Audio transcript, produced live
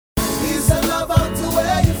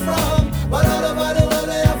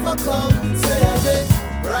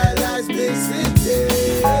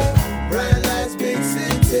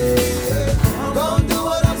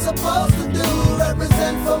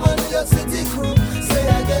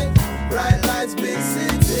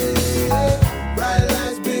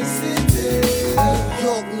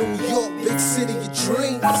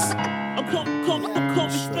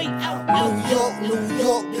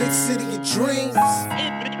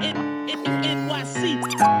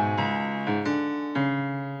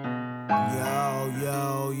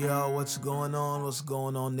What's going on? What's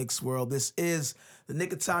going on, Knicks world? This is the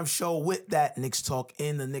Nick of Time show with that Knicks talk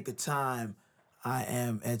in the nick of time. I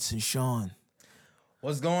am Edson Sean.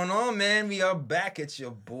 What's going on, man? We are back. It's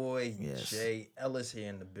your boy, Yes. Jay Ellis here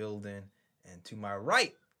in the building. And to my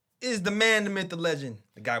right is the man, the myth, the legend,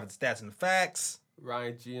 the guy with the stats and the facts.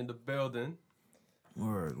 Ryan G in the building.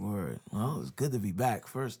 Word. Well, it's good to be back,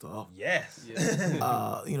 first off. Yes.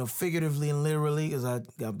 Yeah. Figuratively and literally, because I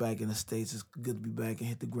got back in the States. It's good to be back and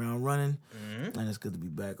hit the ground running. Mm-hmm. And it's good to be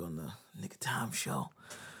back on the Nick of Time show.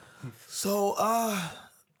 So,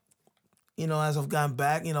 as I've gotten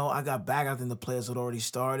back, I got back. I think the players had already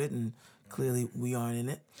started, and clearly we aren't in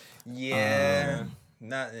it. Yeah.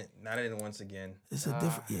 Not in it once again. It's a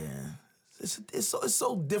different, It's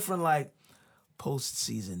so different, like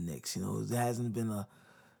postseason Knicks. It hasn't been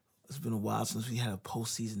it's been a while since we had a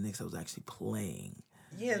postseason Knicks that was actually playing.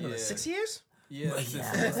 Yeah, 6 years? Yeah,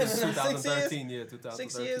 Yeah. since 2013. 2013.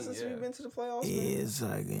 6 years since we've been to the playoffs. It's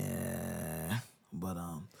like, but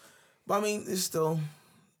I mean, it's still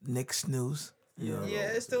Knicks news. Yeah,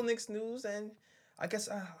 it's still Knicks news, and I guess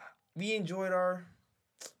we enjoyed our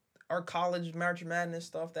college March Madness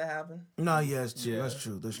stuff that happened. No, yeah, it's true. Yeah. That's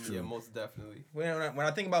true. Yeah, most definitely. When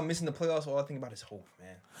I think about missing the playoffs, all I think about is hope,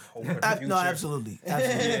 man. Hope for the future. No, absolutely. Yeah.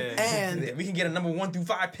 And we can get a number 1 through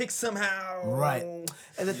 5 pick somehow. right.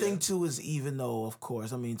 And the thing too is, even though, of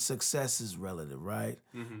course, I mean, success is relative, right?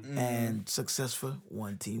 Mm-hmm. And success for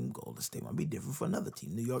one team, Golden State, might be different for another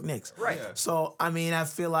team, New York Knicks. Right. Yeah. So, I mean, I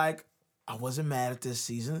feel like I wasn't mad at this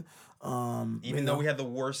season. Even though we had the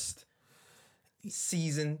worst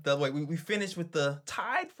season, we finished with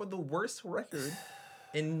tied for the worst record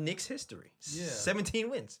in Knicks history. Yeah. 17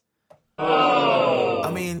 wins. I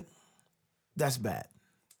mean, that's bad.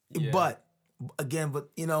 Yeah. But again,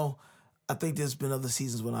 I think there's been other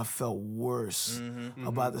seasons when I felt worse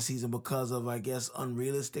about the season because of, I guess,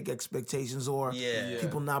 unrealistic expectations or Yeah.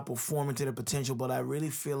 people not performing to their potential. But I really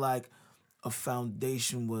feel like a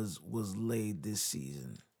foundation was laid this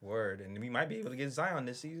season. Word. And we might be able to get Zion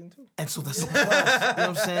this season, too. And so that's a plus. You know what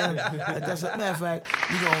I'm saying? That's a matter of fact,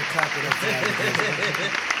 we're going to clap it up for that.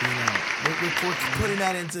 We're putting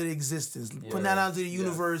that into existence, putting that out into the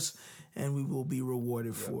universe, and we will be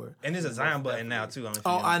rewarded for it. And there's a Zion button now, too.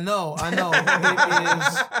 I know. It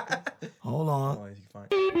is. Hold on.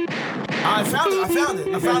 I found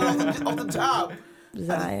it off the top.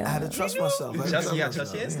 Zion. I had to trust myself. You got to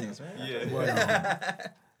trust your instincts, man. Yeah.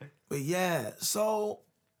 But yeah, so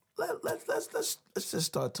let's just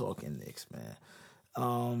start talking Knicks, man.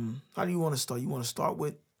 How do you want to start? You want to start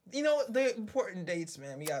with? The important dates,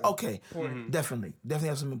 man. We got Definitely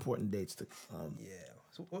have some important dates to. Yeah.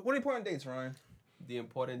 So what are the important dates, Ryan? The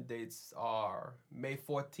important dates are May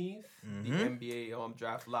 14th, the NBA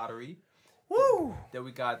draft lottery. Woo! Then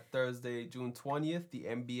we got Thursday, June 20th, the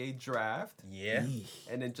NBA draft. Yeah.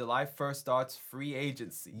 And then July 1st starts free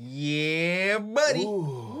agency. Yeah, buddy.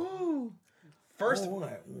 Ooh. First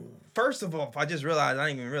of all, I just realized, I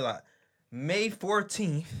didn't even realize, May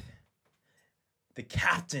 14th, the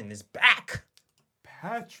captain is back.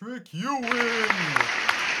 Patrick Ewing.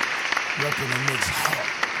 Repping the Knicks hard.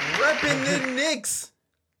 Repping the Knicks.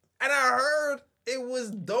 And I heard it was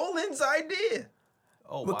Dolan's idea.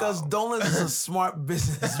 Oh, Because wow. Dolan is a smart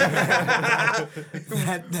businessman.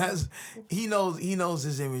 He knows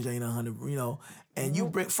his image ain't 100. And you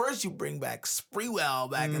bring back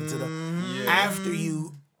Sprewell back into the after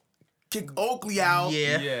you kick Oakley out.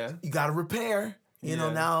 Yeah. You got to repair.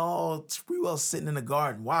 Now Sprewell's sitting in the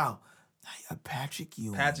garden. Wow. Now you got Patrick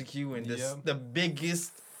Ewing. The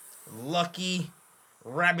biggest lucky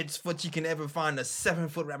rabbit's foot you can ever find, a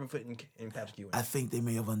 7-foot rabbit foot in Patrick Ewing. I think they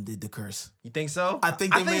may have undid the curse. You think so? I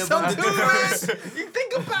think they may have so undid too, the curse. man. You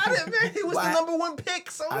think about it, man. He was the number 1 pick.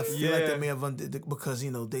 So I feel like they may have undid because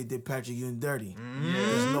they did Patrick Ewing dirty.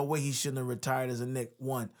 There's no way he shouldn't have retired as a Knick.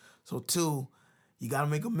 1. So 2, you got to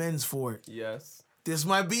make amends for it. Yes. This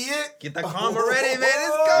might be it. get the karma ready, man.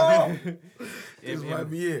 Let's go. This might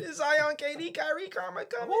be it. Is Zion, KD, Kyrie, karma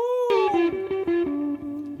coming?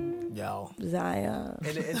 Yo. Zion.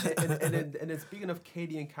 And then speaking of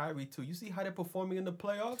Katie and Kyrie too, you see how they're performing in the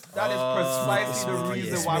playoffs? That is precisely the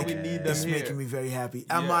reason why we need them It's here. making me very happy.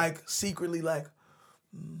 I'm like secretly like,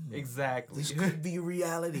 Exactly. this could be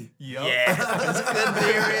reality. Yup. Yeah, this could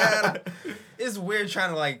be reality. It's weird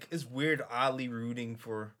it's weird oddly rooting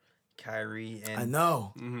for Kyrie and I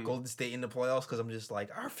know. Golden State in the playoffs because I'm just like,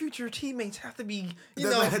 our future teammates have to be,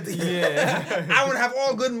 Yeah. I want to have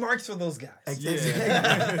all good marks for those guys.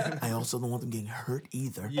 Exactly. I also don't want them getting hurt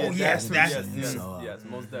either. Yeah, yes, definitely. that's- So, yes,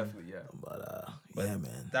 most definitely, yeah. But yeah,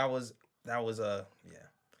 man. That was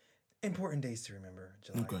important days to remember.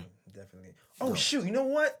 July, Okay. definitely. Oh shoot, you know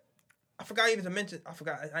what? I forgot even to mention. I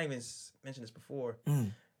even mentioned this before.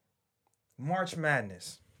 March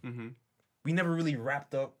Madness. Mm-hmm. We never really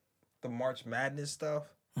wrapped up the March Madness stuff.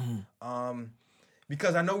 Mm-hmm.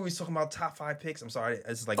 Because I know we was talking about top 5 picks. I'm sorry,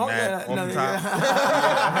 it's like Oh, mad yeah, on no, the top.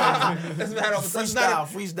 yeah. It's mad on the Freestyle.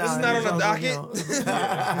 This is not on the docket. You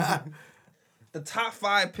know. The top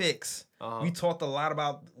 5 picks. Uh-huh. We talked a lot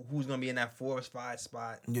about who's gonna be in that 4 or 5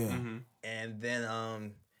 spot. Yeah. Mm-hmm. And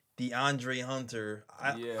then DeAndre Hunter.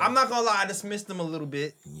 Yeah. I'm not gonna lie, I dismissed him a little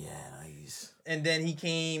bit. Yeah, nice. And then he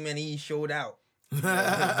came and he showed out. So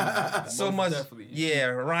Most much. definitely. Yeah,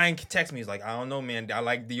 Ryan texted me. He's like, I don't know, man. I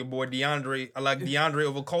like your boy DeAndre. I like DeAndre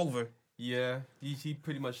over Culver. Yeah, he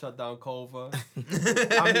pretty much shut down Culver.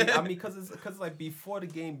 I mean, because like before the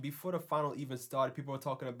game, before the final even started, people were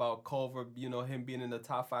talking about Culver, him being in the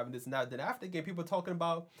top 5 and this and that. Then after the game, people were talking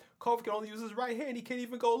about Culver can only use his right hand. He can't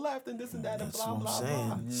even go left and this and that and That's blah what blah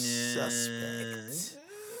I'm blah. saying. Suspect.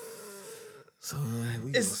 So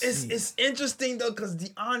It's interesting though, cause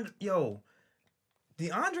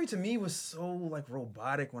DeAndre to me was so like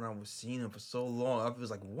robotic when I was seeing him for so long. I was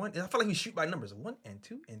like I felt like he shoot by numbers 1 and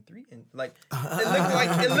 2 and 3 and like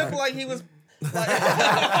it looked like he was like,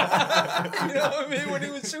 you know what I mean, when he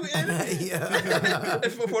was shooting. Yeah.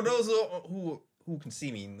 for those who can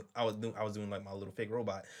see me, I was doing like my little fake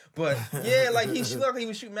robot. But yeah, like he looked like he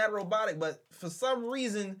was shooting mad robotic, but for some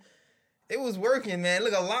reason it was working, man. It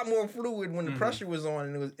looked a lot more fluid when the pressure was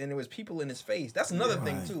on and it was people in his face. That's another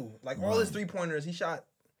thing too. Like all his 3-pointers,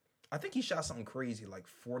 I think he shot something crazy, like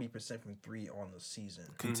 40% from 3 on the season.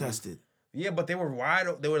 Contested. Yeah, but they were wide.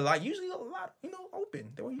 They were like usually a lot,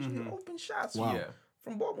 open. They were usually open shots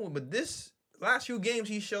from Baltimore. But this last few games,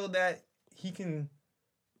 he showed that he can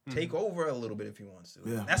take over a little bit if he wants to.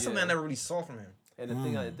 Yeah. That's something I never really saw from him. And the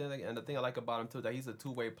thing I like about him too, that he's a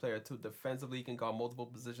two-way player too. Defensively, he can guard multiple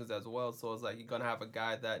positions as well. So it's like you're gonna have a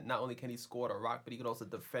guy that not only can he score the rock, but he can also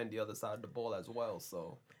defend the other side of the ball as well.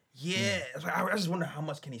 So yeah, I just wonder how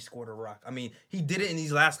much can he score the rock. I mean, he did it in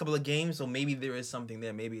these last couple of games, so maybe there is something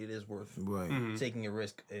there. Maybe it is worth taking a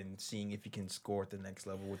risk and seeing if he can score at the next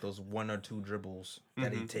level with those 1 or 2 dribbles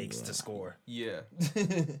that he takes to score. Yeah,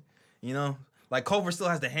 Like Culver still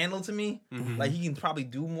has the handle to me. Like he can probably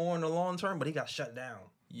do more in the long term, but he got shut down.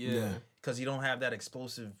 Yeah, because he don't have that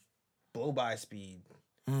explosive blow by speed.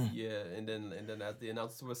 Yeah, and then as the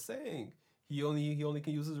announcer was saying, he only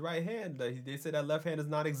can use his right hand. They say that left hand is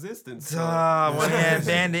non-existent. So. One hand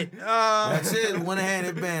bandit. That's it.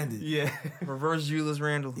 One-handed bandit. Yeah, reverse Julius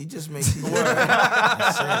Randle. He just makes it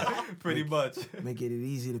work. pretty much. Make it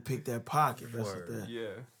easy to pick that pocket. That's what that. Yeah.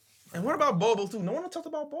 And what about Bobo too? No one talked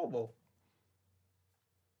about Bobo.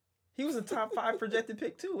 He was a top 5 projected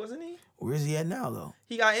pick too, wasn't he? Where's he at now though?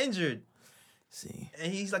 He got injured. See.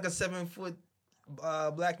 And he's like a 7-foot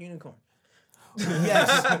black unicorn.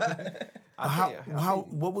 Yes.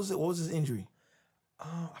 What was it? What was his injury?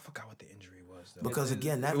 I forgot what the injury was though. Because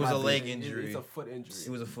again, that it was might a be- leg injury. It's a foot injury. It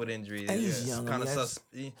was a foot injury. And he's young, I Kind mean, of that's-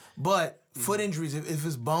 sus. But foot injuries, if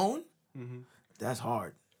it's bone, that's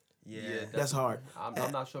hard. Yeah. That's hard.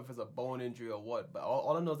 I'm not sure if it's a bone injury or what, but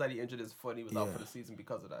all I know is that he injured his foot and he was out for the season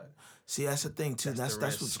because of that. See, that's the thing too. That's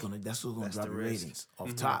That's the what's risk. gonna drop the the risk. ratings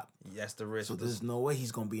off top. That's the risk. So there's no way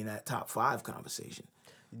he's gonna be in that top 5 conversation.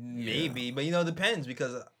 Maybe, but it depends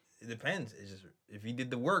because it depends. It's just if he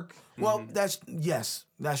did the work. Well, that's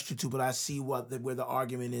true too. But I see where the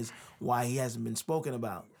argument is why he hasn't been spoken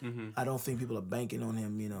about. I don't think people are banking on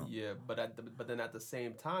him. Yeah, but then at the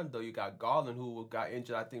same time though, you got Garland who got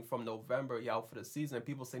injured. I think from November, he out for the season, and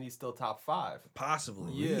people saying he's still top 5.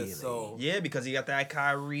 Possibly. Yeah, Really? so Yeah, because he got that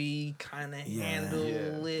Kyrie kind of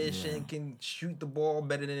handle-ish and can shoot the ball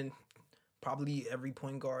better than probably every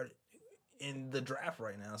point guard in the draft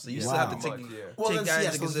right now. So you still have to take that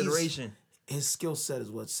into consideration. His skill set is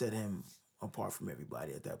what set him apart from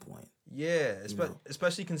everybody at that point. Yeah,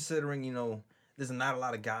 especially considering, there's not a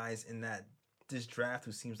lot of guys in this draft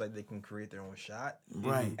who seems like they can create their own shot.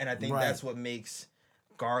 Right. And I think that's what makes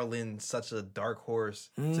Garland such a dark horse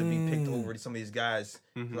to be picked over some of these guys.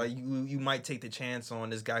 Like you might take the chance on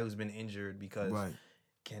this guy who's been injured because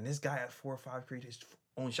can this guy at 4 or 5 create his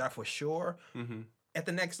own shot for sure at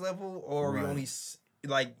the next level, or we only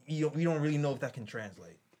we don't really know if that can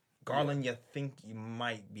translate. Garland, you think you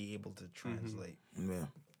might be able to translate. Yeah.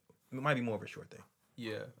 It might be more of a short thing.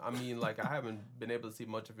 yeah, I mean, like I haven't been able to see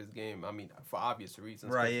much of his game. I mean, for obvious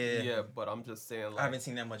reasons. Right, yeah. Yeah, but I'm just saying, like, I haven't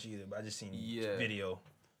seen that much either, but I just seen video.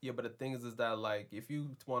 Yeah, but the thing is that like if you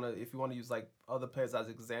wanna use like other players as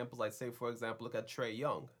examples, like say for example, look at Trae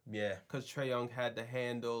Young. Yeah. Because Trae Young had the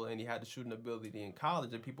handle and he had the shooting ability in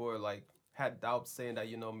college, and people were like had doubts saying that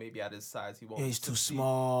maybe at his size he won't. Yeah, he's too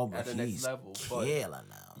small, but at the next level. Killer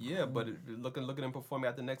now. Yeah, but looking at him performing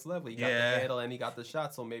at the next level, he got the handle and he got the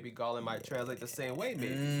shot. So maybe Garland might translate the same way.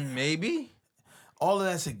 Maybe. All of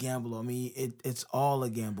that's a gamble. I mean, it's all a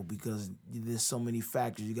gamble because there's so many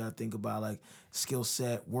factors you got to think about, like skill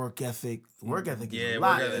set, work ethic. Work ethic is a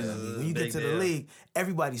lot. When you get to the league,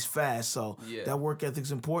 everybody's fast, so that work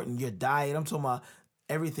ethic's important. Your diet, I'm talking about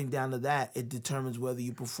everything down to that. It determines whether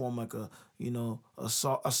you perform like a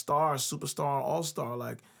star, a superstar, all-star.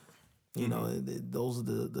 Like, those are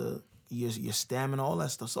the your stamina, all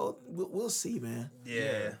that stuff. So we'll see, man.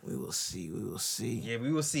 Yeah. We will see. Yeah,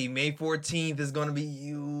 we will see. May 14th is going to be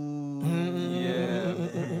huge. Yeah,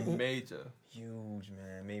 major. Huge,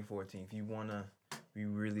 man. May 14th.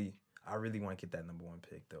 I really want to get that number 1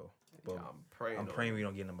 pick, though. But I'm praying we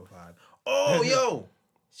don't get number 5. Oh, yo!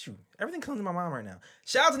 Shoot. Everything comes to my mind right now.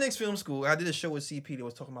 Shout out to Knicks Film School. I did a show with CP that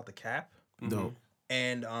was talking about the cap. Dope.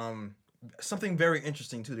 And something very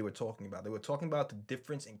interesting, too, they were talking about. They were talking about the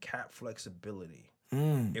difference in cap flexibility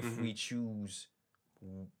if we choose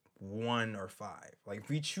 1 or 5. Like, if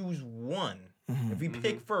we choose 1, if we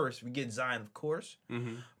pick first, we get Zion, of course.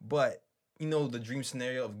 But, the dream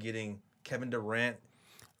scenario of getting Kevin Durant,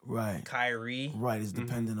 right, Kyrie. Right, is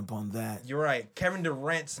dependent upon that. You're right. Kevin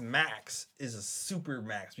Durant's max is a super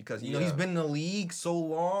max because, he's been in the league so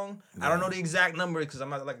long. I don't know the exact number because I'm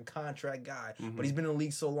not like a contract guy, but he's been in the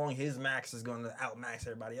league so long, his max is going to outmax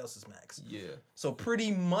everybody else's max. Yeah. So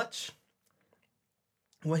pretty much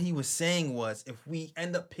what he was saying was if we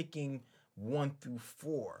end up picking 1 through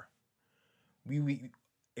 4,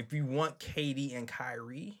 if we want KD and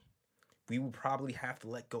Kyrie, we would probably have to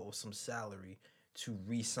let go of some salary to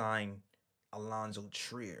re-sign Alonzo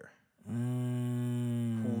Trier,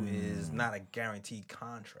 who is not a guaranteed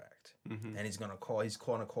contract, and he's going to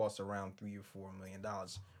cost around $3 or $4 million,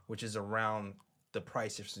 which is around the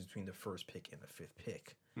price difference between the first pick and the 5th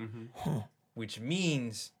pick, which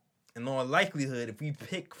means, in all likelihood, if we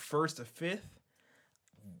pick 1st or 5th,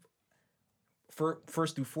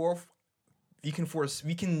 first through 4th,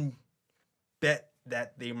 we can bet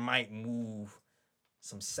that they might move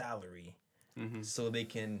some salary so they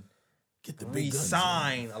can get the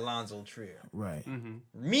re-sign Alonzo Trier. Right.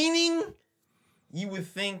 Meaning, you would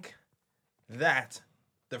think that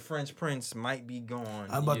the French Prince might be gone.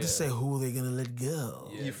 I'm about to say, who are they going to let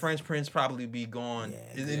go? Yeah. Your French Prince probably be gone.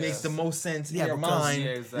 Yeah, it makes the most sense in your mind.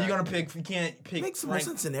 Exactly. You're going to pick, you can't pick. It makes the most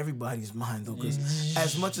sense in everybody's mind, though, because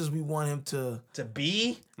as much as we want him to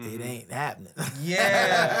be, it ain't happening.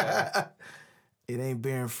 Yeah. It ain't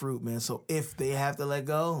bearing fruit, man. So if they have to let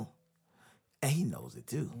go, and he knows it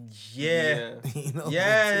too. Yeah. He knows it too.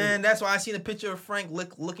 And that's why I seen a picture of Frank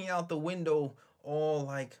looking out the window, all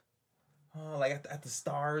like at the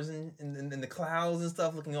stars and the clouds and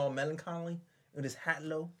stuff, looking all melancholy with his hat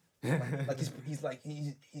low.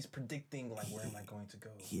 He's predicting where am I going to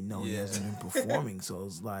go? He he hasn't been performing, so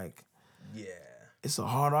it's like, it's a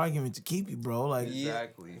hard argument to keep you, bro. Like,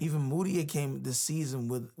 exactly. Even Moody came this season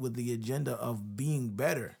with the agenda of being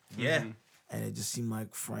better. Yeah. And it just seemed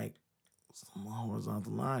like Frank was on the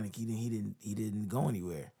horizontal line. Like he didn't go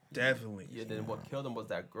anywhere. Definitely. Yeah, then what killed him was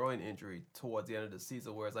that groin injury towards the end of the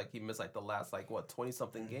season, where it's like he missed the last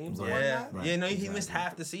 20-something games. Yeah. Right. Yeah, no, he missed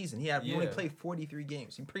half the season. He only played 43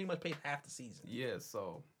 games. He pretty much played half the season. Yeah,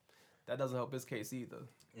 so that doesn't help his case either.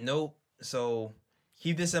 Nope. So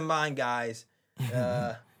keep this in mind, guys.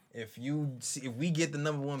 If we get the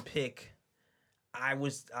number 1 pick, I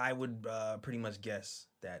would pretty much guess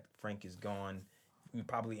that Frank is gone. We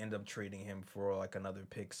probably end up trading him for another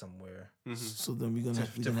pick somewhere. So then we're gonna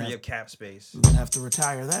to free up cap space. We're gonna have to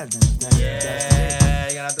retire that then. You're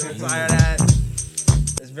gonna have to retire that.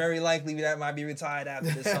 It's very likely that might be retired after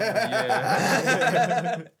this summer.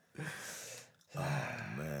 Yeah. Oh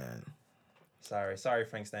man. Sorry,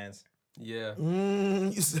 Frank Stans. Yeah.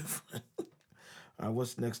 You said Frank. All right,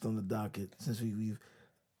 what's next on the docket? Since we've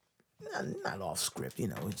not off script,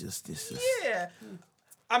 it's just. Yeah.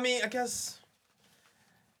 I mean, I guess.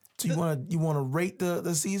 So you wanna rate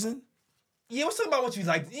the season? Yeah, let's talk about what you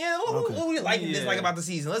like. Yeah, what you like and dislike about the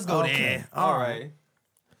season. Let's go there. All right.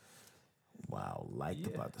 Wow, liked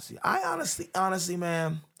about the season. I honestly,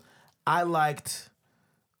 man, I liked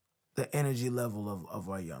the energy level of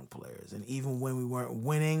our young players, and even when we weren't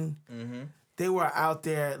winning, they were out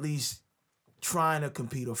there at least trying to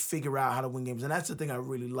compete or figure out how to win games. And that's the thing I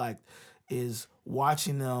really liked is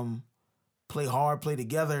watching them play hard, play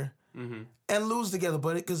together. And lose together,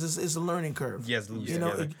 but because it's a learning curve. Yes, lose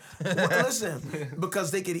together. Listen,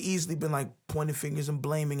 because they could easily been pointing fingers and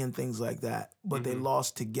blaming and things like that, but they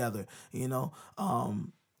lost together. After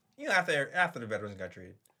the veterans got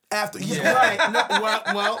traded. After, right.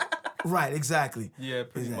 No, well, right, exactly. Yeah,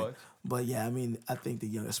 pretty much. But yeah, I mean, I think the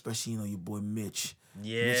young, especially, your boy Mitch.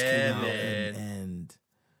 Yeah, Mitch came out man. and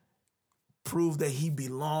proved that he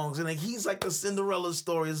belongs. And like he's like the Cinderella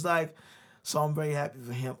story. It's like, so I'm very happy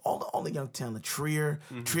for him. All the young talent. Trier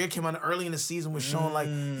came out early in the season, was showing like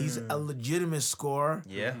he's a legitimate scorer.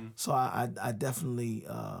 Yeah. So I definitely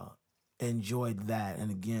enjoyed that.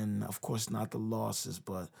 And again, of course, not the losses,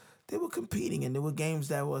 but they were competing, and there were games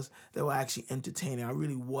that were actually entertaining. I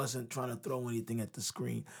really wasn't trying to throw anything at the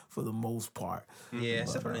screen for the most part. Yeah,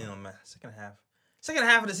 except for second half. Second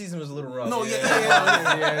half of the season was a little rough. No,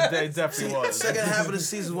 Yeah, it definitely was. Second half of the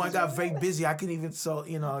season when I got very busy, I couldn't even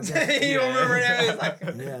You don't remember that? It was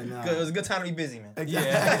like, nah. It was a good time to be busy, man.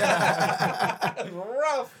 Yeah. It was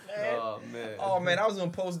rough, man. Oh man. I was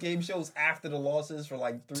doing post game shows after the losses for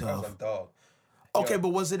like 3 hours. Like, dog. Okay, but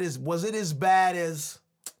was it as bad as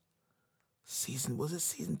season? Was it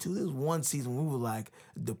season 2? There was one season we were like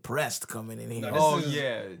depressed coming in here.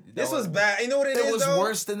 This was bad. You know what it is? It was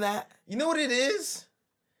worse than that. You know what it is?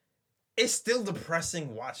 It's still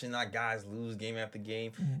depressing watching our guys lose game after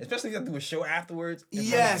game, especially if you do a show afterwards.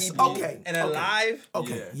 Yes. Okay. And then live.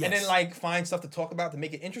 Okay. Yeah. Yes. And then like find stuff to talk about to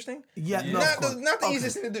make it interesting. Yeah. No. Not the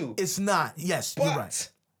easiest thing to do. It's not. Yes. But you're right.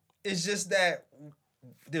 it's just that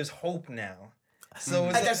there's hope now.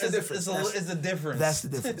 So that's the difference. It's a difference. That's the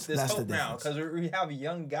difference. There's That's hope the now difference. because we have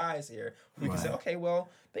young guys here. We can say, okay, well,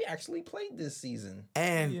 they actually played this season.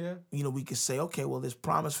 And, we could say, okay, well, there's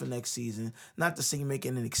promise for next season. Not to say you're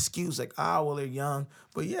making an excuse like, well, they're young.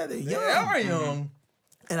 But yeah, they're young. They are young.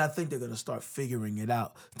 And I think they're going to start figuring it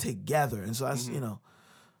out together. And so, that's,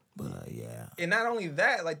 yeah. And not only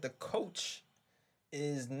that, like the coach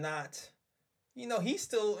is not, he's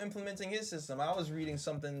still implementing his system. I was reading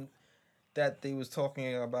something that they was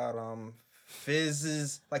talking about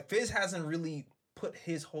Fizz hasn't really put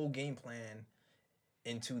his whole game plan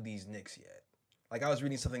into these Knicks yet. Like I was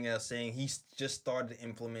reading something else saying he's just started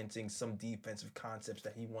implementing some defensive concepts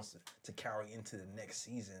that he wants to carry into the next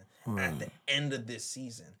season at the end of this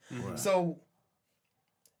season. Right. So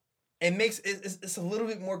it makes it's a little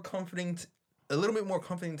bit more comforting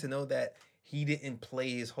to know that he didn't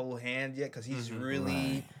play his whole hand yet because he's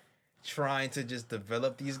really trying to just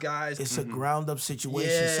develop these guys. It's a ground up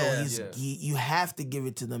situation, so you have to give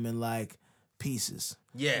it to them in like pieces.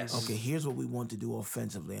 Yes. Okay, here's what we want to do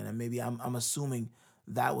offensively, and maybe I'm assuming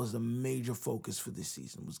that was the major focus for this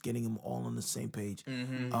season, was getting them all on the same page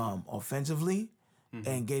offensively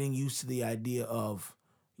and getting used to the idea of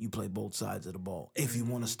you play both sides of the ball if you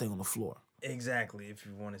want to stay on the floor. Exactly, if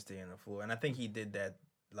you want to stay on the floor. And I think he did that,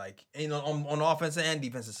 like, on the offensive and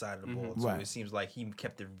defensive side of the ball. So it seems like he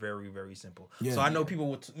kept it very, very simple. Yeah. So I know people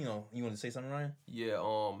would, you want to say something, Ryan?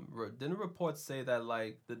 Yeah, didn't reports say that,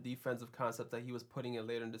 like, the defensive concept that he was putting in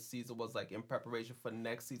later in the season was, like, in preparation for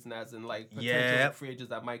next season, as in, like, potential free agents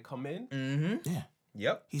that might come in? Mm-hmm. Yeah.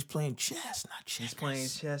 Yep. He's playing chess, not checkers. He's playing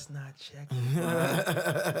chess, not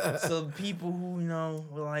checkers. So people who,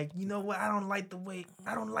 were like, you know what, I don't like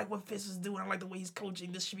what Fitz is doing. I don't like the way he's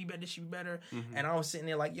coaching. This should be better. And I was sitting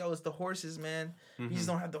there like, yo, it's the horses, man. You just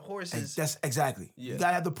don't have the horses. That's exactly. Yeah. You got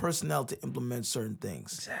to have the personnel to implement certain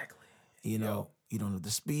things. Exactly. You don't have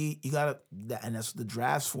the speed. You got to, and that's what the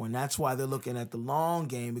draft's for. And that's why they're looking at the long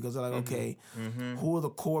game, because they're like, okay, who are the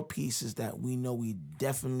core pieces that we know we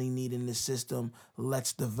definitely need in this system?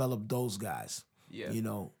 Let's develop those guys,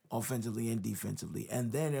 offensively and defensively.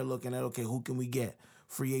 And then they're looking at, okay, who can we get?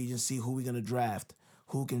 Free agency, who we going to draft?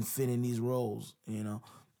 Who can fit in these roles,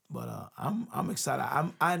 But I'm excited.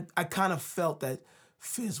 I kind of felt that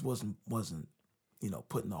Fizz wasn't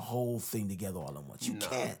putting the whole thing together all at once. You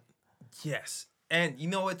can't. Yes. And you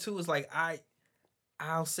know what, too, is like,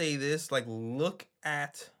 I'll say this, like, look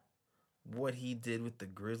at what he did with the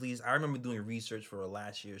Grizzlies. I remember doing research for a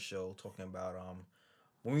last year's show talking about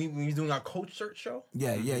when we were doing our coach search show.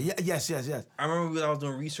 Yeah. Yes. I remember I was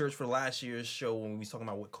doing research for last year's show when we were talking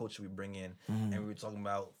about what coach we bring in, and we were talking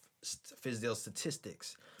about Fizdale's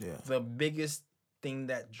statistics. Yeah. The biggest thing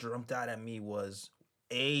that jumped out at me was,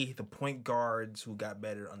 A, the point guards who got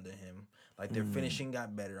better under him. Like, their finishing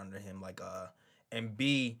got better under him. Like, and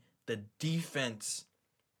B, the defense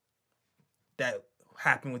that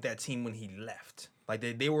happened with that team when he left. Like,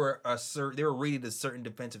 they were rated a certain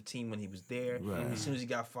defensive team when he was there. Right. And as soon as he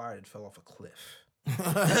got fired, it fell off a cliff.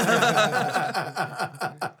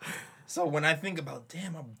 So when I think about,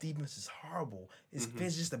 damn, our defense is horrible. Is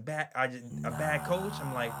Fizz just a bad coach?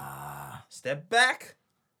 I'm like, step back.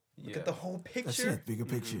 Look at the whole picture. That's it, bigger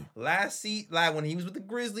picture. When he was with the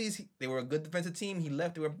Grizzlies, they were a good defensive team. He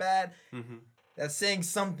left, they were bad. that's saying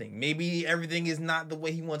something. Maybe everything is not the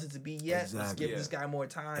way he wants it to be yet. Exactly. Let's give this guy more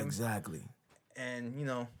time. Exactly. And,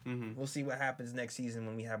 we'll see what happens next season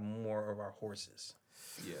when we have more of our horses.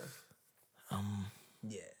 Yeah.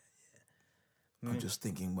 Yeah. I'm just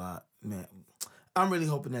thinking about, man, I'm really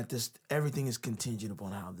hoping that everything is contingent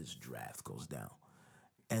upon how this draft goes down.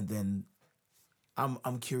 And then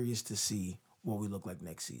I'm curious to see what we look like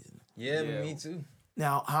next season. Yeah, me too.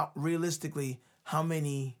 Now, how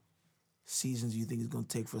many seasons do you think it's going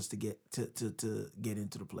to take for us to get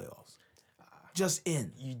into the playoffs? Just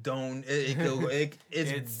in. You don't.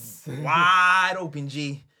 It's wide open,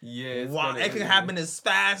 G. Yeah, it can happen as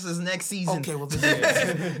fast as next season. Okay, well,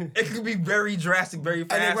 it could be very drastic, very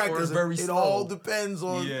fast, or very slow. It all depends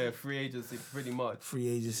on free agency, pretty much. Free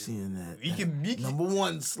agency and that. We can number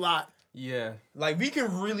one slot. Yeah, like we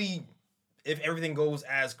can really, if everything goes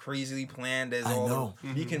as crazily planned as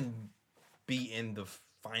we can be in the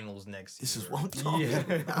finals next year. This is what I'm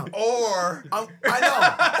talking about. Or I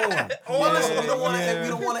know. Or listen, we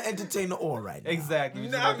don't want to entertain the or right now. Exactly. We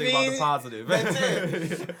just want to think about the positive. That's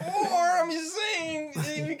it. Or I'm just saying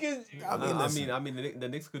we could. I mean, the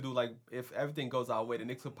Knicks could do like if everything goes our way, the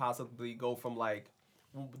Knicks could possibly go from like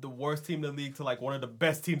the worst team in the league to like one of the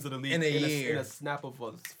best teams in the league in a year, in a snap of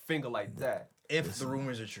a finger like that. If the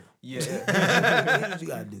rumors are true. Yeah. Here's what you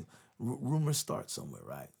gotta do. Rumors start somewhere,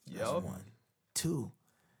 right? That's one. Two.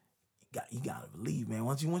 You gotta believe, man.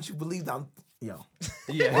 Once you believe, watch you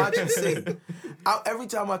see. Every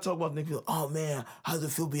time I talk about Knicks, people, oh man, how does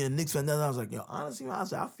it feel being a Knicks fan? Then I was like, honestly,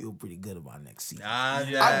 I feel pretty good about next season.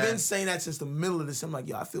 I've been saying that since the middle of this. I'm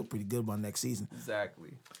like, I feel pretty good about next season.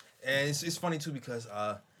 Exactly. And it's funny too because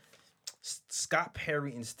Scott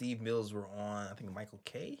Perry and Steve Mills were on, I think Michael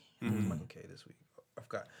K. It was Michael K this week. I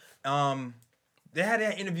forgot. They had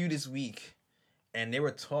that interview this week, and they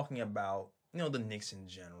were talking about the Knicks in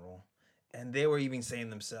general. And they were even saying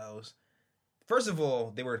themselves, first of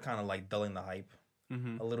all, they were kind of like dulling the hype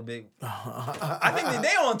a little bit. I think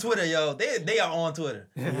they on Twitter, yo. They are on Twitter.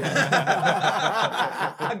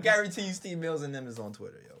 I guarantee you Steve Mills and them is on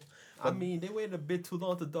Twitter, yo. But, I mean, they waited a bit too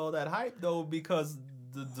long to dull that hype, though, because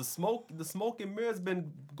the smoke and mirrors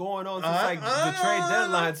been going on since the trade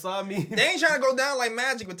deadline. So, I mean... They ain't trying to go down like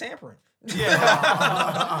Magic with tampering. Yeah.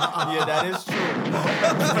 Yeah, that is true.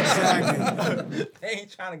 Exactly. They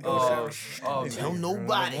ain't trying to go down. Tell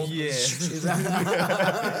nobody. Yeah.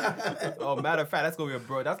 Matter of fact, that's gonna be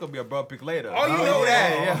a bro pick later. Oh, you know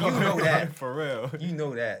that. Yeah. You know that. For real. You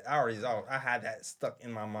know that. I had that stuck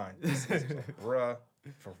in my mind. This is bruh.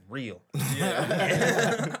 For real.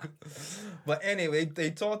 Yeah. But anyway,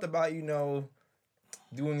 they talked about,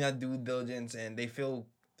 doing that due diligence, and they feel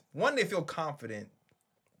confident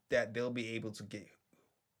that they'll be able to get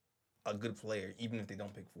a good player, even if they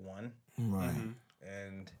don't pick for one. Right.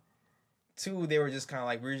 And two, they were just kind of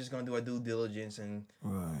like, we're just going to do our due diligence, and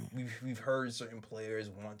we've heard certain players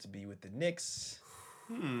want to be with the Knicks.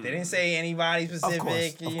 They didn't say anybody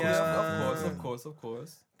specific. Of course.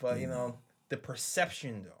 But, the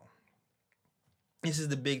perception, though, this is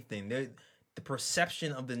the big thing. The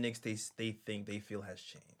perception of the Knicks, they feel has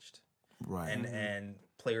changed. Right. And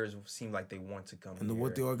players seem like they want to come and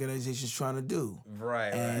what the organization's trying to do.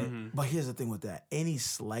 Right. But here's the thing with that. Any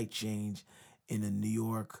slight change in the New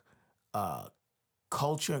York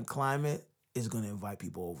culture and climate is going to invite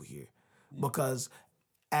people over here. Because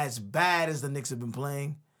as bad as the Knicks have been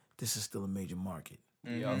playing, this is still a major market.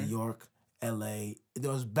 New York, L.A.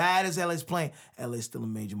 As bad as L.A.'s playing, L.A.'s still a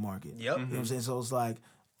major market. Yep. You know what I'm saying? So it's like,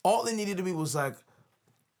 all they needed to be was like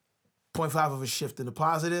 0.5 of a shift in the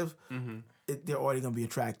positive. They're already going to be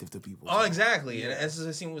attractive to people. Oh, exactly. And as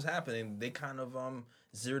I seen what's happening, they kind of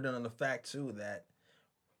zeroed in on the fact, too, that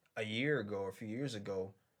a few years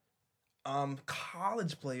ago,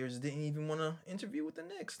 college players didn't even want to interview with the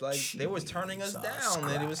Knicks. Like, they was turning us down,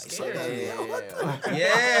 and it was scary.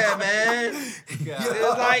 Yeah, man. It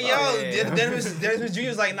was like, Dennis Jr.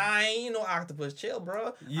 was like, nah, I ain't no octopus. Chill,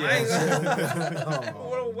 bro. Yeah.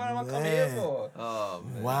 What am I coming here for? Oh,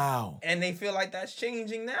 man. Wow. And they feel like that's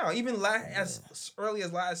changing now. Even as early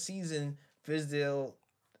as last season, Fizdale,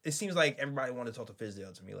 it seems like everybody wanted to talk to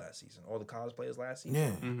Fizdale to me last season. All the college players last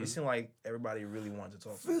season. Yeah. It seemed like everybody really wanted to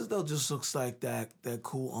talk to Fizdale just looks like that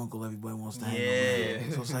cool uncle everybody wants to hang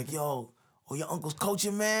around. So it's like, your uncle's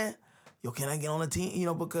coaching, man. Yo, can I get on the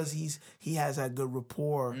team? Because he has that good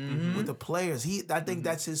rapport with the players. I think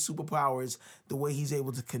that's his superpower, is the way he's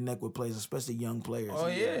able to connect with players, especially young players. Oh,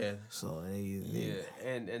 yeah. So,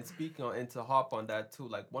 And speaking on, and to harp on that, too,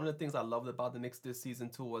 like, one of the things I loved about the Knicks this season,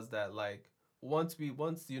 too, was that, like, once we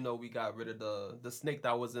got rid of the snake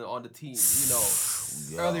that wasn't on the team,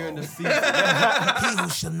 earlier in the season. He who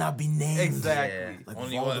shall not be named. Exactly. Yeah. Like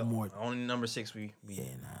only Voldemort. Only number 6 we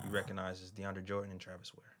recognize is DeAndre Jordan and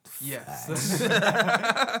Travis Ware. Yes.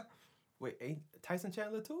 Wait, ain't Tyson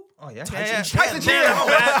Chandler too? Oh yeah, Tyson Tyson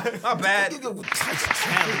Chandler. Chandler. My bad. Tyson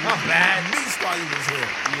Chandler. My bad. Me while he was here.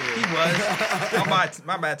 He was.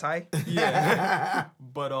 My bad, Ty. Yeah.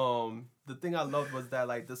 But the thing I loved was that,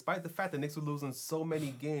 like, despite the fact that Knicks were losing so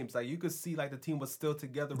many games, like, you could see, like, the team was still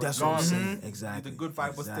together regardless. That's what I'm saying. Exactly. The good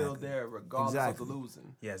vibe was still there regardless of the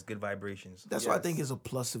losing. Yeah, it's good vibrations. That's why I think it's a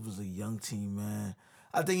plus. It was a young team, man.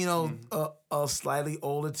 I think, a slightly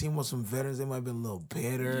older team with some veterans, they might have been a little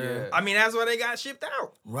bitter. Yeah. I mean, that's why they got shipped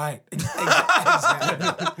out. Right.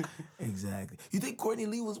 Exactly. Exactly. You think Courtney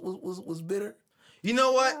Lee was bitter? You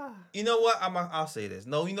know what? I'll say this.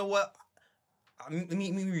 No, you know what? Let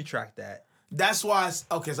me retract that. That's why.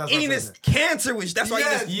 Okay, so Enes Kanter was. That's why.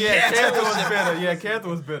 Yes. Kanter was bitter. Yeah, Kanter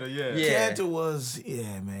was bitter. Yeah. Kanter was.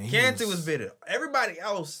 Yeah, man. Kanter was bitter. Everybody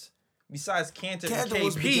else besides Kanter and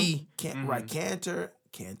KP. Right, Kanter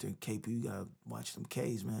and KP. You gotta watch them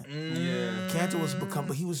K's, man. Yeah. Kanter was become,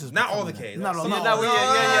 but he was just not all the that. K's. Not all.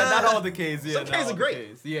 Not all the K's. Yeah, some K's are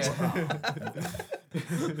great. Yeah.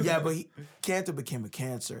 Yeah, but Kanter became a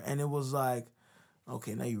cancer, and it was like,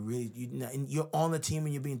 okay, now you're on the team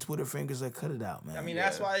and you're being Twitter fingers. Like, cut it out, man. I mean,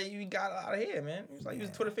 that's why you got out of here, man. It was like you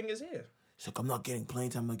was Twitter fingers here. It's like, I'm not getting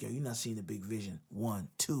playing time. I'm like, yo, you're not seeing the big vision. 1,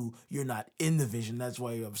 2, you're not in the vision. That's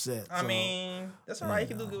why you're upset. I mean, that's all right. You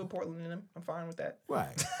can do good with Portland in them. I'm fine with that.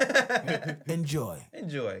 Right. Enjoy.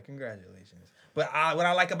 Congratulations. But what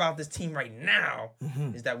I like about this team right now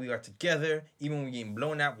is that we are together. Even when we're getting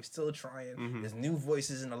blown out, we're still trying. There's new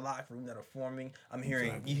voices in the locker room that are forming.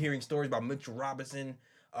 You're hearing stories about Mitchell Robinson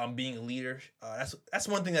being a leader. That's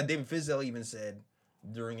one thing that David Fizdale even said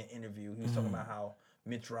during an interview. He was talking about how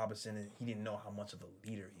Mitch Robinson, he didn't know how much of a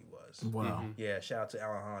leader he was. Wow. Yeah, shout out to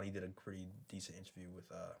Alan Hahn. He did a pretty decent interview with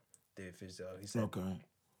David Fizdale.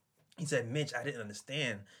 He said, Mitch, I didn't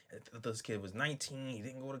understand. This kid was 19. He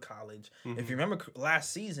didn't go to college. If you remember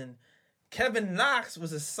last season, Kevin Knox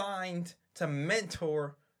was assigned to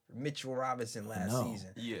mentor Mitchell Robinson last season.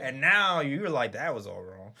 Yeah. And now you're like, that was all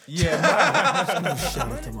wrong. Yeah.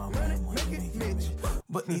 Shout out to my man.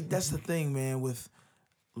 But that's the thing, man,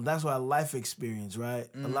 that's why life experience, right?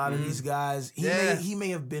 A lot of these guys, he may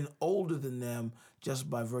have been older than them just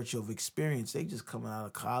by virtue of experience. They just coming out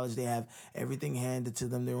of college. They have everything handed to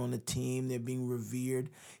them. They're on the team. They're being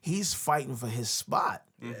revered. He's fighting for his spot.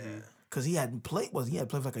 Yeah. Because he hadn't played. He had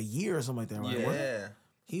played for like a year or something like that, right? Yeah.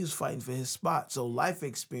 He was fighting for his spot. So life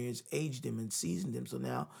experience aged him and seasoned him. So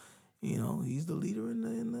now, he's the leader in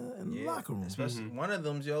the locker room. Especially one of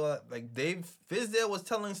them, like Dave Fizdale was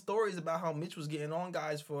telling stories about how Mitch was getting on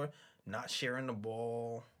guys for not sharing the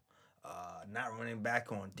ball, not running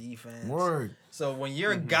back on defense. Word. So when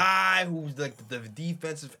you're a guy who's like the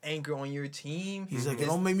defensive anchor on your team, he's like,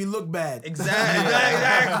 don't make me look bad. Exactly.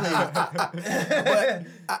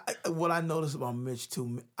 But what I noticed about Mitch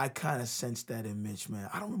too, I kind of sensed that in Mitch, man.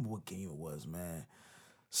 I don't remember what game it was, man.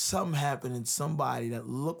 Something happened and somebody that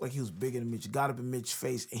looked like he was bigger than Mitch got up in Mitch's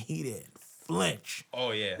face and he didn't flinch.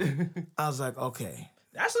 Oh yeah. I was like, okay.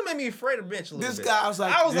 That's what made me afraid of Mitch a little bit. This guy, I was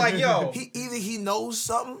like, yo, he knows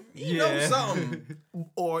something, he knows something,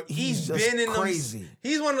 or he's just been in crazy.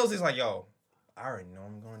 He's one of those. He's like, yo, I already know what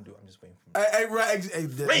I'm gonna do. I'm just waiting for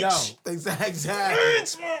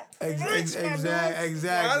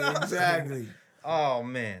exactly. Oh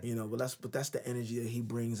man, but that's the energy that he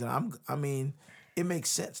brings, and I mean, it makes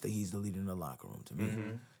sense that he's the leader in the locker room to me.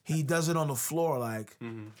 He does it on the floor like.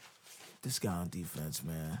 This guy on defense,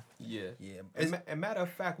 man. Yeah. And matter of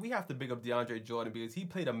fact, we have to big up DeAndre Jordan because he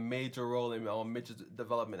played a major role in Mitch's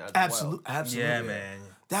development as well. Absolutely. Yeah, man.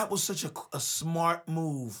 That was such a smart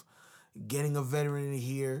move, getting a veteran in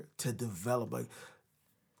here to develop. Like,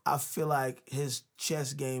 I feel like his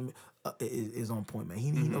chess game is on point, man.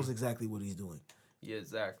 He knows exactly what he's doing. Yeah,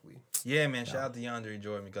 exactly. Yeah, man. Shout out to DeAndre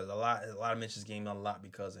Jordan because a lot of Mitch's game a lot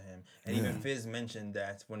because of him. And even Fizz mentioned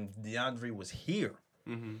that when DeAndre was here.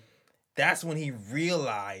 That's when he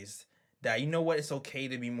realized that, you know what, it's okay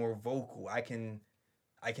to be more vocal. I can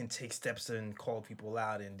take steps and call people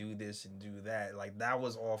out and do this and do that. Like, that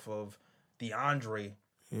was off of DeAndre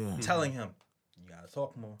telling him, you got to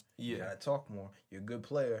talk more. You got to talk more. You're a good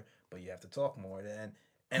player, but you have to talk more.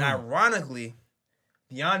 And ironically,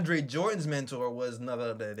 DeAndre Jordan's mentor was none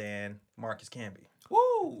other than Marcus Camby.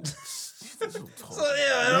 Woo! So look at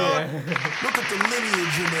the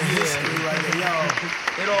lineage in the history right there, yo.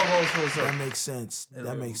 It all rolls full circle. That makes sense.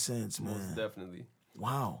 That makes sense, man. Most definitely.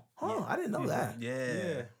 Wow. Huh? I didn't know that.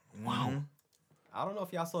 Yeah. Wow. I don't know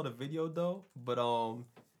if y'all saw the video though, but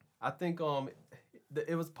I think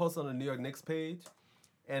it was posted on the New York Knicks page,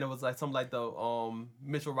 and it was like something like the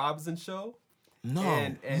Mitchell Robinson show. No.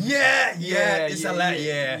 And it's a lot.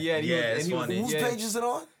 it's funny. Whose page is it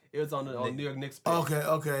on? It was on the New York Knicks page.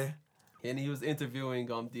 Okay. And he was interviewing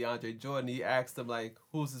DeAndre Jordan. He asked him like,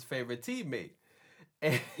 "Who's his favorite teammate?"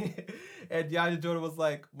 And DeAndre Jordan was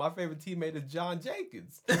like, "My favorite teammate is John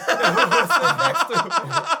Jenkins."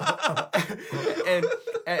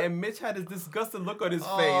 and Mitch had this disgusted look on his face.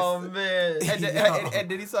 Oh man! And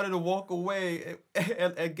then he started to walk away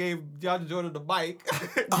and gave DeAndre Jordan the mic.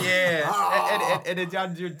 Yeah. And then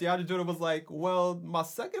DeAndre Jordan was like, "Well, my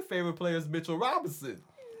second favorite player is Mitchell Robinson."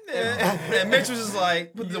 And Mitch was just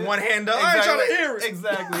like, put the one hand up. I ain't trying to hear it.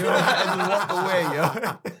 Exactly. And just walk away, yo.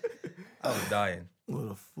 I was dying.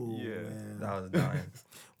 What a fool, man. I was dying.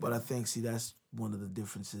 But I think, see, that's one of the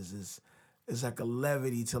differences is it's like a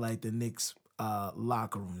levity to like the Knicks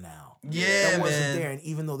locker room now. Yeah, that wasn't man. there, and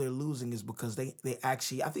even though they're losing, is because they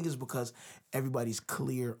actually, I think it's because everybody's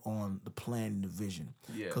clear on the plan and the vision.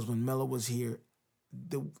 Yeah. Because when Melo was here,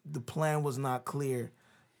 the plan was not clear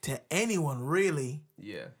to anyone really.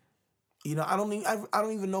 Yeah. You know, I don't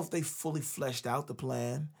even know if they fully fleshed out the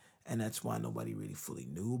plan, and that's why nobody really fully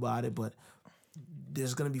knew about it. But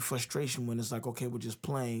there's gonna be frustration when it's like, okay, we're just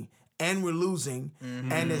playing and we're losing,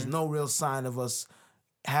 and there's no real sign of us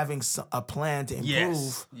having a plan to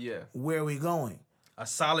improve. Yeah. Where are we going? A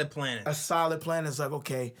solid plan. A solid plan is like,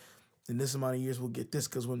 okay, in this amount of years we'll get this,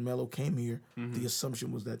 because when Melo came here, the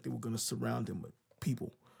assumption was that they were gonna surround him with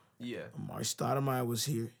people. Yeah. Amari Stoudemire was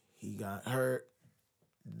here. He got hurt.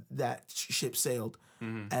 That ship sailed,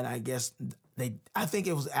 and I guess I think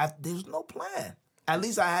it was after there was no plan. At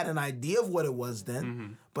least I had an idea of what it was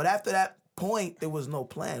then, but after that point, there was no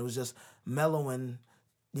plan. It was just Melo and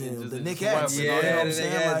the Knicks. Yeah, You know what I'm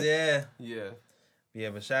saying? Like,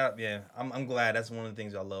 yeah. But shout out, I'm glad. That's one of the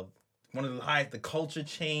things I love. One of the highest, the culture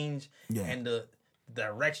change and the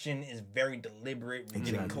direction is very deliberate. We're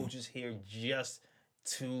getting coaches here just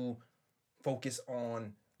to focus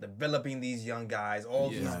on developing these young guys. All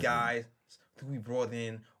these guys who we brought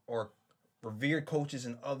in are revered coaches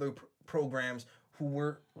in other programs who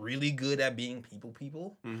were really good at being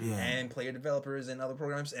people and player developers in other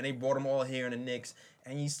programs, and they brought them all here in the Knicks,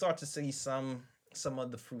 and you start to see some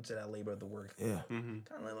of the fruits of that labor of the work. Yeah. Kind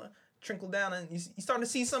of trickle down, and you starting to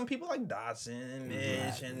see some people like Dotson,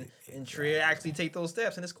 Mitch, and Trey actually take those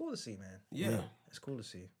steps, and it's cool to see, man. Yeah. It's cool to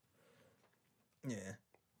see. Yeah.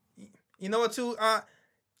 You know what, too?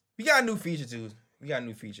 We got a new feature, too. We got a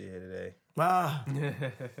new feature here today. And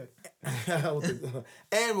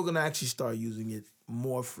we're going to actually start using it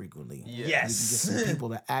more frequently. Yes. We can get some people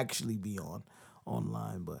to actually be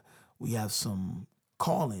online, but we have some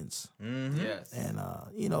call-ins. Yes. And,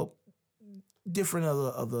 different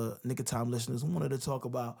other Nick of Time listeners wanted to talk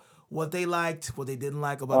about what they liked, what they didn't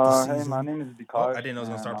like about the season. Hey, my name is Bikash. Oh, I didn't know it was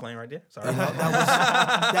going to start playing right there. Sorry.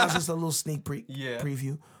 That was just a little sneak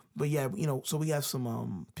preview. But yeah, so we have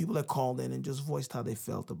some people that called in and just voiced how they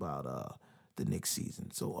felt about the Knicks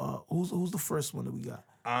season. So who's the first one that we got?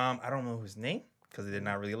 I don't know his name because they're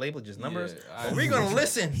not really labeled, just numbers. Yeah, but we're gonna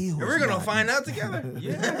listen and we're gonna find out together.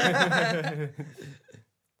 Yeah.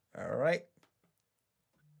 All right.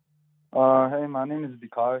 Hey, my name is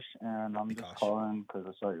Bikash, and I'm just calling because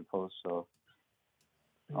I saw your post.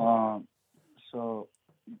 So,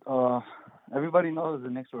 everybody knows the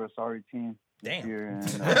Knicks were a sorry team. Damn. Year, and,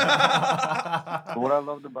 but what I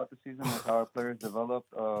loved about the season was how our players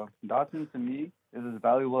developed. Dotson, to me, is as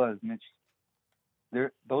valuable as Mitch.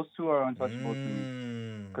 Those two are untouchable to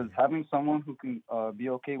me. Because having someone who can be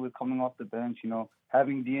okay with coming off the bench,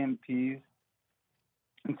 having DNPs,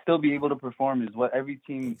 and still be able to perform is what every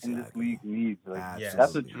team in this league needs.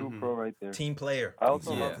 That's a true pro right there. Team player. I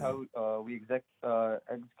also love how we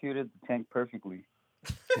executed the tank perfectly.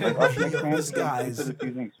 Like us Knicks fans into the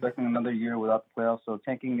season expecting another year without the playoffs, so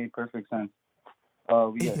tanking made perfect sense.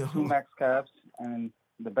 We had 2 max caps and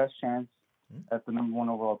the best chance at the number 1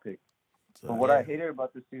 overall pick. But what I hated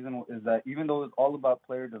about this season is that even though it's all about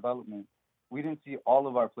player development, we didn't see all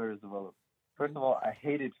of our players develop. First of all, I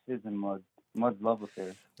hated Fizz and Mud. Mud's love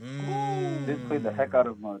affair. Fizz played the heck out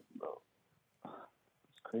of Mud, bro.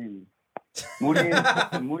 It's crazy. Moody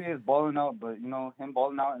is balling out, but him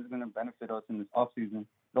balling out is going to benefit us in this offseason.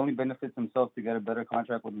 It only benefits himself to get a better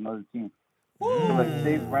contract with another team. So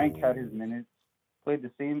say Frank had his minutes, played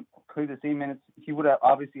the same minutes, he would have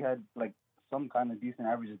obviously had some kind of decent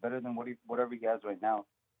averages, better than whatever he has right now.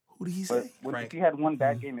 Who did he say? But if he had one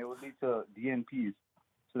bad game, it would lead to DNPs.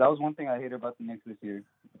 So that was one thing I hated about the Knicks this year.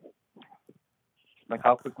 Like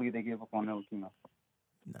how quickly they gave up on Ntilikina.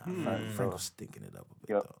 Frank was stinking it up a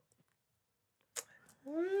bit, though.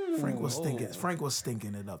 Frank was stinking. Frank was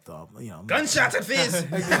stinking it up though. You know, gunshots at Fizz.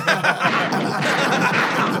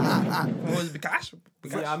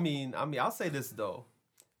 Yeah, I mean, I'll say this though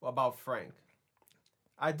about Frank.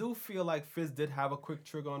 I do feel like Fizz did have a quick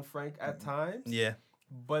trigger on Frank at times. Yeah.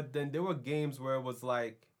 But then there were games where it was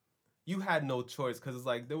like you had no choice because it's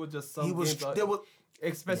like there were just some games.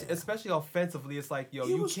 Especially offensively, it's like he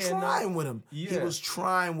was trying with him. Yeah. He was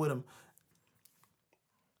trying with him.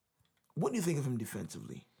 What do you think of him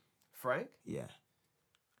defensively? Frank? Yeah.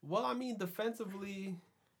 Well, I mean, defensively,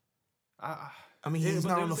 I mean, he's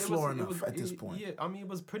not on the floor enough at this point. Yeah, I mean, it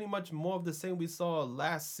was pretty much more of the same we saw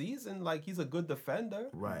last season. Like, he's a good defender.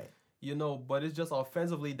 Right. You know, but it's just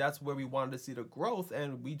offensively, that's where we wanted to see the growth,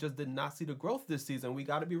 and we just did not see the growth this season. We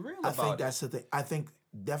got to be real about it. I think that's the thing. I think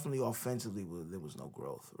definitely offensively there was no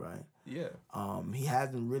growth, right? Yeah. He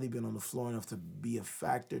hasn't really been on the floor enough to be a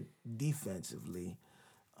factor defensively.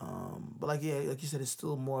 But like you said, it's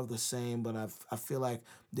still more of the same. But I feel like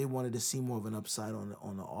they wanted to see more of an upside on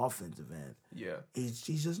the offensive end. Yeah, he's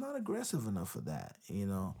just not aggressive enough for that. You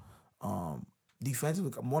know,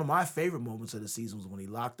 defensively, one of my favorite moments of the season was when he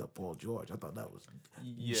locked up Paul George. I thought that was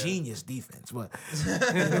genius defense, but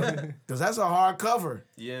because that's a hard cover.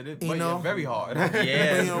 Yeah, very hard.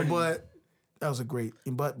 Yeah, but that was a great.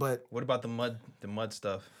 But what about the mud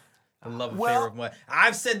stuff? The love affair of mud.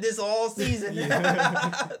 I've said this all season.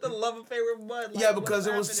 The love affair of mud. Like, because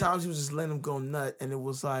there was times you was just letting him go nut, and it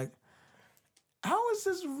was like, how is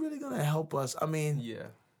this really gonna help us? I mean,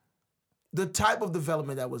 the type of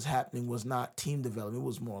development that was happening was not team development. It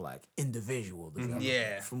was more like individual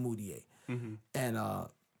development for Moutier. Mm-hmm. And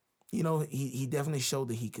you know, he definitely showed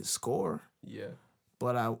that he could score. Yeah.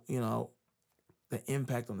 But the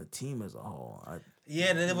impact on the team as a whole.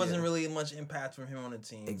 There wasn't really much impact from him on the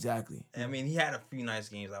team. Exactly. I mean, he had a few nice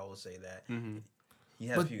games. I will say that. Mm-hmm.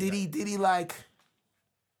 But did he like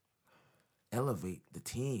elevate the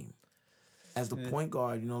team as the point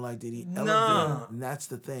guard? You know, like did he elevate? No. And that's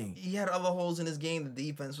the thing. He had other holes in his game. The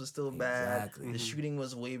defense was still bad. Exactly. The shooting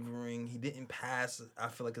was wavering. He didn't pass. I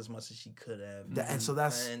feel like as much as he could have. And so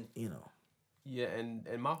that's Yeah, and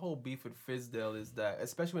my whole beef with Fizdale is that,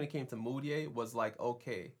 especially when it came to Moutier, was like,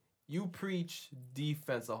 okay, you preach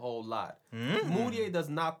defense a whole lot. Moutier does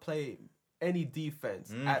not play any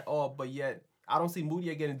defense at all, but yet I don't see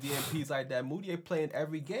Moutier getting DMPs like that. Moutier playing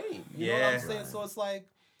every game. You know what I'm saying? Right. So it's like,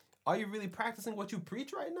 are you really practicing what you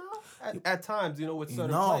preach right now? At times, with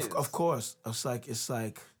certain players. No, of course. It's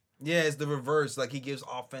like. Yeah, it's the reverse. Like, he gives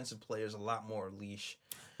offensive players a lot more leash.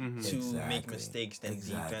 To make mistakes than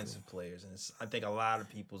defensive players. And I think a lot of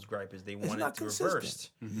people's gripe is they want it reversed.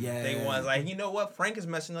 Yeah. They want, like, you know what? Frank is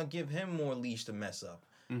messing up. Give him more leash to mess up.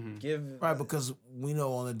 Right, because we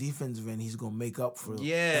know on the defensive end, he's going to make up for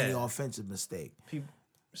any offensive mistake.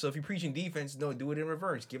 So if you're preaching defense, no, do it in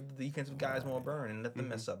reverse. Give the defensive guys more burn and let them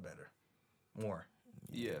mess up better. More.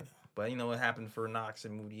 Yeah. But you know what happened for Knox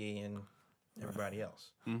and Moutier and everybody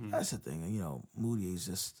else. That's the thing. Moutier is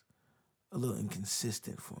just a little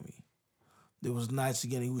inconsistent for me. There was nights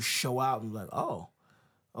again he would show out and be like, oh,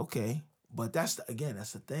 okay. But that's the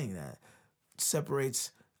thing that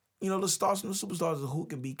separates, the stars from the superstars who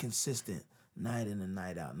can be consistent night in and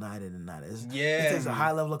night out, night in and night out. It takes a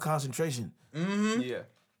high level of concentration. Yeah.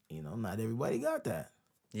 Not everybody got that.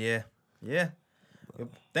 Yeah.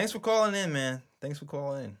 Thanks for calling in, man. Thanks for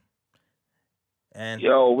calling in. And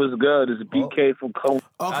what's good? It's BK from Cone.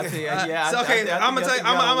 Okay, I'm gonna tell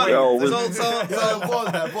you.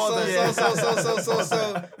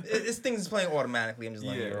 So this thing is playing automatically. I'm just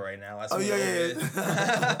letting you know right now.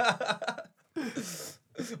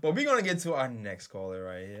 But we're gonna get to our next caller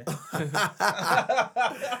right here.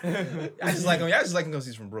 I just like him because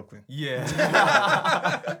he's from Brooklyn.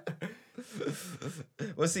 Yeah.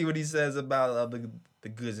 Let's see what he says about the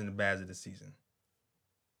goods and the bads of the season.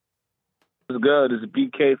 What's good? It's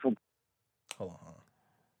BK from. Hold on.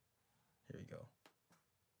 Here we go.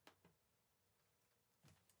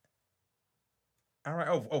 All right.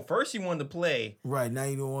 Oh, first you wanted to play. Right, now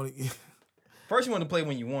you don't want to. First you wanted to play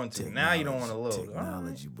when you want to. Now you don't want to load.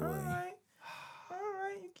 Technology, boy. All right.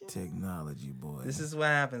 Technology, boy. This is what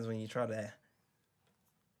happens when you try to.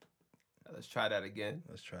 Let's try that again.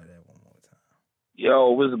 Let's try that one more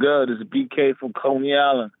time. What's good? It's BK from Coney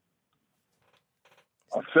Island.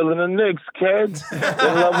 I'm feeling the Knicks, kid.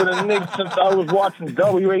 Been loving the Knicks since I was watching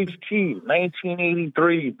WHT,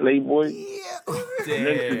 1983, Playboy. Yeah. The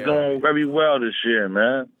Knicks is doing very well this year,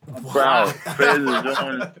 man. I'm proud. Fizz is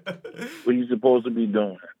doing what he's supposed to be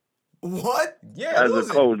doing. What? Yeah. As a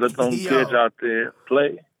coach, let them kids out there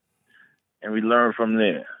play, and we learn from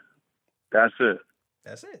there. That's it.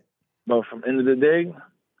 That's it. But from the end of the day,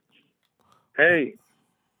 hey,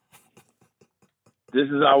 This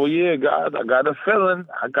is our year, guys. I got a feeling.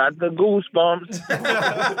 I got the goosebumps.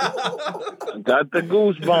 I got the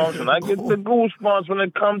goosebumps. And I get the goosebumps when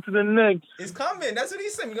it comes to the Knicks. It's coming. That's what he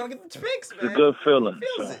said. We're going to get the picks, man. It's a good feeling. He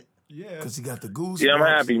feels it. Yeah. Because he got the goosebumps. Yeah, I'm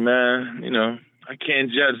happy, man. You know, I can't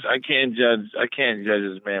judge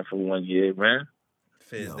this man for 1 year, man.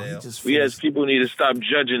 We as people need to stop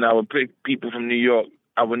judging our people from New York,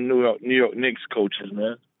 our New York Knicks coaches,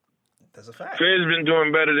 man. That's a fact. Fizz been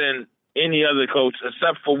doing better than any other coach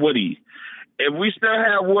except for Woody. If we still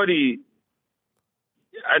have Woody,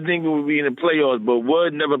 I think we would be in the playoffs, but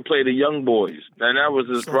Wood never played the young boys. And that was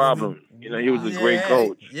his problem. You know, he was a great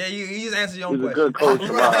coach. Yeah, you just answered your own question. He was a good coach.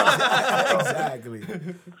 Exactly.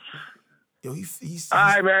 Yo, he's all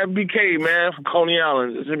right, man. BK, man, from Coney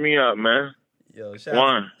Island. Just hit me up, man. Yo, shout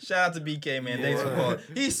out to BK, man. Thanks for calling.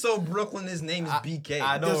 He's so Brooklyn, his name is BK.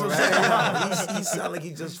 I know, right? He sound like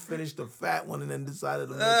he just finished a fat one and then decided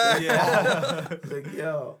to make it. Like,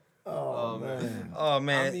 yo. Oh, man. Oh,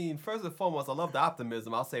 man. I mean, first and foremost, I love the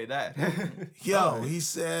optimism. I'll say that. Yo, he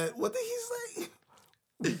said, what did he say?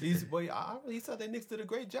 He said the Knicks did a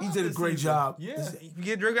great job. He did a great job. Yeah. You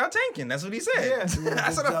get Drake out tanking. That's what he said. Yeah.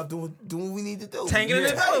 That's what job doing what we need to do. Tanking and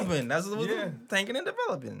developing. That's what tanking and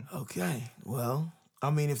developing. Okay. Well,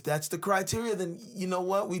 I mean, if that's the criteria, then you know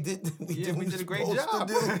what? We did a great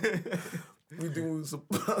job. We did what we were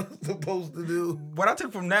supposed to do. What I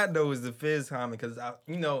took from that, though, is the Fizz comment. Because,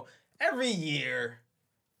 every year,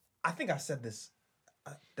 I think I said this.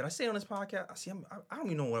 Did I say it on this podcast? I don't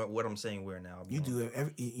even know what I'm saying where now. You do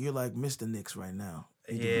it. You're like Mr. Knicks right now.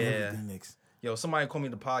 You do everything Knicks. Yo, somebody called me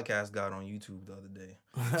the podcast god on YouTube the other day.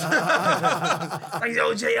 Like,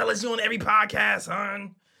 yo, Jay Ellis, you on every podcast,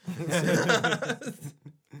 son.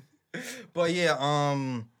 But yeah,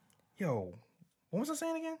 yo, what was I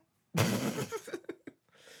saying again?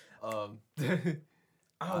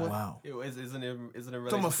 Oh, wow. Isn't it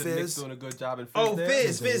related to Knicks doing a good job in Fizz? Oh,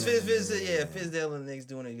 Fizz. Yeah, Fizdale and the Knicks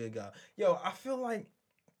doing a good job. Yo, I feel like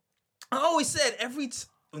I always said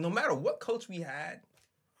no matter what coach we had,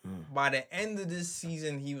 by the end of this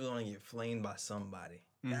season, he was going to get flamed by somebody.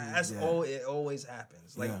 That's all. It always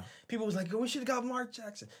happens. Like people was like, "Oh, we should have got Mark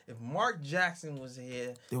Jackson." If Mark Jackson was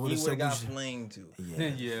here, he would have got flamed too.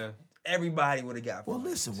 Yeah. Everybody would have got flamed.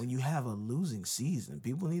 Well, listen, when you have a losing season,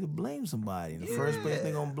 people need to blame somebody. And the first place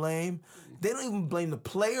they're gonna blame, they don't even blame the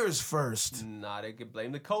players first. Nah, they can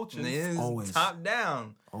blame the coaches. Always top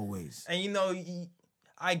down. Always. And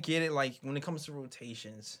I get it. Like when it comes to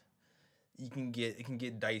rotations, it can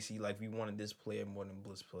get dicey. Like we wanted this player more than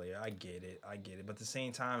this player. I get it. But at the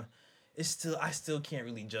same time, I still can't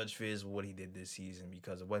really judge Fizz what he did this season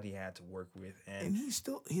because of what he had to work with. And here's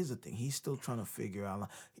the thing. He's still trying to figure out.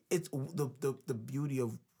 It's the beauty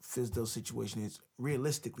of Fizdale's situation is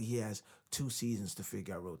realistically he has 2 seasons to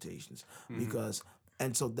figure out rotations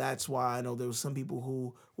and so that's why I know there were some people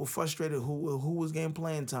who were frustrated who was getting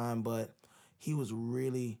playing time, but he was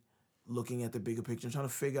really looking at the bigger picture and trying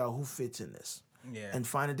to figure out who fits in this and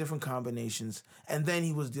finding different combinations. And then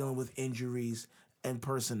he was dealing with injuries and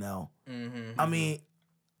personnel. I mean,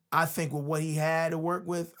 I think with what he had to work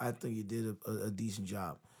with, I think he did a decent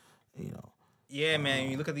job. Yeah, man.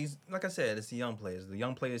 You look at these. Like I said, it's the young players. The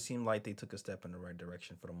young players seem like they took a step in the right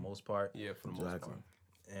direction for the most part. Yeah, for the most part.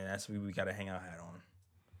 And that's what we got to hang our hat on.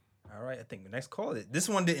 All right, I think the next call. This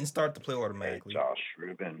one didn't start to play automatically. Hey, Josh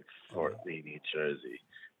Rubin, Fort Lee, New Jersey.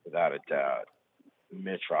 Without a doubt,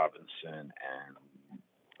 Mitch Robinson and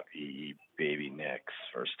the baby Knicks,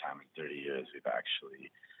 first time in 30 years, we've actually,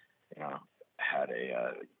 had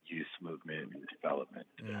a youth movement and development.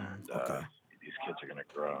 And these kids are going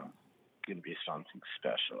to grow. Going to be something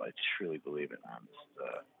special. I truly believe it, man. It's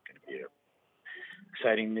going to be an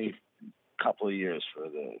exciting new couple of years for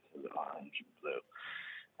the orange and blue.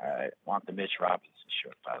 I want the Mitch Robinson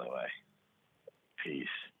shirt, by the way. Peace.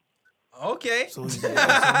 Okay. So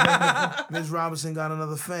Mitch Robinson got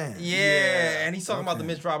another fan. Yeah, and he's talking about the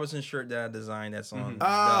Mitch Robinson shirt that I designed. That's on.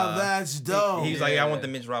 That's dope. He's like, I want the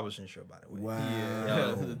Mitch Robinson shirt, by the way. Wow.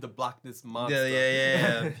 Yeah, the block this monster.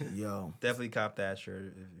 Yeah. Yo, definitely cop that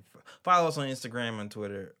shirt. Follow us on Instagram and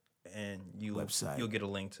Twitter, and you'll get a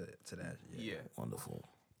link to that. Yeah. Wonderful.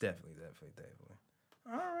 Definitely.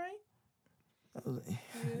 All right.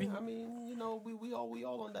 Yeah, I mean, we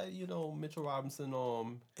all on that, Mitchell Robinson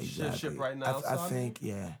ship right now. I think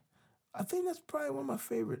that's probably one of my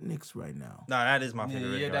favorite Knicks right now. No, that is my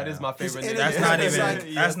favorite. Yeah, that is my favorite.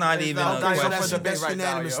 That's not even a question. That's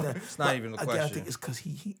unanimous. It's not even a question. I think it's because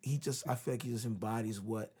I feel like he just embodies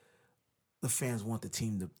what the fans want the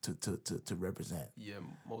team to represent. Yeah,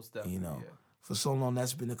 most definitely. For so long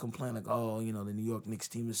that's been a complaint, like, the New York Knicks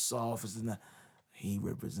team is soft. He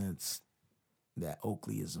represents that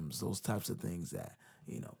Oakleyisms, those types of things that,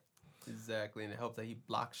 Exactly, and it helps that he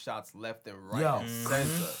blocks shots left and right Yo. and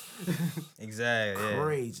center. Exactly. Yeah.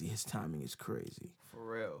 crazy. His timing is crazy. For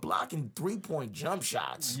real. Blocking 3-point jump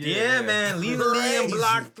shots. Yeah, man. Leading the league in Crazy.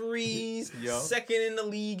 block threes. Yo. Second in the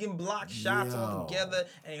league in block shots Yo. altogether.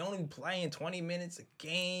 And he only playing 20 minutes a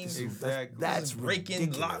game. Exactly. That's breaking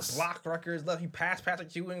ridiculous. block records. He passed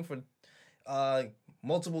Patrick Ewing for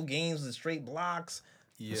multiple games with straight blocks.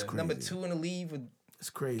 Yeah. That's Number crazy. 2 in the league It's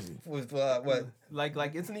crazy. with what?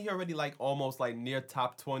 Like isn't he already like almost like near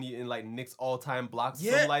top 20 in like Knicks all-time blocks?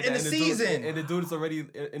 Yeah, something like in that. the And dude- season. and the dude's already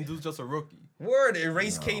and dude's just a rookie. Word,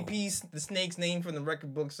 erase KP's the Snake's name from the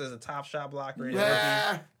record books as a top shot blocker.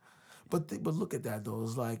 Yeah. But look at that though.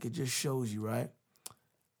 It's like it just shows you, right?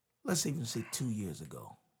 Let's even say 2 years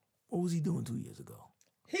ago. What was he doing 2 years ago?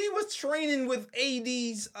 He was training with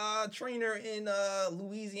AD's trainer in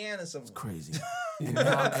Louisiana somewhere. Crazy. and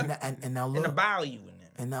now In look. the bayou in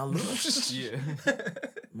there. And now look. Yeah.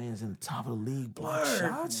 Man's in the top of the league, block Word.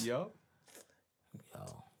 shots. Yup.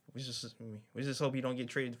 Yo. We just hope he don't get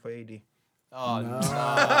traded for AD. Oh No.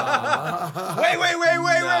 nah.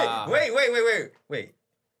 Wait.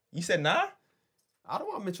 You said nah? I don't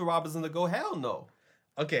want Mitchell Robinson to go. Hell no.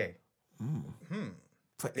 Okay.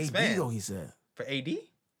 For Expand. AD though, he said. For AD?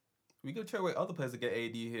 We could trade away other players to get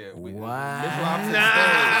AD here. Wow. Mitchell Robinson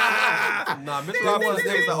stays. Nah, Mitchell Robinson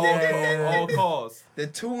stays at all costs. The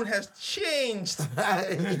tune has changed.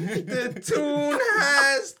 The tune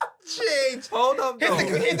has changed. Hold up, though.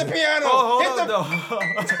 Hit the piano. Hold Hit up, though.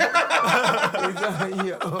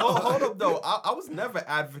 Hold up, though. I was never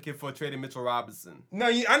advocate for trading Mitchell Robinson. No,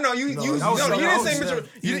 I know you. You that was- didn't say Mitchell.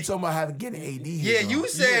 You didn't talk about having getting AD. Yeah, here, you though.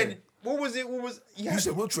 said. What was it? You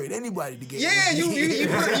said we'll trade anybody to get. Yeah, AD. you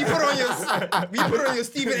put on your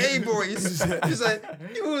Stephen A. voice. He's like,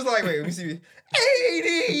 you was like, wait, let me see. 80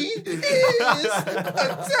 is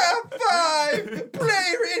a top 5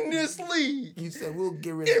 player in this league. You said we'll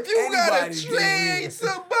get rid If of you gotta anybody to get trade AD.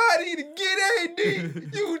 somebody to get AD,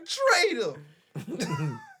 you trade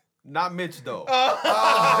him. Not Mitch, though.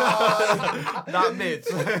 Oh. Not Mitch.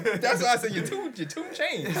 That's why I said your tune changed.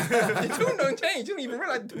 Your tune don't change. You don't even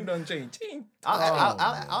realize the tune don't change.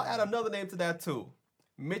 I'll add another name to that, too.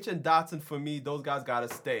 Mitch and Dotson, for me, those guys gotta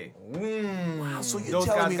stay. Wow, so you're Those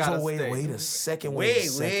telling guys me, gotta wait stay. a second, Wait a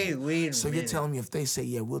second. a So you're minute. telling me if they say,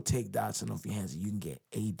 yeah, we'll take Dotson off your hands and you can get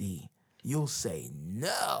AD, you'll say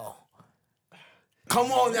no.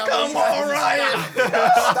 Come on now. Come on, Ryan.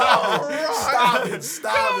 Stop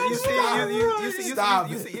it.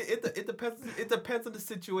 You see, it depends on the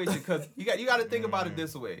situation, because you got to think about it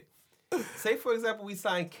this way. Say, for example, we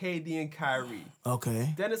sign KD and Kyrie.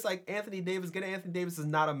 Okay. Then it's like Anthony Davis. Getting Anthony Davis is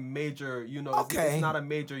not a major, Okay. it's not a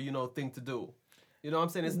major, thing to do. You know what I'm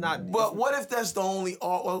saying? It's not. But what if that's the only?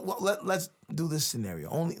 Let's do this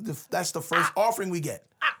scenario. That's the first offering we get.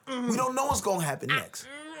 We don't know what's gonna happen next.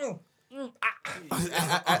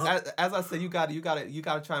 As I said, you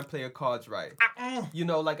gotta try and play your cards right.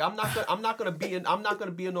 Like I'm not gonna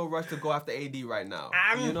be in no rush to go after AD right now.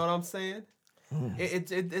 You know what I'm saying?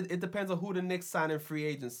 It depends on who the Knicks sign in free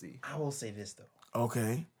agency. I will say this though.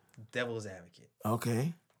 Okay. Devil's advocate.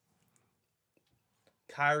 Okay.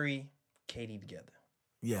 Kyrie, KD together.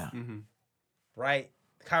 Yeah. Mm-hmm. Right?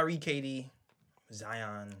 Kyrie, KD,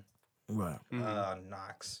 Zion, Right.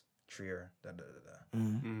 Knox, Trier,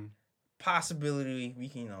 Mm-hmm. Possibility we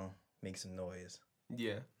can, make some noise.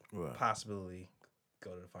 Yeah. Right. Possibility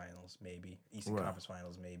go to the finals, maybe. Eastern Right. Conference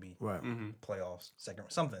Finals, maybe. Right. Mm-hmm. Playoffs, second,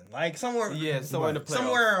 something. Like somewhere. Yeah, somewhere in the playoffs.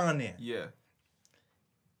 Somewhere on there. Yeah.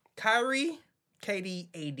 Kyrie, KD,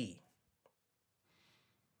 AD.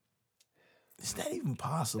 Is that even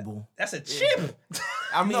possible? That's a chip.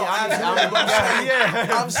 I mean, No, yeah.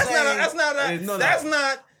 I'm saying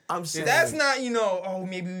I'm saying That's not,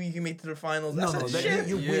 maybe we can make it to the finals. That's a chip.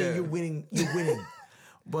 You're winning.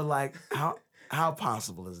 But like, how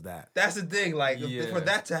possible is that? That's the thing. Like, Yeah. for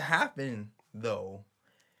that to happen, though,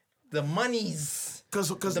 the money's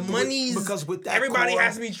Because with that everybody core,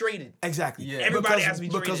 has to be traded. exactly. Yeah. Everybody has to be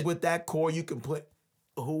because traded. with that core you can put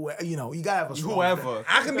you gotta have a strong Whoever.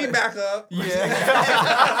 I can be backup. Yeah.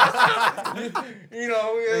 You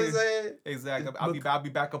know what I'm saying? Exactly. I'll be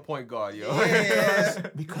back a point guard, yo. Yeah.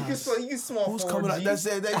 Because you can small who's forward, coming up? G. That's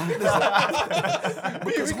it.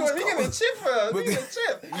 We get a chip for us. We get a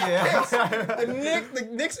chip. Yeah. The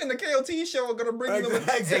Knicks and the KOT show are gonna bring them a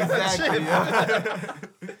Exactly. chip. Yeah.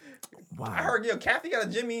 Wow. I heard, Kathy got a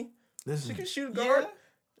Jimmy. This She is can shoot a guard.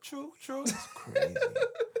 True. crazy.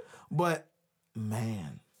 But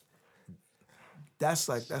man, that's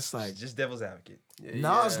like Just devil's advocate.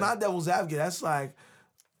 no, it's not devil's advocate. That's like,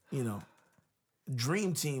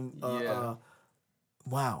 dream team.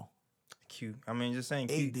 Wow. I mean, just saying.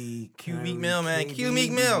 Q Meek Mill, man. Q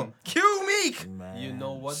Meek Mill. Q Meek. You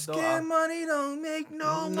know what though? Scared money don't make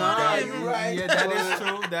no money. Right. Yeah, that is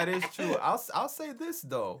true. That is true. I'll say this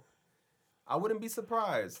though. I wouldn't be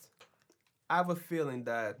surprised. I have a feeling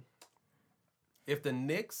that if the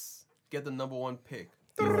Knicks get the number 1 pick,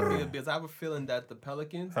 because I have a feeling that the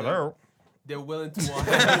Pelicans, they're willing to.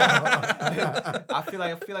 I feel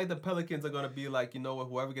like the Pelicans are gonna be like, you know what?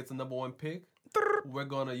 Whoever gets the number 1 pick, we're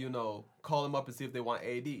gonna, call them up and see if they want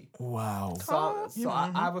AD. Wow. So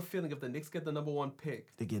I have a feeling if the Knicks get the number 1 pick,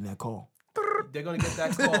 They're getting that call. they're gonna get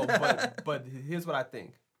that call. But here's what I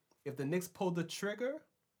think: if the Knicks pull the trigger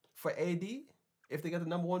for AD, if they get the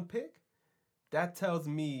number 1 pick, that tells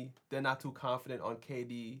me they're not too confident on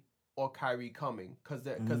KD or Kyrie coming, because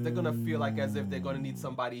they're gonna feel like as if they're gonna need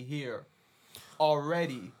somebody here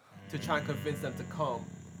already to try and convince them to come.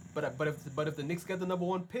 But if the Knicks get the number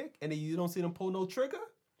 1 pick and you don't see them pull no trigger,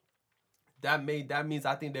 that means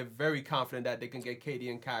I think they're very confident that they can get KD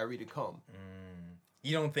and Kyrie to come.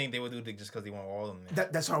 You don't think they would do it just because they want all of them?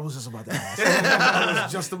 That's what I was just about to ask. I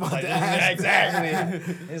was just about to ask.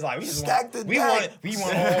 Exactly. It's like we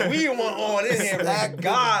want all this here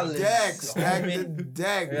regardless. Stack the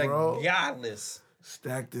deck, bro. Regardless.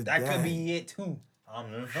 Stack the deck. That could be it too.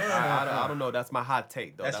 I don't know. That's my hot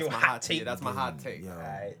take, though. That's your my hot take. Yeah, that's my hot take. Yo. All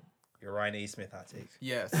right. Your Ryan A. Smith hot takes.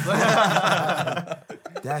 Yes. That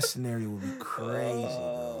scenario would be crazy.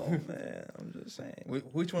 Oh, man. I'm just saying.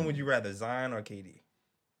 Which one would you rather, Zion or KD?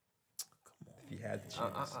 If you had to choose.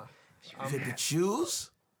 If you had to choose,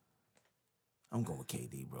 I'm going with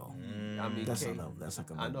KD, bro. I mean, that's like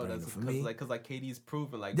a no-brainer for me. Because KD's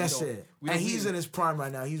proven. That's it. And he's in his prime right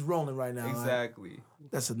now. He's rolling right now. Exactly.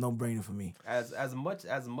 That's a no-brainer for me. As much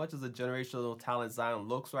as a generational talent Zion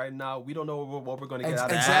looks right now, we don't know what we're going to get out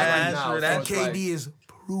of exactly. Zion right now. And KD is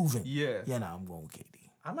proven. Yeah. Yeah, I'm going with KD.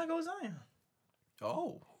 I might go with Zion.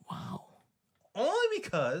 Oh. Wow. Only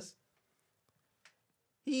because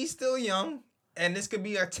he's still young, and this could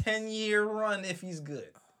be a 10-year run if he's good.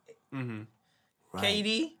 Mm-hmm. Right.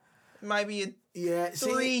 KD might be a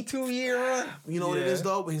 2-year run. You know what it is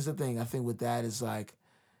though? But here's the thing. I think with that it's like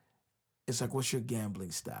what's your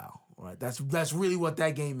gambling style? Right? That's really what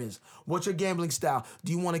that game is. What's your gambling style?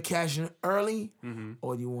 Do you want to cash in early,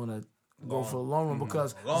 or do you want to go for a long run?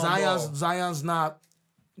 Because Zion's not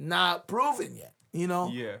proven yet.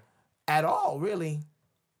 Yeah. At all, really.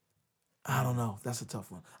 I don't know. That's a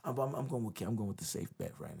tough one. I'm going with the safe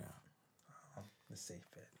bet right now. The safe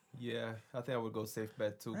bet. Yeah, I think I would go safe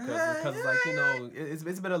bet too, because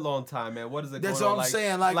it's been a long time, man. What is it? That's going what on? I'm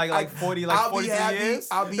saying. Like 43 years.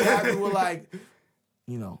 I'll be happy with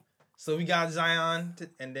So we got Zion,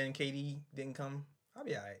 and then KD didn't come. I'll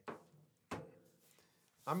be all right.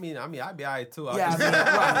 I mean, I'd be all right too. Right.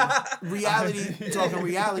 Talking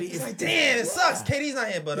reality. It's like, damn, it sucks. KD's not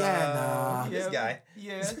here, but this guy.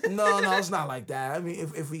 Yeah. No, it's not like that. I mean,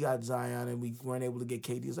 if we got Zion and we weren't able to get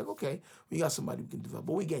KD, it's like, okay, we got somebody we can develop,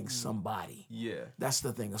 but we're getting somebody. Yeah. That's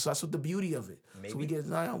the thing. So that's what the beauty of it. Maybe. So we get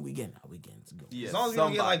Zion, we getting it's good. Yeah. As long as we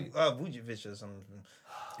don't get like Vucevic or something.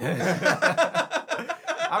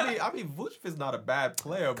 I mean, Vucevic's not a bad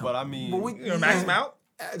player, but I mean, you gonna max him out?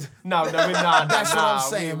 No, we're not. That's what I'm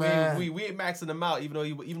saying, man. We ain't maxing him out, even though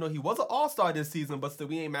he was an all-star this season, but still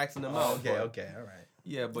we ain't maxing him out. Okay, all right.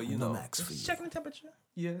 Yeah, but max for you. Checking the temperature.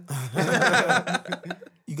 Yeah.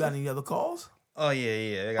 You got any other calls? Oh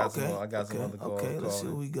yeah. I got some other calls. Okay, let's see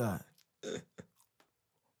what we got. Who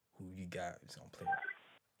you got? It's gonna play.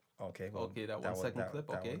 Okay. Well, okay, that 1 second clip.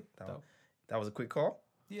 Okay. That was a quick call.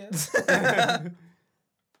 Yeah. His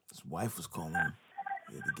wife was calling him.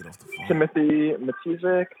 He had to get off the phone. Timothy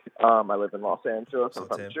Matizik. I live in Los Angeles. I'm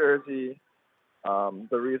from Tim. Jersey.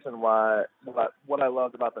 The reason why what I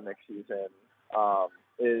loved about the next season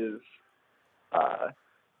is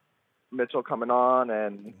Mitchell coming on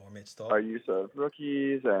and our use of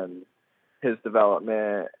rookies and his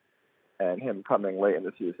development and him coming late in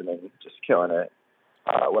the season and just killing it.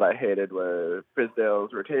 What I hated were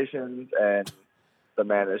Fizdale's rotations and the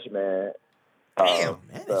management of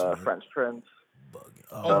the French Prince.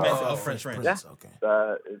 French Prince. Yeah, okay.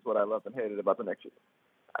 That is what I loved and hated about the next season.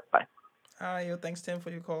 Bye. All right, yo, thanks, Tim, for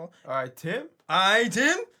your call. All right, Tim.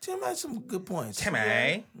 Tim had some good points. Tim,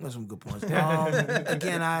 had some good points.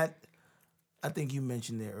 Again, I think you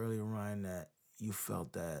mentioned there earlier, Ryan, that you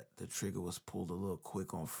felt that the trigger was pulled a little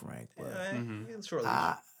quick on Frank. But shortly.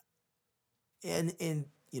 And in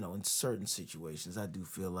certain situations, I do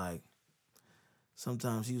feel like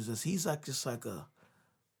sometimes he's just like a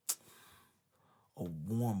a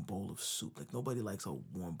warm bowl of soup. Like nobody likes a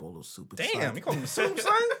warm bowl of soup. It's Damn, like, you call him soup,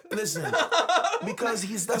 son? Listen, because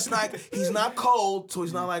he's not cold, so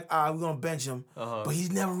he's not like we're gonna bench him. But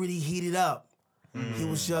he's never really heated up. He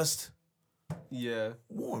was just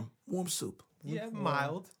warm soup. Yeah,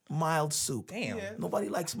 mild soup. Damn, nobody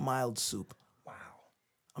likes mild soup. Wow.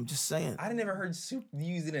 I'm just saying. I never heard soup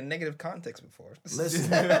used in a negative context before.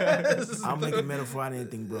 Listen, I'll make a metaphor out of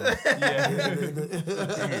anything, bro.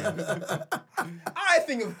 I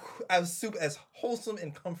think of soup as wholesome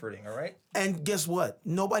and comforting, all right? And guess what?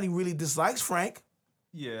 Nobody really dislikes Frank.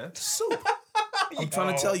 Yeah. Soup. I'm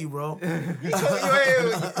trying to tell you, bro. I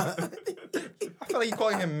feel like you're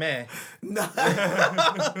calling him man.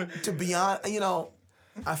 To be honest,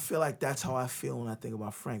 I feel like that's how I feel when I think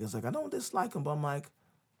about Frank. It's like, I don't dislike him, but I'm like,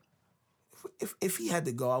 if he had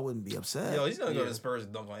to go, I wouldn't be upset. Yo, he's gonna go to Spurs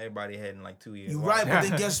and dunk on everybody's head in like 2 years. You're right, but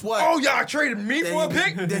then guess what? Oh, y'all traded me for a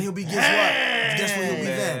pick? Then he'll be, guess what? Guess what he'll be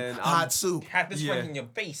then? Hot soup. Have this right in your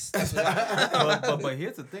face. That's but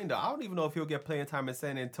here's the thing, though. I don't even know if he'll get playing time in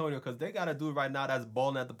San Antonio because they got a dude right now that's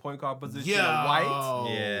balling at the point guard position. Yeah. White.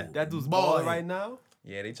 Yeah. That dude's balling right now.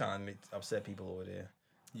 Yeah, they trying to upset people over there.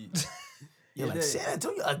 You're like, San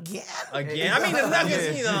Antonio again? Again? I mean, the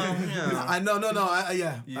Nuggets, you know. I know,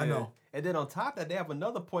 I know. And then on top of that, they have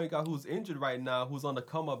another point guard who's injured right now, who's on the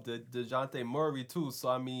come up, DeJounte Murray too. So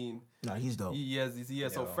I mean, he's dope.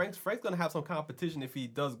 So Frank's gonna have some competition if he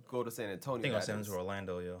does go to San Antonio. I think I'll send him to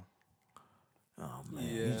Orlando, yo. Oh man,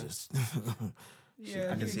 he just.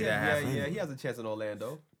 I can see that happening. Yeah, he has a chance in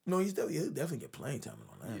Orlando. No, he'll definitely get playing time in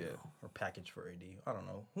Orlando. Yeah, or package for AD. I don't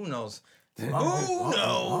know. Who knows?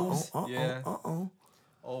 Yeah.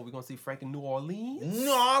 Oh, we're gonna see Frank in New Orleans.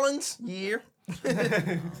 New Orleans, yeah.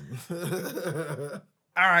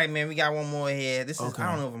 All right, man. We got one more here. This is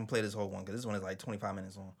I don't know if I'm gonna play this whole one because this one is like 25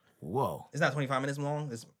 minutes long. Whoa! It's not 25 minutes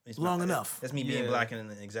long. It's long enough. That's me being black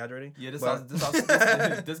and exaggerating. Yeah, this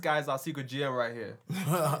guy's our secret GM right here.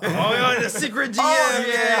 The secret GM.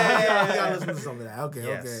 Yeah. We gotta listen to some of that.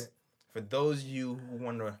 Okay. For those of you who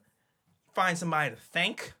want to find somebody to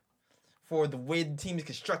thank for the way the team is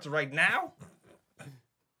constructed right now,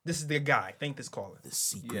 this is the guy. Thank this caller. The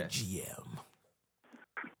secret GM.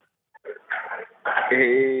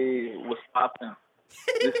 Hey, what's poppin'?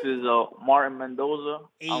 This is Martin Mendoza.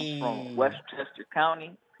 I'm from Westchester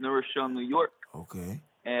County, New Rochelle, New York. Okay.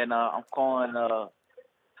 And I'm calling to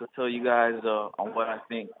tell you guys on what I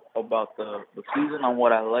think about the season, on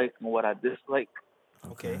what I like and what I dislike.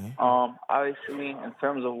 Okay. Obviously, in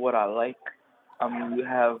terms of what I like, you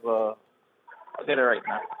have I'll get it right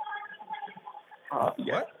now.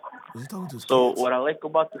 What? So what I like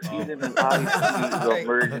about the season is obviously the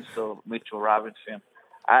emergence of Mitchell Robinson.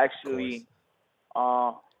 I actually, it's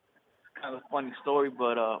kind of a funny story,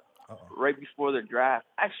 but right before the draft,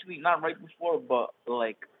 actually not right before, but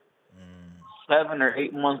like 7 or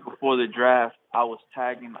 8 months before the draft, I was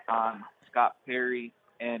tagging on Scott Perry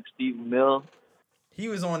and Steve Mills. He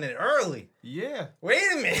was on it early. Yeah. Wait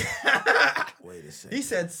a minute. Wait a second. He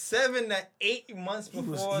said 7 to 8 months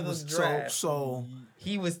before the draft. So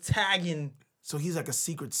he was tagging. So he's like a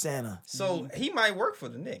secret Santa. So he might work for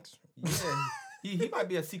the Knicks. Yeah. he might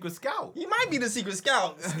be a secret scout. He might be the secret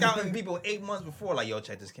scout, scouting people 8 months before. Like, yo,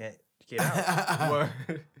 check this kid out.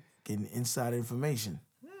 Getting inside information.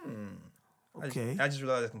 Okay. I just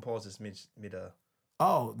realized I can pause this mid.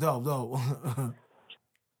 Oh no.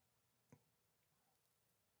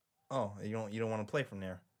 Oh, you don't want to play from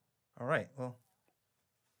there. All right, well.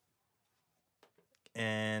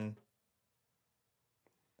 And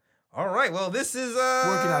all right, well, this is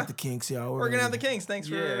working out the kinks, y'all. Working out the kinks. Thanks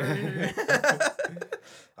for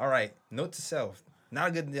All right, note to self. Not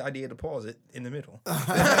a good idea to pause it in the middle.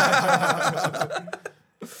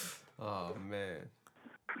 Oh man.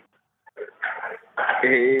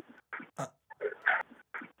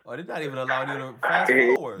 Oh, they're not even allowing you to fast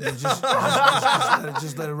forward. Just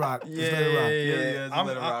let it rock. Yeah, just let it rock. Yeah,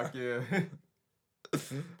 let it rock.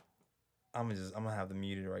 I'm gonna have the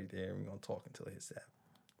muted right there. We're gonna talk until it hits that.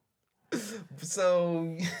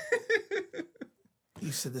 So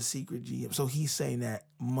he said the secret GM. So he's saying that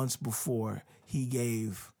months before he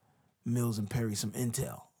gave Mills and Perry some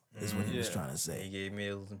intel. Is what he was trying to say. He gave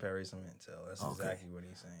Mills and Perry some intel. That's exactly what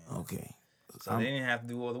he's saying. Okay. So they didn't have to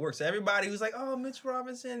do all the work. So everybody was like, "Oh, Mitch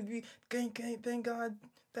Robinson, thank God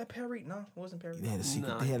that Perry." No, it wasn't Perry. They had a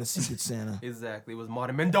secret. They had a secret Santa. Exactly. It was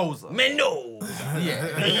Martin Mendoza.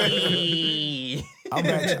 Yeah.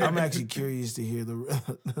 I'm actually curious to hear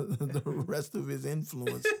the rest of his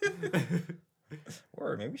influence.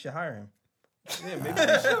 Word, maybe we should hire him. Yeah, maybe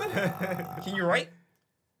we should. Can you write?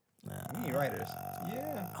 You need writers.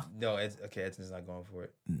 Yeah. No, Edson's not going for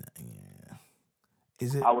it. Yeah.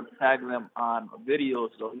 I would tag them on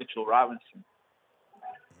videos of Mitchell Robinson.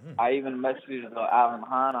 I even messaged Alan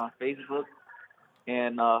Hahn on Facebook,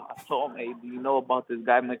 and I told him, "Hey, do you know about this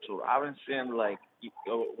guy Mitchell Robinson? Like,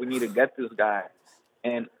 we need to get this guy."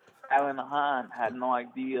 And Alan Hahn had no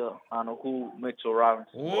idea on who Mitchell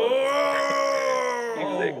Robinson was. He's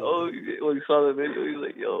like, when he saw the video, he's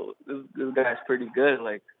like, "Yo, this guy's pretty good."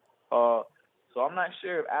 Like, so I'm not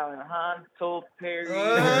sure if Alan Hahn told Perry,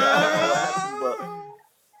 but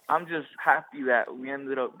I'm just happy that we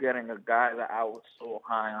ended up getting a guy that I was so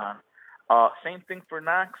high on. Same thing for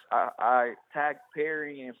Knox. I tagged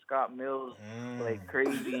Perry and Scott Mills like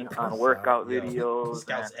crazy on workout videos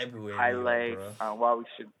and highlights on why we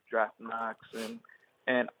should draft Knox.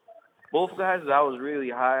 And both guys that I was really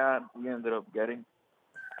high on, we ended up getting.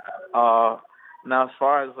 Now, as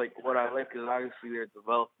far as like what I like is obviously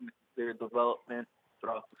their development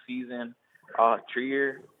throughout the season.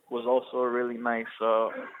 Trier was also a really nice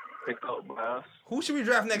pick up by us. Who should we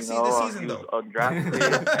draft next season, though?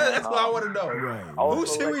 That's what I want to know. Right. Who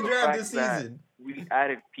should we draft this season? We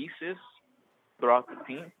added pieces throughout the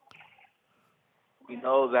team,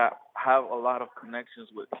 that have a lot of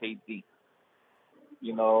connections with KD.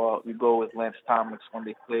 We go with Lance Thomas when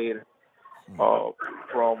they played from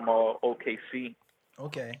OKC.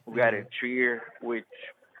 Okay. We added Trier, which,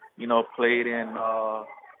 played in,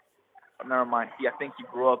 never mind. I think he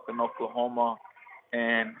grew up in Oklahoma,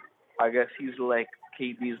 and I guess he's like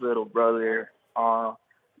KD's little brother.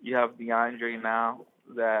 You have DeAndre now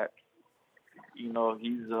that, he's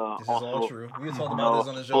this also. Is all true. We were talking about this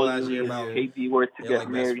on the show last year about if KD were to get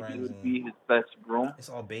married, he would be his best groom. It's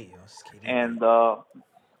all bait, yo. It's KD. And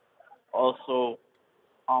also,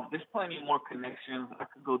 there's plenty more connections. I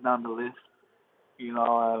could go down the list, and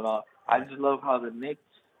I just love how the Knicks,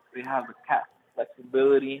 they have the cap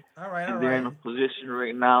flexibility. All right. They're in a position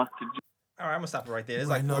right now to. All right, I'm gonna stop it right there. It's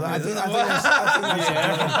right, like no, I think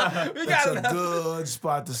that's a good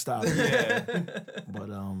spot to stop. Yeah. But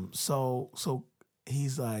so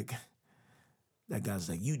he's like, that guy's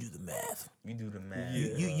like, you do the math. You do the math.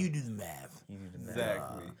 You do the math. You do the math.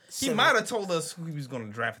 Exactly. He might have told us who he was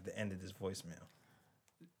gonna draft at the end of this voicemail.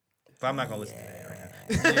 But I'm not gonna listen to that right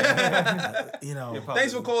now.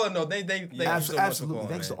 Thanks for calling though. Thank you so much for calling.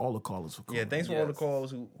 Thanks to all the callers for calling. Yeah, thanks for all the calls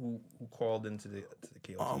who called into the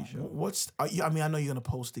KOT show. I know you're gonna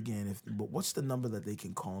post again, but what's the number that they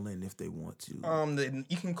can call in if they want to?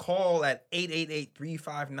 You can call at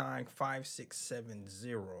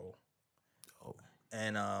 888-359-5670. Oh.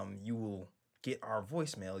 And you will get our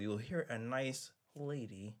voicemail. You'll hear a nice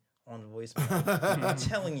lady on the voicemail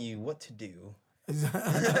telling you what to do.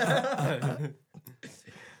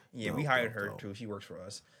 Yeah, we hired her too. She works for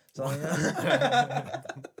us. So, and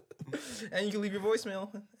you can leave your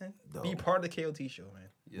voicemail and be part of the KOT show, man.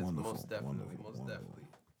 Yes, most definitely.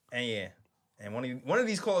 And one of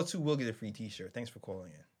these callers too will get a free T-shirt. Thanks for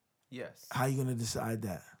calling in. Yes. How you gonna decide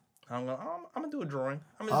that? I'm gonna do a drawing.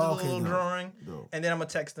 I'm gonna do a little drawing, and then I'm gonna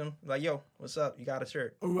text them like, "Yo, what's up? You got a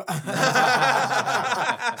shirt?"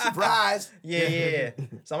 Surprise! Yeah.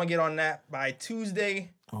 So I'm gonna get on that by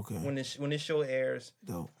Tuesday. Okay. When this show airs,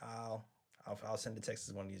 dope. I'll send the text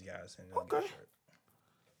to one of these guys and they'll get a shirt.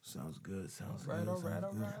 Sounds good.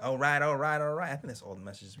 All right. I think that's all the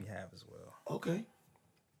messages we have as well. Okay.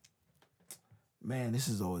 Man, this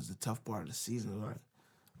is always the tough part of the season, right?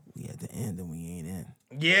 We at the end and we ain't in.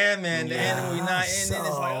 Yeah, man. The end and we not in. And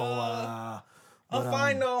it's like, I'm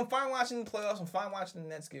fine though. I'm fine watching the playoffs. I'm fine watching the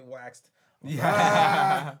Nets get waxed.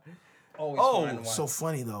 Yeah. Always fine to watch. So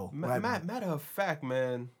funny though. Matter of fact,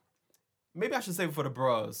 man. Maybe I should save it for the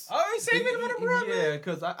bros. Oh, you saving it for the bros? Yeah,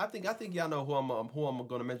 because I think y'all know who I'm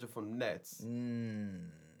gonna mention from the Nets.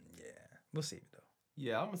 Yeah, we'll save it though.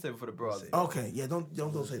 Yeah, I'm gonna save it for the bros. Okay, yeah, don't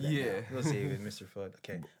say that. Yeah, we'll save it, Mr. Fudd.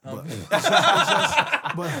 Okay,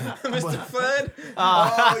 Mr. Fudd.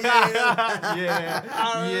 Yeah.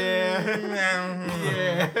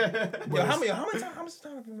 Yo, how much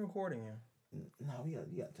time have you been recording here? No, we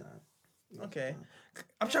got time. Okay.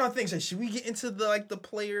 I'm trying to think. So should we get into the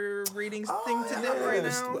player ratings thing today right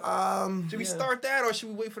now? Should we start that or should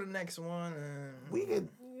we wait for the next one? We could.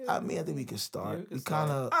 I think we can start. We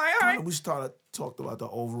talked about the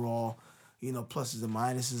overall, pluses and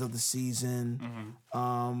minuses of the season.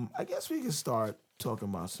 Mm-hmm. I guess we can start talking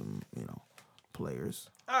about some, players.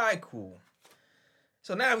 All right, cool.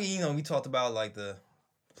 So now we talked about the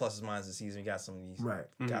pluses, minuses of the season. We got some of these. Right.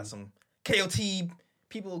 Got some KOT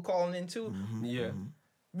people calling in too. Mm-hmm. Yeah.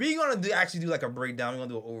 We're gonna do a breakdown. We're gonna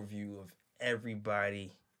do an overview of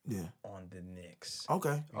everybody on the Knicks.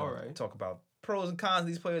 Okay. All right. Talk about pros and cons of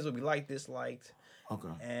these players, what we liked, disliked. Okay.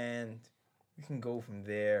 And we can go from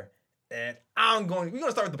there. And we're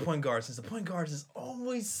gonna start with the point guard since the point guard is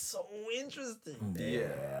always so interesting.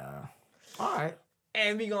 Yeah. All right.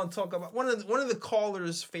 And we're gonna talk about one of the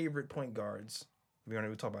callers' favorite point guards. We're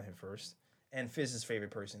gonna talk about him first. And Fizz's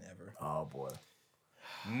favorite person ever. Oh boy.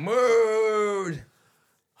 Mood.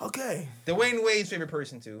 Okay. Dwayne Wade's favorite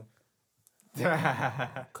person too.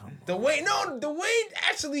 Dwayne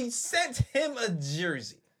actually sent him a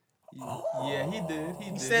jersey. Yeah, he did.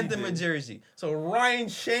 He sent him a jersey. So Ryan,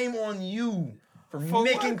 shame on you for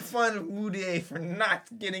making fun of Moutier for not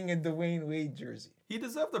getting a Dwayne Wade jersey. He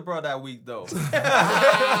deserved the bro that week though.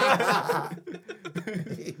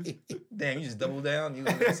 Damn, you just doubled down. You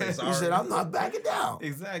say sorry. You said I'm not backing down.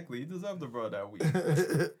 Exactly, he deserved the bro that week.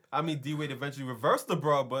 I mean, D Wade eventually reversed the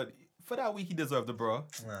bro, but for that week he deserved the bro.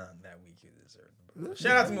 That week he deserved the bro.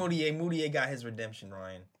 Shout out to Moutier. Moutier got his redemption,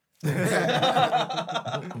 Ryan. He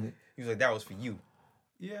was like, that was for you.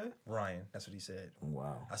 Yeah. Ryan, that's what he said.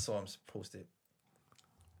 Wow. I saw him post it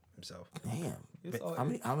himself. Damn.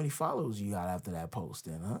 How many followers you got after that post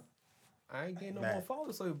then, huh? I ain't getting no more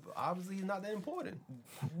followers, so obviously he's not that important.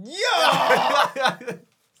 Yo!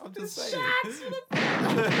 I'm just saying.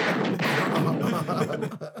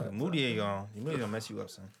 Moutier gonna mess you up,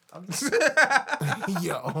 son.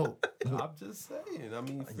 Yo. I'm just saying. I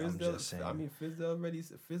mean, Fizdale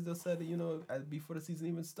said that, before the season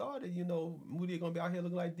even started, Moutier gonna be out here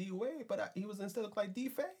looking like D Wade, but he was instead look like D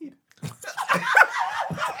Fade.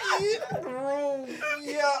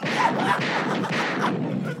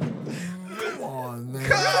 Come on, man.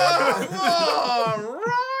 Come on, right?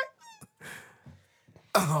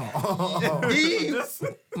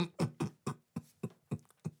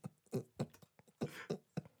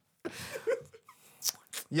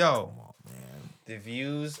 Yo, the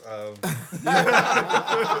views of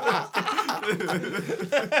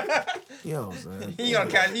yo, son. you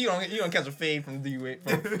gonna catch a fade from D Wade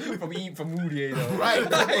from Moutier though. Right. You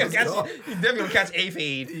definitely gonna catch a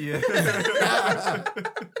fade. Yeah.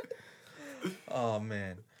 Oh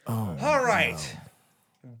man. Oh, all right. No.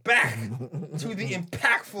 Back to the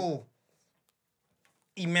impactful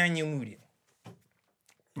Emmanuel Moutier.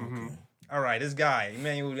 Mm-hmm. All right, this guy,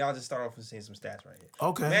 Emmanuel Moutier, I'll just start off with saying some stats right here.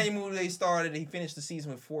 Okay. Emmanuel Moutier he finished the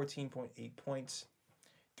season with 14.8 points,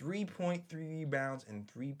 3.3 rebounds, and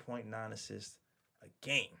 3.9 assists a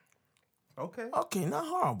game. Okay. Okay, not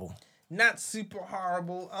horrible. Not super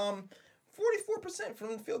horrible. 44%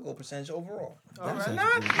 from the field goal percentage overall. That's right.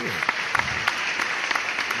 Not good.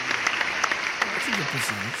 That's a good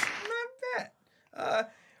percentage. Not bad.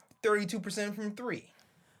 32% from three.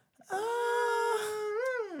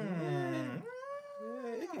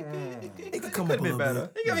 It could come up a little better.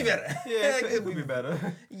 bit. It could be better. Yeah, it could be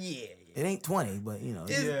better. Yeah. It ain't 20, but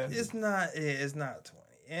it's not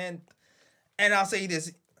 20. And I'll say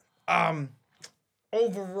this.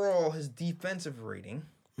 Overall, his defensive rating,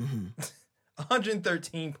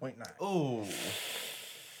 113.9. Oh.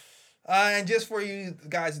 And just for you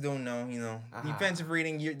guys who don't know, defensive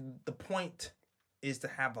rating, the point is to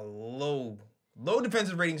have a low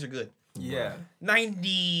defensive ratings are good. Yeah. 90.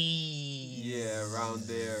 Yeah, around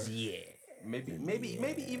there. Yeah. Maybe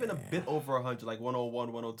even a bit over 100, like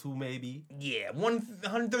 101, 102 maybe. Yeah,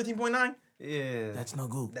 113.9? Yeah. That's no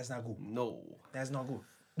good. That's not good. No. That's not good.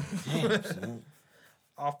 Damn,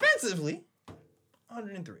 Offensively,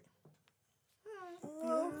 103.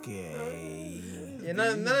 Okay. Yeah,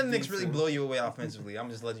 none of the Knicks really blow you away offensively.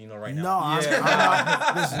 I'm just letting you know right now. No, I'm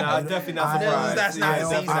definitely not surprised. That's not the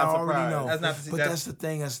season. I already know. That's not the season. But that's the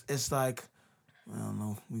thing. It's like, I don't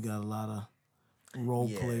know. We got a lot of role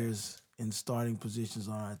players in starting positions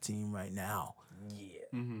on our team right now. Yeah.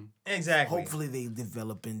 Mm-hmm. Exactly. Hopefully they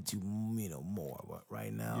develop into more. But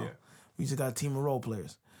right now, we just got a team of role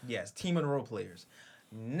players. Yes, team of role players.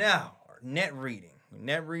 Now, our net rating.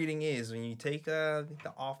 Net rating is when you take the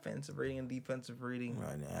offensive rating and defensive rating.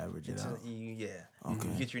 Right, and average it out. Okay. You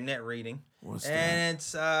get your net rating. What's and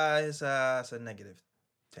that? It's a negative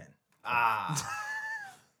 10.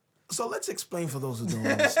 So let's explain for those who don't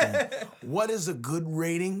understand. What is a good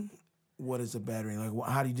rating? What is a bad rating? Like,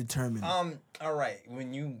 how do you determine? All right.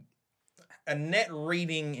 A net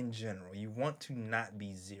rating in general, you want to not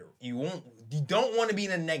be zero. You don't want to be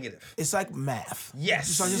in a negative. It's like math. Yes.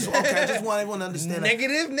 So I just want everyone to understand.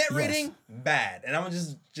 Negative net rating, bad. And I'm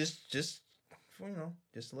just to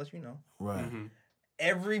let you know. Right. Mm-hmm.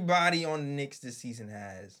 Everybody on the Knicks this season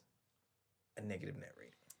has a negative net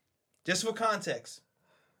rating. Just for context.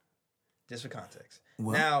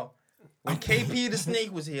 Well, now, when KP the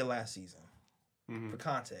Snake was here last season, for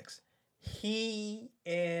context, he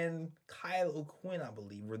and Kyle O'Quinn, I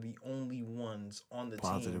believe, were the only ones on the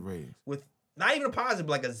positive team ratings with not even a positive,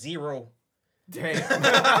 like a zero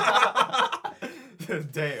Damn.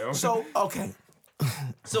 Damn. So okay.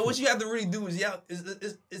 So what you have to really do is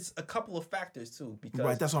it's a couple of factors too, because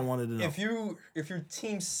right, that's what I wanted to know. If your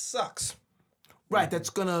team sucks, right, that's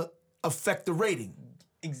gonna affect the rating.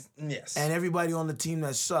 Yes. And everybody on the team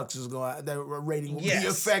that sucks is going that rating will be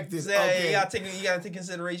affected. So, okay. You gotta take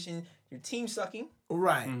consideration your team sucking.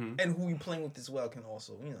 Right. And who you playing with as well can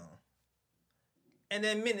also, And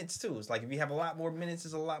then minutes too. It's like if you have a lot more minutes,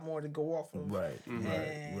 there's a lot more to go off of. Right.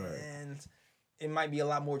 And it might be a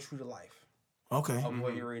lot more true to life. Okay. Of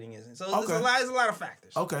what your rating is. So there's a lot of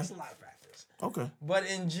factors. Okay. There's a lot of factors. Okay. But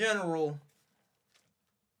in general,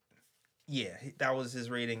 yeah, that was his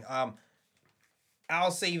rating.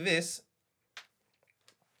 I'll say this.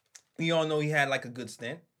 We all know he had like a good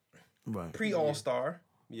stint. Right. Pre-All-Star.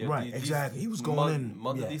 Yeah, right, exactly. He was going in.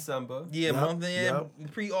 Month of December. Yeah, month in.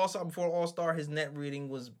 Pre-All-Star, before All-Star, his net rating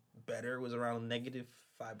was better. It was around negative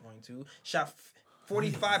 5.2. Shot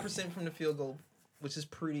 45% from the field goal, which is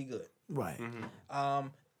pretty good. Right.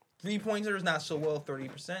 3-pointers, not so well,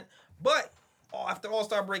 30%. But after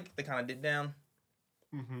All-Star break, they kind of did down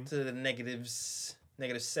to the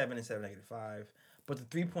 -7 instead of -5. But the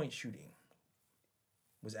 3-point shooting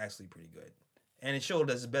was actually pretty good. And it showed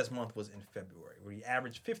that his best month was in February, where he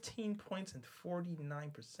averaged 15 points and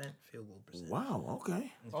 49% field goal percentage. Wow,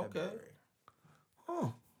 okay. February.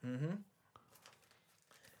 Oh.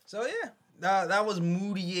 So, yeah, that was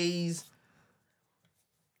Moutier's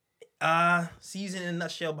season in a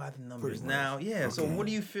nutshell by the numbers. Now, so what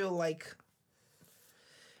do you feel like?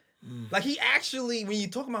 Like, he actually, when you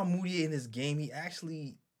talk about Moutier in his game, he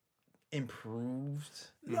actually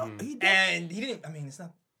improved. No, he did. And he didn't,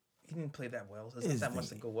 he didn't play that well. There's not that much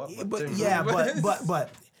to go up. But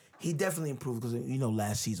he definitely improved because,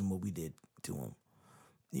 last season what we did to him.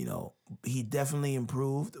 He definitely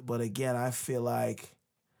improved. But again, I feel like,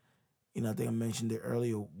 I think I mentioned it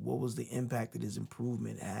earlier, what was the impact that his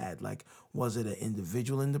improvement had? Like, was it an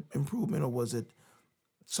individual improvement or was it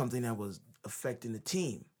something that was affecting the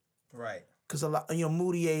team? Right. Because a lot,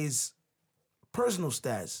 Moutier's personal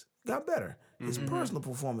stats got better. His personal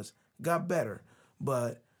performance got better.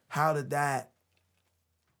 But how did that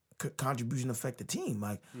contribution affect the team?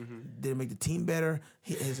 Like, did it make the team better?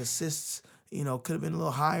 His assists, could have been a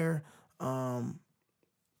little higher.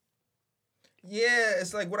 Yeah,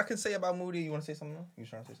 it's like what I can say about Moody. You want to say something else? You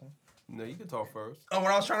trying to say something? No, you can talk first. Oh,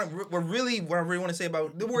 what I really want to say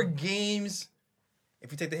about, there were games,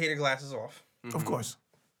 if you take the hater glasses off. Of course.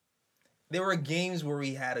 There were games where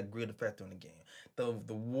he had a great effect on the game.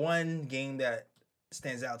 The one game that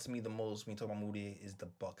stands out to me the most when you talk about Moody is the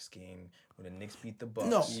Bucks game when the Knicks beat the Bucks.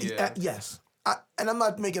 No, yes. And I'm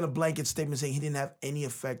not making a blanket statement saying he didn't have any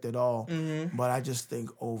effect at all, but I just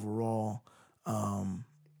think overall,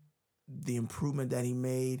 the improvement that he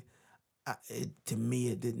made, to me,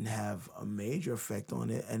 it didn't have a major effect on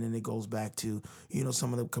it. And then it goes back to,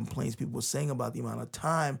 some of the complaints people were saying about the amount of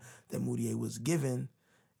time that Moutier was given,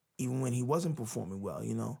 even when he wasn't performing well,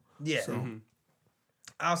 Yeah. So,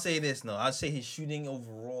 I'll say this, though. I'll say his shooting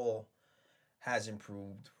overall has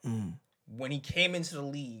improved. When he came into the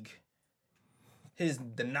league,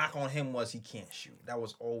 the knock on him was he can't shoot. That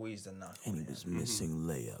was always the knock. And he was missing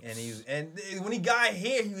layups. And when he got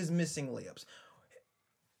here, he was missing layups.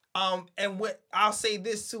 And what I'll say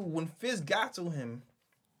this too, when Fizz got to him,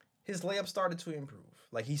 his layup started to improve.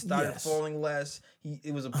 Like, he started falling less.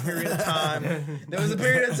 It was a period of time. There was a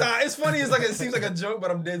period of time. It's funny. It seems like a joke,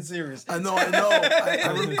 but I'm dead serious. I know.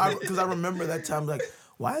 Because I remember that time, like,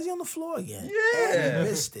 why is he on the floor again? Yeah. And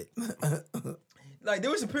he missed it. Like,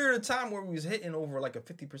 there was a period of time where he was hitting over like a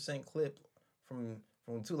 50% clip from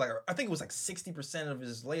two. Like, I think it was like 60% of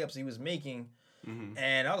his layups he was making.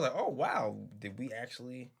 And I was like, oh, wow. Did we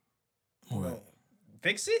actually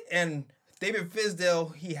fix it? And David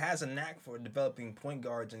Fizdale, he has a knack for developing point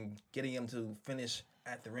guards and getting them to finish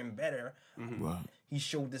at the rim better. Right. He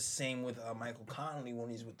showed the same with Michael Conley when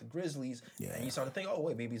he's with the Grizzlies. Yeah. And you start to think, oh,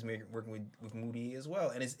 wait, maybe he's working with Moody as well.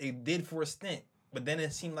 And it did for a stint. But then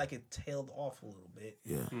it seemed like it tailed off a little bit.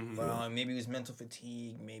 Yeah. But maybe it was mental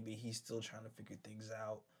fatigue. Maybe he's still trying to figure things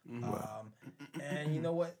out. And you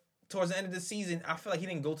know what? Towards the end of the season, I feel like he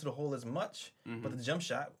didn't go to the hole as much. But the jump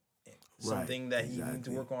shot, something that he needed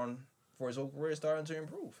to work on for his whole career, starting to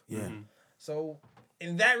improve. Yeah. So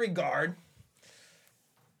in that regard,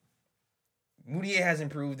 Moutier has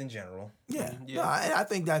improved in general. Yeah. No, I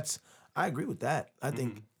think I agree with that. I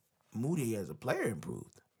think Moutier as a player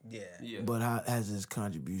improved. Yeah. But how has his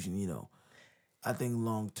contribution, I think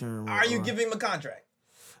long term. Are you giving him a contract?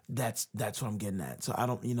 That's what I'm getting at. So I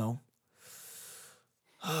don't, am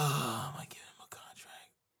I giving him a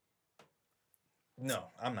contract? No,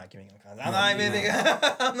 I'm not giving him a contract.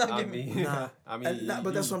 I'm not giving him.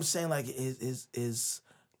 But that's what I'm saying. Like his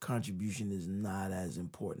contribution is not as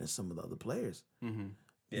important as some of the other players. Mm-hmm.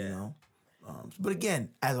 You know, but again,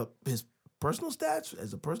 his personal stats,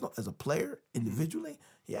 as a player individually,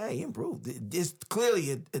 yeah, he improved. It's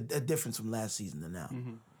clearly a difference from last season to now.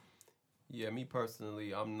 Mm-hmm. Yeah, me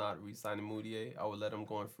personally, I'm not re-signing Moutier. I would let him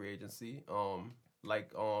go in free agency.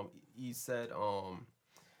 He said,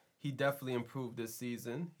 he definitely improved this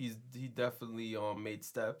season. He definitely made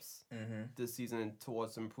steps this season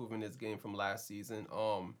towards improving his game from last season.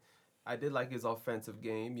 I did like his offensive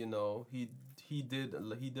game. You know, he did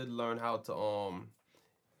learn how to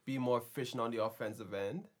be more efficient on the offensive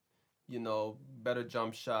end. You know, better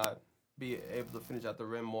jump shot, be able to finish at the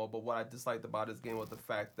rim more. But what I disliked about his game was the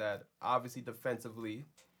fact that obviously defensively,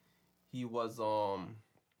 he wasn't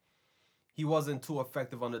too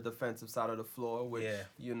effective on the defensive side of the floor, which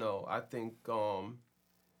you know, I think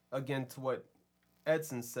again to what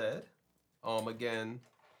Edson said, again,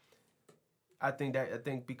 I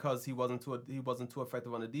think because he wasn't too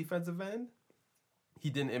effective on the defensive end, he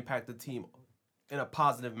didn't impact the team in a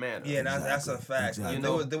positive manner. Yeah, that's a fact. Exactly. You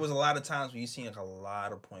know, there was a lot of times when you seen like a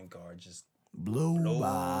lot of point guards just blow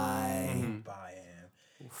by him.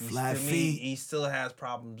 Flat feet. He still has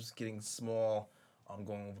problems getting small.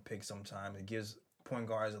 Going over picks sometimes. It gives point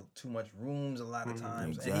guards too much rooms a lot of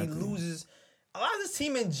times, and he loses. A lot of this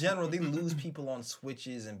team in general, they lose people on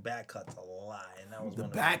switches and back cuts a lot, and that was the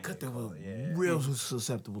back cut that was real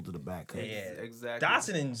susceptible to the back cut. Yeah, exactly.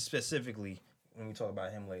 Dotson specifically when we talk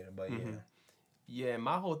about him later, but yeah.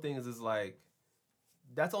 My whole thing is like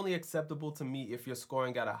that's only acceptable to me if you're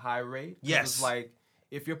scoring at a high rate. Yes, it's like.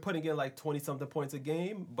 If you're putting in like 20-something points a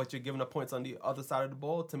game, but you're giving up points on the other side of the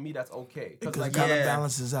ball, to me that's okay. Because like, it kind of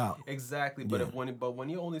balances out. Exactly, but when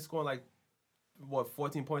you're only scoring like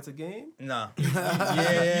 14 points a game, nah, you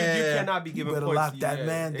cannot be giving points. You better lock that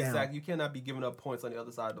man down. Exactly, you cannot be giving up points on the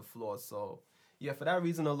other side of the floor. So yeah, for that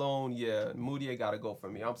reason alone, Moutier got to go for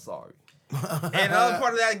me. I'm sorry. And another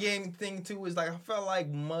part of that game thing too is like I felt like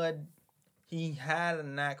Mud, he had a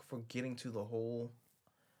knack for getting to the hole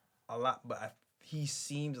a lot, but he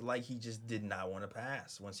seemed like he just did not want to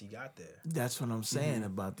pass once he got there. That's what I'm saying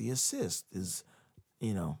about the assist is,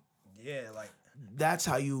 you know. Yeah, like. That's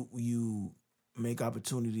how you make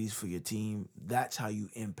opportunities for your team. That's how you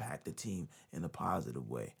impact the team in a positive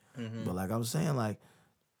way. Mm-hmm. But like I was saying, like,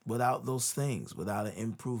 without those things, without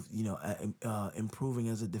an improving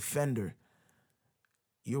as a defender,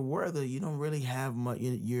 you're worthy. You don't really have much.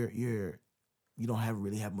 You don't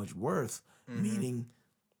really have much worth. Meaning.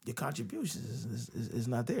 Your contribution is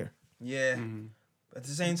not there. Yeah. But at the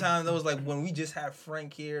same time, though, it's like when we just had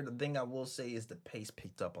Frank here, the thing I will say is the pace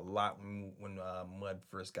picked up a lot when Mud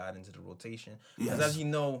first got into the rotation. Because as you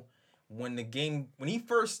know, when he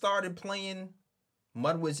first started playing,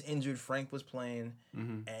 Mud was injured, Frank was playing,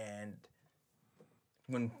 and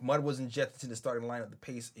when Mud was injected to the starting lineup, the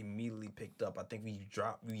pace immediately picked up. I think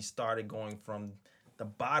we started going from the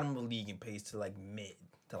bottom of the league in pace to like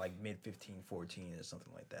mid 15, 14 or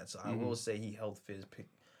something like that. So I will say he helped Fizz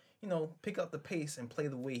pick up the pace and play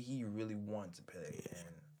the way he really wanted to play. And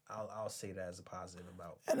I'll say that as a positive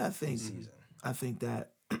about season. I think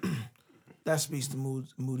that speaks to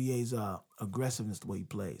Moutier's aggressiveness, the way he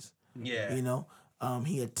plays. Yeah. You know?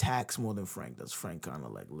 He attacks more than Frank does. Frank kind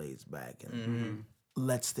of like lays back and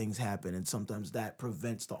lets things happen, and sometimes that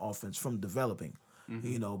prevents the offense from developing.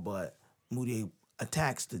 You know, but Moutier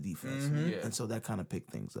attacks the defense, and so that kind of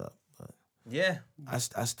picked things up. But I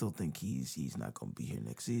still think he's not going to be here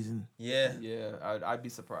next season. Yeah, I'd be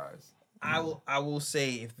surprised. I will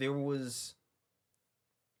say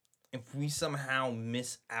if we somehow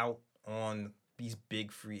miss out on these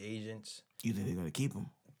big free agents, you think they're going to keep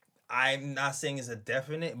him? I'm not saying it's a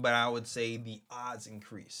definite, but I would say the odds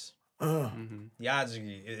increase. The odds are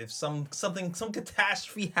if some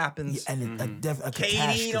catastrophe happens, and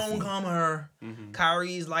KD don't come her,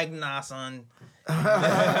 Kyrie's like, nah, son.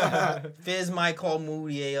 Fizz might call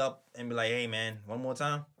Moutier up and be like, hey man, one more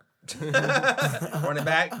time, run it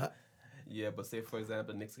back. Yeah, but say for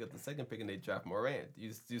example, Knicks get the second pick and they draft Morant. Do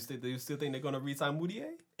you still think they're gonna re-sign Moutier?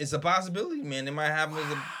 It's a possibility, man. They might have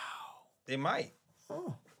him they might.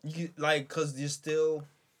 Cause you're still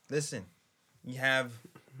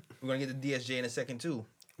we're going to get the DSJ in a second, too.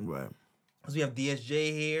 Right. Because we have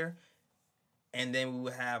DSJ here, and then we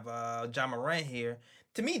will have John Morant here.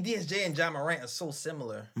 To me, DSJ and John Morant are so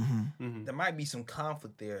similar. There might be some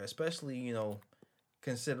conflict there, especially,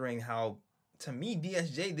 considering how, to me,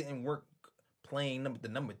 DSJ didn't work playing the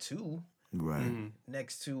number 2. Right.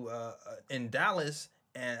 Next to, in Dallas,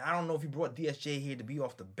 And I don't know if he brought DSJ here to be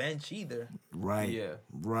off the bench either. Right. Yeah.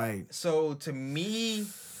 Right. So to me,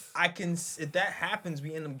 if that happens,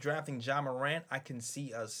 we end up drafting Ja Morant, I can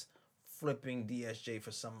see us flipping DSJ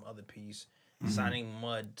for some other piece, signing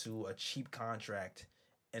Mud to a cheap contract,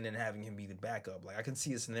 and then having him be the backup. Like I can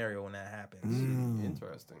see a scenario when that happens.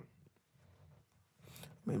 Interesting.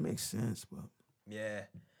 It makes sense, but yeah.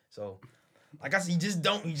 So like I said, you just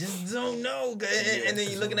don't know. And then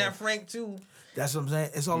you're looking at Frank too. That's what I'm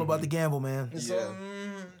saying. It's all about the gamble, man. So,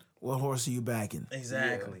 what horse are you backing?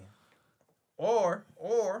 Exactly. Yeah. Or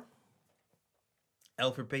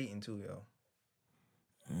Elfrid Payton too, yo.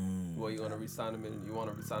 Well, you want to resign him in? You want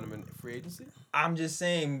to resign him in free agency? I'm just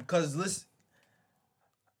saying because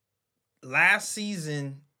last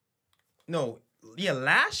year,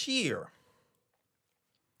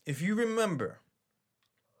 if you remember,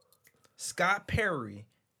 Scott Perry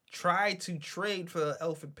tried to trade for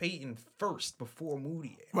Elfrid Payton first before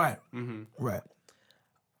Moutier. Right. Right.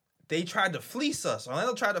 They tried to fleece us.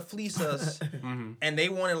 Orlando tried to fleece us, and they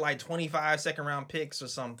wanted like 25 second-round picks or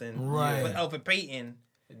something for Elfrid Payton.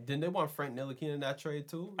 Didn't they want Frank Ntilikina in that trade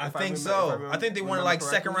too? I think so. I think they wanted like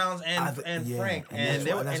second rounds and Frank, and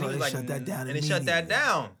he was like, shut that down. And they shut that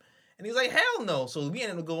down. And he was like, hell no. So we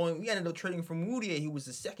ended up trading for Moutier. He was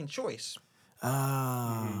the second choice.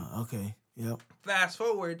 Okay. Yep. Fast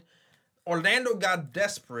forward, Orlando got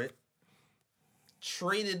desperate,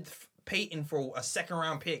 traded Payton for a second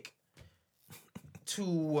round pick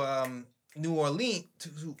to New Orleans to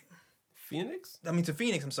Phoenix. To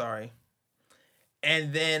Phoenix. I'm sorry.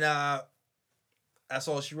 And then that's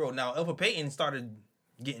all she wrote. Now Elfrid Payton started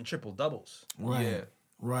getting triple doubles. Right. Yeah.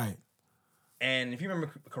 Right. And if you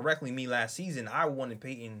remember correctly, me last season, I wanted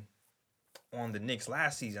Payton on the Knicks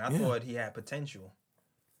last season. I thought he had potential.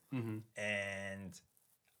 And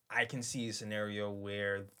I can see a scenario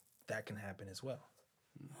where that can happen as well.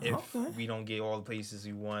 If we don't get all the places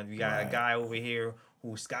we want. We got a guy over here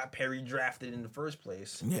who Scott Perry drafted in the first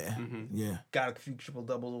place. Yeah. Yeah. Got a few triple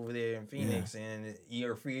doubles over there in Phoenix, and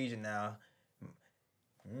you're a free agent now.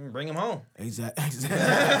 Bring him home. Exactly.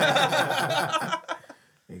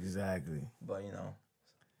 Exactly. But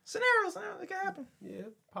scenarios it can happen. Yeah,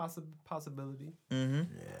 possibility. Yeah.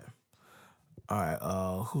 All right.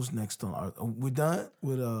 Who's next on? We done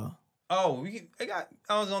with I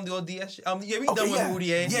was gonna do a DS. We done with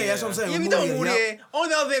Moutier. Yeah, that's what I'm saying. Yeah, we done with Moutier. Yep.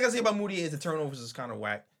 Only other thing I can say about Moutier is the turnovers is kind of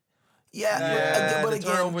whack. Yeah, but the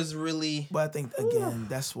again, turnovers really. But I think again,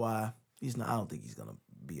 that's why he's not. I don't think he's gonna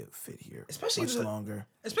be a fit here, especially much longer.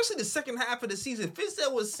 Especially the second half of the season.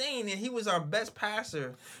 Fizdale was saying that he was our best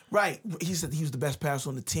passer. Right. He said he was the best passer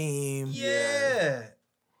on the team. Yeah.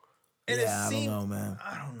 And I don't know, man.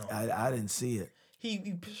 I don't know. I didn't see it.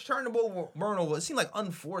 He turned the ball over. It seemed like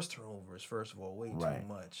unforced turnovers, first of all, way too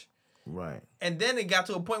much. Right. And then it got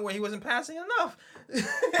to a point where he wasn't passing enough.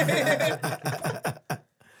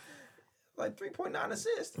 Like 3.9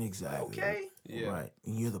 assists. Exactly. Okay. Yeah. Right.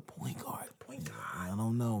 And you're the point guard. I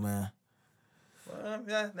don't know, man. Well,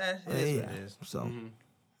 that is what it is. So.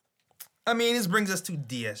 I mean, this brings us to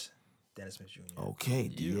Dennis Smith Jr. Okay,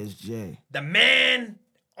 DSJ. The man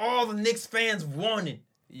all the Knicks fans wanted.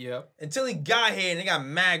 Yep. Until he got here and they got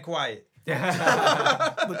mad quiet.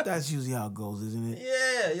 But that's usually how it goes, isn't it?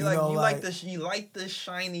 Yeah. You like the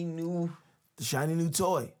shiny new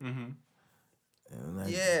toy. And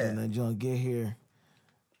that junk get here.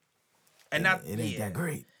 And it ain't that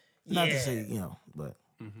great. Not to say, but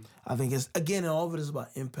I think it's again, all of it is about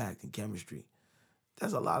impact and chemistry.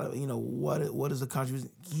 There's a lot of, what is the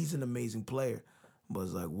contribution? He's an amazing player, but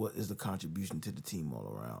it's like, what is the contribution to the team all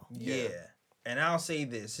around? Yeah. And I'll say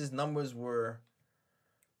this: his numbers were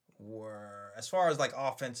as far as like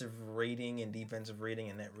offensive rating and defensive rating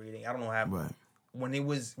and net rating. I don't know how. Right. When he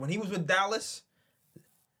was with Dallas,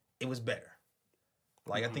 it was better.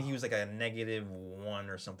 Like I think he was like a -1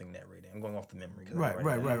 or something net rating. I'm going off the memory.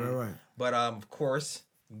 Right. But of course,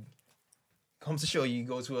 comes to show you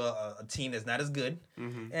go to a team that's not as good,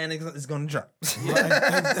 and it's going to drop.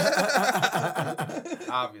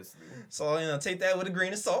 Obviously. So take that with a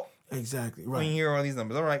grain of salt. Exactly. Right. When you hear all these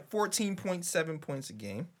numbers, all right, 14.7 points a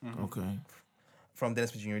game. Okay. From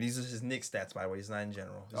Dennis Smith Jr. These are his Knicks stats, by the way. It's not in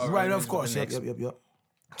general. Right, of course. Yep.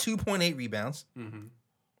 2.8 rebounds.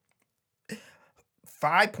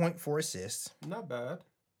 5.4 assists. Not bad.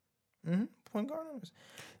 Point guard numbers.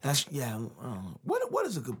 That's I don't know. What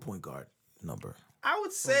is a good point guard number? I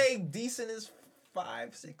would say decent is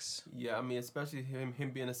 5, 6. Yeah, I mean, especially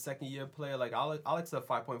him being a second-year player. Like, I'll accept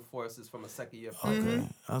 5.4 assists from a second-year player. Okay.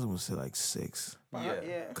 I was going to say like 6.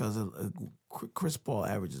 Yeah. Because Chris Paul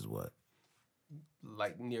averages what?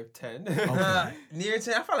 Like near 10. Okay. Near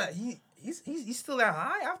 10. I feel like He's still that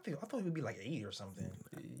high. I thought he would be like 8 or something.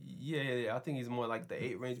 Yeah. I think he's more like the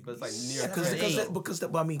 8 range, but it's like near.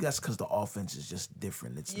 I mean, that's because the offense is just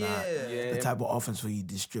different. It's not the type of offense where you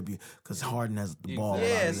distribute. Because Harden has the ball out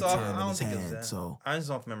of his hand. So I just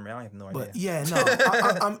don't remember. I have no idea. But yeah,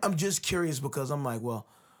 no, I'm just curious because I'm like, well,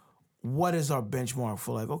 what is our benchmark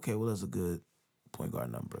for like? Okay, well, that's a good point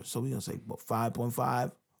guard number. So we're gonna say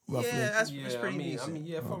 5.5. Roughly. Yeah, that's pretty decent. I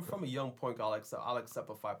mean, from a young point guard, I'll accept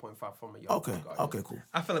a 5.5 from a young point guard. Okay, cool.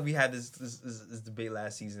 I feel like we had this debate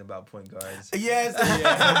last season about point guards. Yes,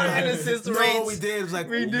 and assist rates. No, we did. It was like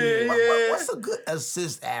we did. Yeah. What's a good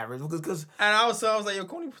assist average? Because and I was like, yo,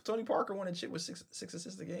 Tony Parker won a chip with six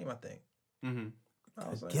assists a game, I think. Mm-hmm.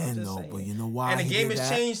 Again, though, but you know why? And the game has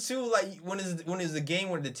changed too. Like when is the game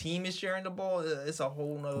where the team is sharing the ball? It's a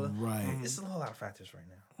whole nother. Right. It's a whole lot of factors right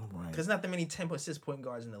now. Right. Because not that many 10 assist point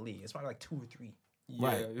guards in the league. It's probably like 2 or 3.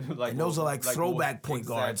 Right. Like, and those are like throwback point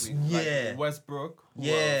guards. Yeah. Like Westbrook.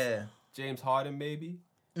 Yeah. James Harden, maybe.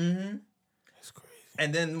 Mm-hmm. That's crazy.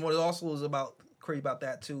 And then what also is crazy about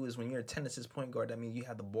that too is when you're a 10 assist point guard, that means you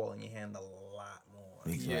have the ball in your hand a lot more.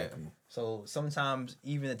 Exactly. Yeah. So sometimes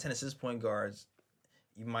even the 10 assist point guards,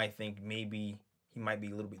 you might think maybe he might be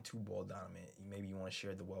a little bit too ball dominant. Maybe you want to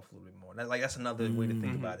share the wealth a little bit more. That's another way to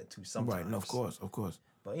think about it too. Sometimes. Right. No, of course.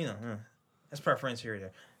 But that's preference here or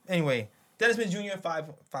there. Anyway, Dennis Smith Jr.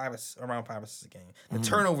 around 5 assists a game. The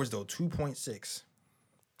turnovers though 2.6.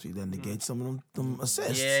 So you then negate some of them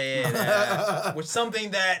assists. Yeah. Which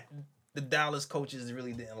something that the Dallas coaches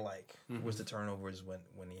really didn't like was the turnovers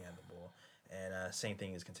when he had the ball, and same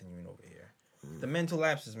thing is continuing over here. The mental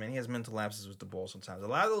lapses, man. He has mental lapses with the ball sometimes. A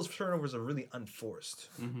lot of those turnovers are really unforced.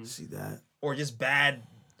 See that? Or just bad,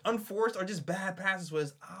 unforced, or just bad passes where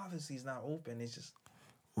obviously he's not open. It's just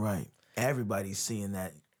right. Everybody's seeing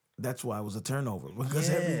that. That's why it was a turnover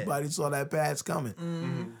because everybody saw that pass coming.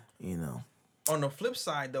 You know. On the flip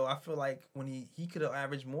side, though, I feel like when he could have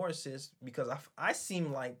averaged more assists because I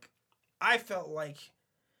felt like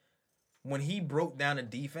when he broke down the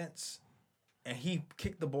defense. And he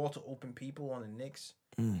kicked the ball to open people on the Knicks.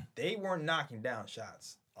 They weren't knocking down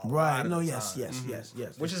shots. Right. No, yes.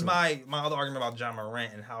 Which is my other argument about John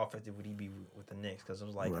Morant and how effective would he be with the Knicks. Because it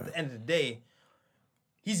was like, at the end of the day,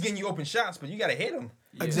 he's getting you open shots, but you got to hit him.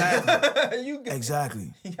 Yeah. Exactly.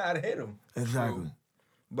 Exactly. You got to hit him. Exactly. True.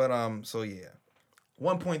 But,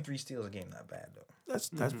 1.3 steals a game, not bad, though. That's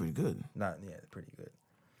pretty good. Pretty good.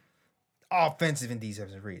 Offensive and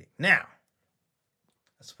defensive rating. Now,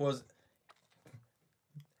 I suppose...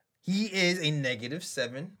 He is a negative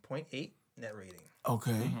 7.8 net rating.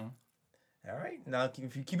 Okay. All right. Now, if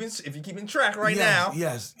you keeping track now.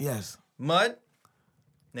 Yes. Mud,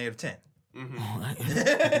 negative 10.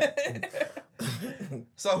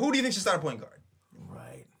 So who do you think should start a point guard?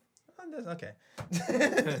 Right. Okay.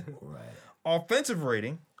 Right. Offensive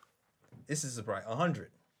rating. This is surprise.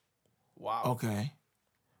 100. Wow. Okay.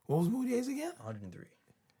 What was Moudier's again? 103.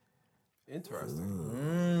 Interesting.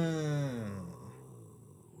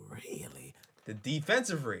 Really? The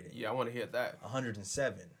defensive rating. Yeah, I want to hear that.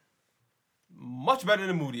 107. Much better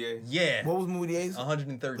than Moutier. Yeah. What was Moudier's?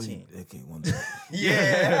 113. Okay, 113.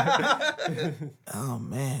 Yeah. Oh,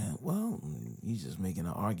 man. Well, you just making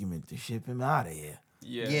an argument to ship him out of here.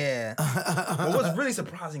 Yeah. But what's really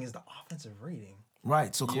surprising is the offensive rating.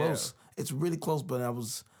 Right, so close. Yeah. It's really close, but I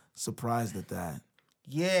was surprised at that.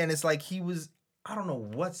 Yeah, and it's like he was, I don't know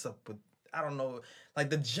what's up, but I don't know. Like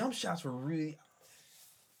the jump shots were really,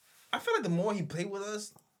 I feel like the more he played with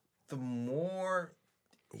us, the more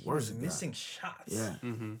he was missing shots. Yeah.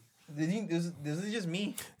 Mm-hmm. Is it just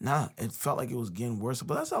me? Nah, it felt like it was getting worse.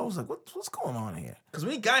 But that's how I was like, what's going on here? Because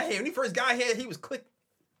when he first got here, he was clicking.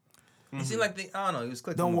 He seemed like I don't know, he was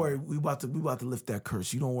clicking. Don't worry, we about to lift that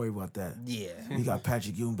curse. You don't worry about that. Yeah. We got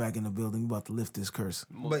Patrick Ewing back in the building. We about to lift this curse.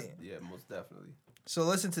 Most definitely. So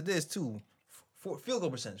listen to this too. Field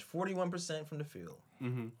goal percentage, 41% from the field.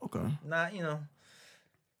 Mm-hmm. Okay. Not, Yeah,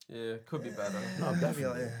 could be better. No,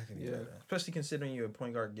 definitely. Could be better. Especially considering your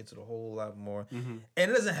point guard gets it a whole lot more. Mm-hmm.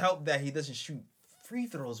 And it doesn't help that he doesn't shoot free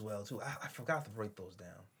throws well, too. I forgot to break those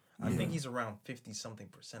down. I think he's around 50-something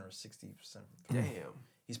percent or 60%. Damn.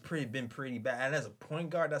 He's been pretty bad. And as a point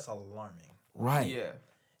guard, that's alarming. Right. Yeah.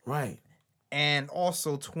 Right. And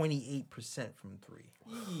also 28% from three.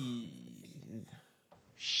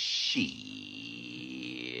 Shit.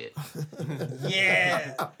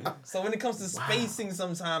 Yeah. So when it comes to spacing,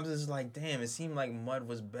 sometimes it's like, damn, it seemed like Mud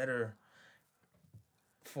was better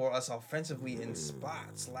for us offensively in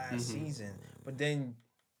spots last season. But then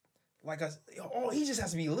he just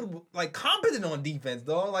has to be a little bit like competent on defense,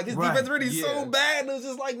 dog. Like his defense really so bad, it was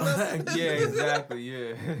just like nothing. Yeah, exactly.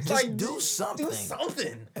 Yeah, just like do something. Do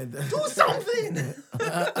something. Do something.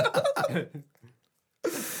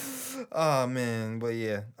 Oh man, but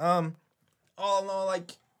yeah. All in all,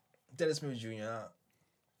 like Dennis Smith Jr.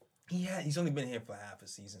 He's only been here for half a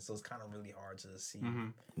season, so it's kind of really hard to see,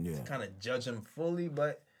 to kind of judge him fully.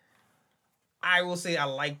 But I will say I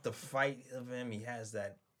like the fight of him. He has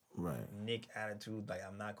that Nick attitude, like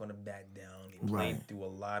I'm not gonna back down. He played through a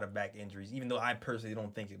lot of back injuries, even though I personally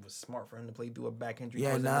don't think it was smart for him to play through a back injury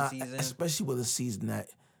in the season. Especially with a season that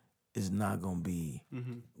is not gonna be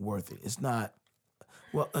worth it. It's not.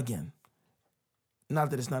 Well, again,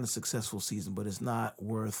 not that it's not a successful season, but it's not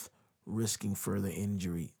worth risking further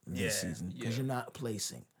injury this season because you're not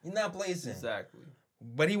placing. You're not placing. Exactly.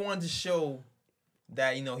 But he wanted to show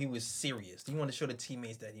that, he was serious. He wanted to show the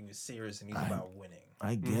teammates that he was serious and he was about winning.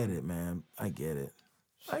 I get it, man. I get it.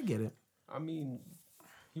 I mean,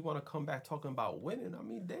 he want to come back talking about winning. I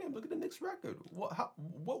mean, damn, look at the Knicks record.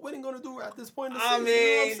 What winning going to do at this point in the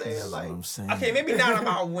season? You know what I'm saying? Okay, maybe not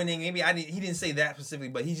about winning. Maybe he didn't say that specifically,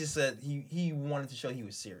 but he just said he wanted to show he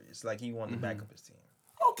was serious. Like he wanted to back up his team.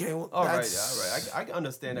 Okay, well, all right. I can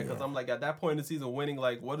understand that because I'm like, at that point in the season, winning,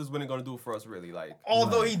 like, what is winning going to do for us, really? Like,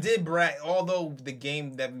 although he did brag, although the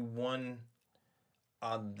game that we won,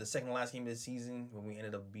 the second to last game of the season, when we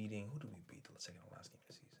ended up beating, who did we beat the second to last game of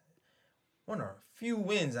the season? One of our few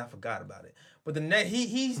wins, I forgot about it. But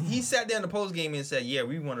he sat down in the post game and said, "Yeah,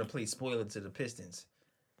 we wanted to play spoiler to the Pistons."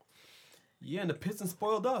 Yeah, and the Pistons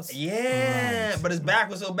spoiled us. Yeah, but his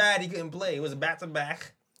back was so bad he couldn't play. It was a back to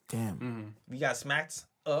back. Damn. We got smacked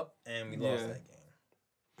up and we lost that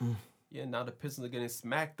game. Yeah, now the Pistons are getting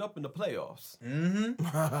smacked up in the playoffs.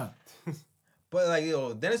 But like,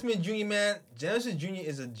 Dennis Smith Jr., man, Dennis Smith Jr.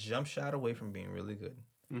 is a jump shot away from being really good.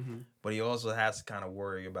 But he also has to kind of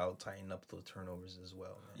worry about tightening up those turnovers as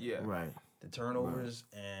well. Man. Yeah. Right. The turnovers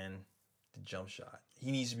and the jump shot.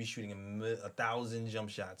 He needs to be shooting 1,000 jump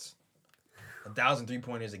shots. 1,000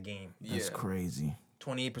 3-pointers a game. That's crazy.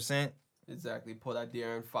 28%. Exactly. Pull that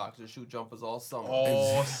De'Aaron Fox and shoot jumpers all summer.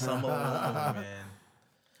 All summer long, man.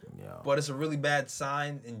 Yeah. But it's a really bad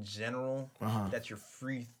sign in general that you're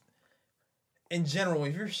free. In general,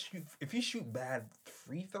 if you shoot bad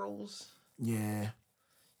free throws, you're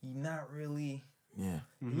not really. Yeah.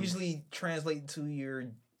 Usually translate to your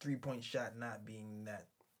 3-point shot not being that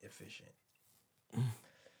efficient.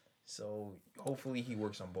 So hopefully he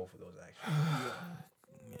works on both of those actually.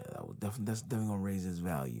 That's definitely gonna raise his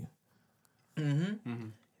value.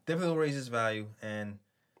 Definitely will raise his value, and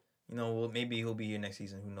maybe he'll be here next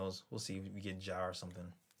season. Who knows? We'll see if we get Ja or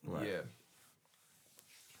something. Right.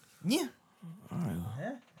 Yeah. All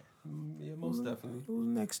right. Yeah, most definitely. Who's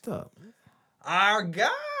next up? Our guy.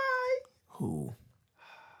 Who?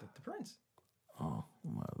 The Prince. Oh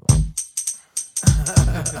my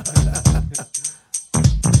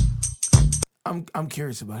Lord. I'm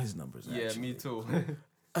curious about his numbers. Yeah, actually. me too.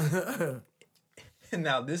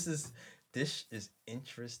 Now this is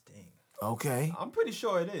interesting. Okay. I'm pretty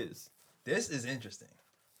sure it is. This is interesting.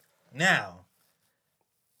 Now,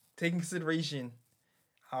 taking consideration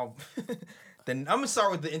how I'm gonna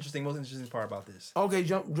start with the most interesting part about this. Okay,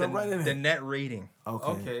 jump right in. The net rating.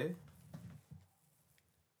 Okay.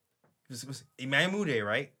 It was Emmanuel Mudiay,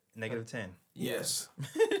 right? -10. Yes.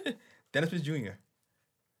 Dennis Smith Jr.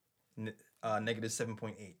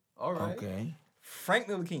 -7.8. All right. Okay. Frank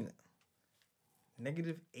Ntilikina,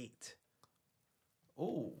 -8.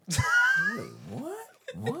 Oh. Wait,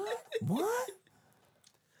 what?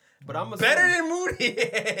 But I'm better than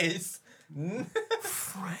Moudier's.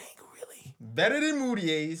 Frank, really? Better than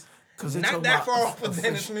Moudier's. Not that far off of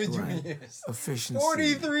Dennis Smith Jr.'s. Efficiency.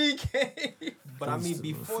 43K. But I mean,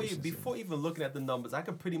 before even looking at the numbers, I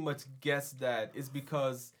could pretty much guess that it's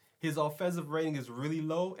because his offensive rating is really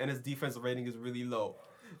low and his defensive rating is really low.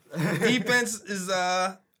 Defense is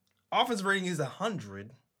offensive rating is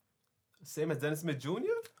 100. Same as Dennis Smith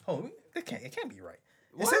Jr.? Oh, it can't be right.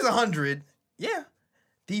 It says 100. Yeah.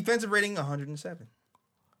 Defensive rating 107.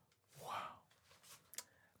 Wow.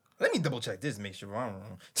 Let me double check this, make sure I'm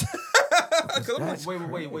wrong.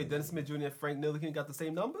 Wait. Dennis Smith Jr. and Frank Ntilikina got the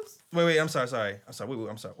same numbers? Wait. I'm sorry. Wait,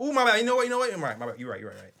 I'm sorry. Oh, my bad. You know what? I'm right. My bad. You're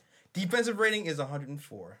right. Defensive rating is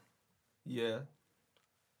 104. Yeah.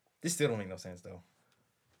 This still don't make no sense though.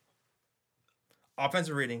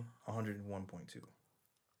 Offensive rating 101.2.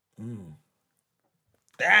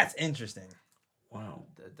 That's interesting. Wow.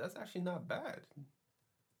 That's actually not bad.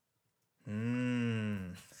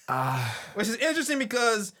 Which is interesting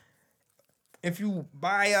because if you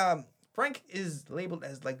buy Frank is labeled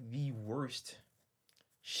as like the worst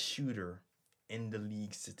shooter in the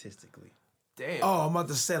league statistically. Damn. Oh, I'm about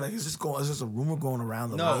to say, like, is this a rumor going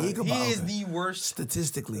around the league about? He is the worst.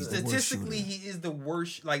 Statistically, he is the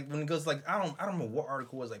worst. Like when it goes like I don't know what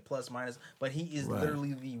article was like plus minus, but he is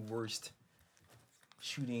literally the worst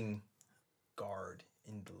shooting guard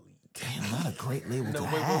in the league. Damn, not a great label to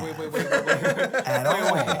wait. At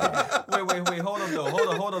all. Wait. Hold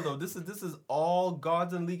on though. This is all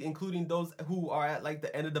guards in the league, including those who are at like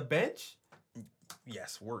the end of the bench.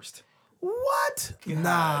 Yes, worst. What? God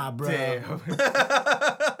nah, bro.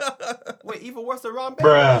 Wait, even worse than Ron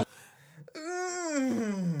Baker?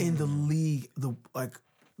 In the league,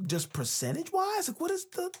 just percentage wise, like what is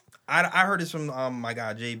the? I heard this from my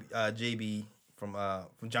guy JB from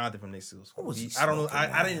Jonathan from Knicks. What was he I don't know.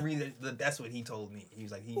 smoking, I didn't read it. But that's what he told me. He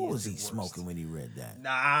was like, What was he smoking when he read that? Nah,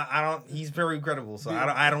 I don't. He's very credible, so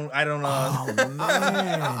I don't. Oh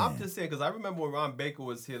man, I'm just saying because I remember when Ron Baker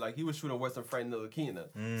was here, like he was shooting worse than Frank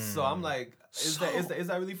Ntilikina. So I'm like, is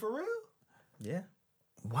that really for real? Yeah.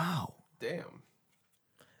 Wow. Damn.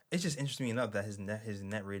 It's just interesting enough that his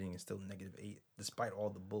net rating is still -8 despite all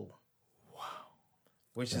the bull. Wow.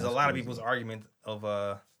 Which is a lot of people's argument of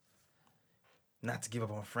not to give up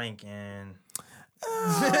on Frank and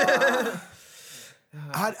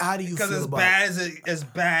how do you feel because about as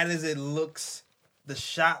bad as it looks, the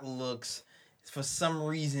shot looks, for some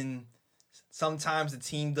reason sometimes the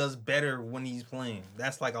team does better when he's playing.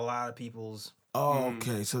 That's like a lot of people's. Oh,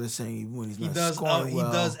 okay. So they're saying when he's not does scoring well,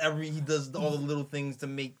 he does all the little things to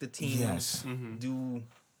make the team do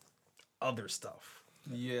other stuff.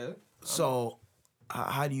 Yeah. So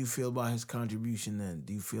how do you feel about his contribution then?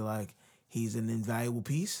 Do you feel like he's an invaluable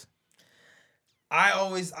piece?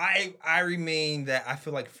 I remain that I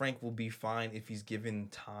feel like Frank will be fine if he's given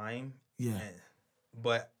time. Yeah.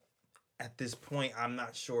 But at this point, I'm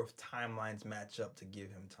not sure if timelines match up to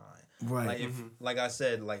give him time. Right. Like I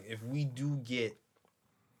said, like if we do get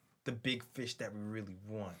the big fish that we really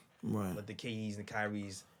want, right, like the KDs and the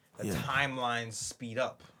Kyries, the timelines speed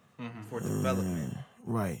up for development.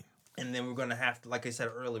 Right. And then we're gonna have to, like I said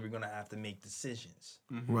earlier, we're gonna have to make decisions.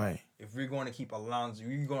 Right. If we're going to keep Alonzo,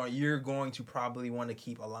 you're going to probably want to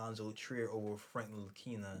keep Alonzo Trier over Frank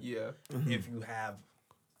Ntilikina. Yeah. If you have,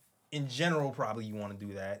 in general, probably you want to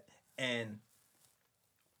do that. And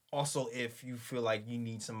also, if you feel like you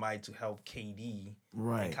need somebody to help KD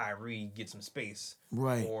and Kyrie get some space,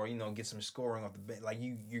 or get some scoring off the bench, like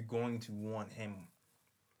you're going to want him.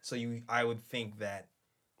 So I would think that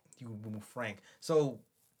you would move Frank. So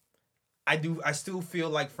I still feel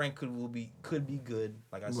like Frank could be good,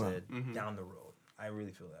 like I said, down the road. I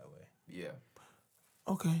really feel that way. Yeah.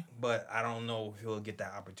 Okay. But I don't know if he'll get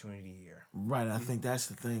that opportunity here. Right. I think that's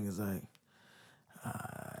the thing is like.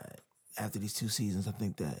 After these 2 seasons, I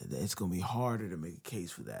think that it's going to be harder to make a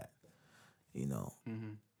case for that.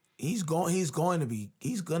 He's going to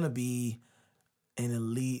be an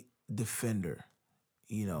elite defender.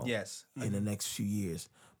 Yes, in the next few years.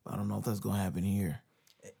 But I don't know if that's going to happen here.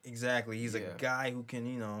 Exactly. He's a guy who can,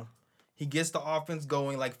 he gets the offense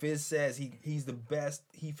going. Like Fizz says, he's the best.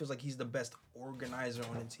 He feels like he's the best organizer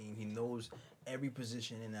on the team. He knows every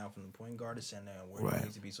position in and out from the point guard to center and where he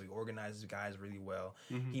needs to be. So he organizes guys really well.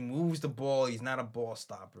 He moves the ball. He's not a ball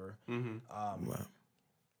stopper.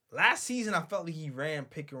 Last season, I felt like he ran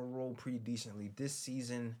pick and roll pretty decently. This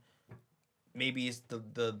season, maybe it's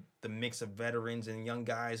the mix of veterans and young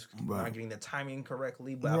guys not getting the timing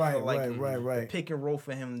correctly. But I feel like the pick and roll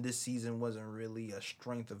for him this season wasn't really a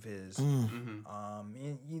strength of his. And,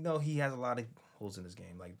 he has a lot of holes in his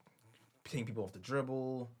game, like taking people off the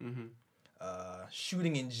dribble,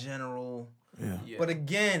 shooting in general. Yeah. But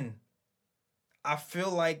again, I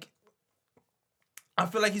feel like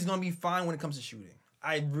he's gonna be fine when it comes to shooting.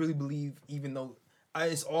 I really believe, even though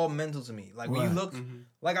it's all mental to me. Like when you look,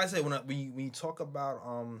 like I said, when you talk about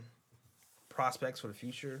prospects for the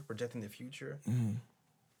future, projecting the future,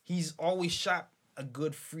 he's always shot a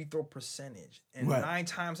good free throw percentage, and 9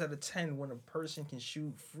 times out of 10, when a person can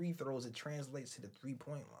shoot free throws, it translates to the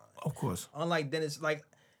 3-point line. Of course. Unlike Dennis, like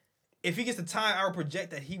if he gets the time, I would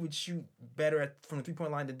project that he would shoot better from the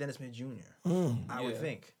 3-point line than Dennis Smith Jr. I would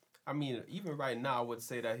think. I mean, even right now, I would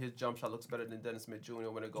say that his jump shot looks better than Dennis Smith Jr.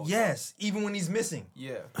 when it goes. Yes, even when he's missing.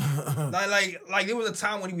 Yeah. like there was a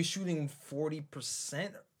time when he was shooting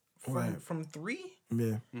 40% from 3.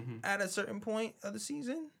 Yeah. At a certain point of the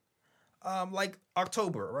season, like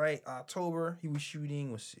October, right? October he was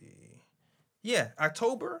shooting. Let's see. Yeah,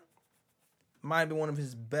 October might have been one of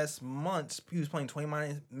his best months. He was playing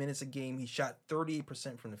 20 minutes a game. He shot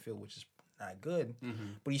 38% from the field, which is not good.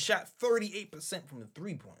 But he shot 38% from the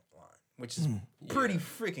 3-point line, which is pretty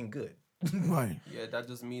freaking good. Right. Yeah, that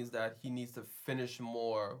just means that he needs to finish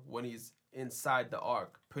more when he's inside the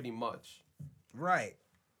arc, pretty much. Right.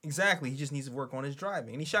 Exactly. He just needs to work on his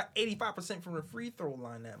driving. And he shot 85% from the free throw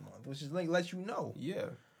line that month, which is like lets you know. Yeah.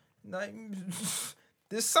 Like,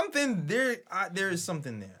 there's something there. There is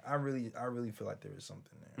something there. I really feel like there is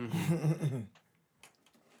something there. Mm-hmm.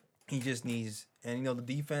 He just needs, and the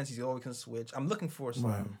defense. He's always gonna switch. I'm looking for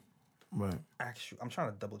some. Right. Actually, I'm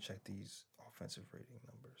trying to double check these offensive rating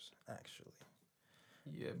numbers. Actually.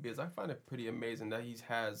 Yeah, because I find it pretty amazing that he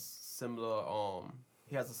has similar.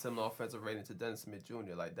 He has a similar offensive rating to Dennis Smith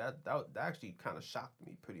Jr. Like that actually kind of shocked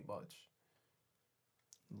me pretty much.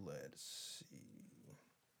 Let's see.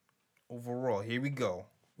 Overall, here we go.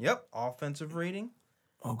 Yep, offensive rating.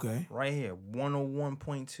 Okay. Right here,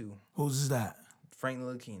 101.2. Who's that? Frank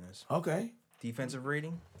Ntilikina's. Okay. Defensive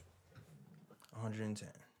rating, 110.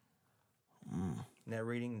 Net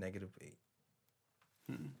rating, -8.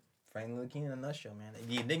 Frank Ntilikina in a nutshell, man.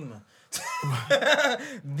 The enigma.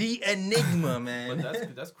 The enigma, man.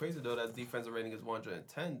 But that's crazy though. That defensive rating is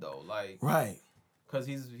 110 though. Like right. Because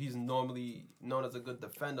he's normally known as a good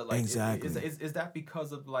defender. Like exactly. Is that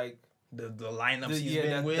because of like the lineups he's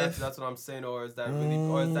been with? That's what I'm saying. Or is that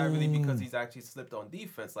really because he's actually slipped on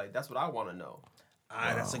defense? Like that's what I want to know.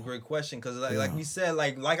 That's a great question because like we said,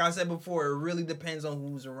 like I said before, it really depends on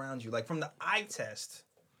who's around you. Like from the eye test,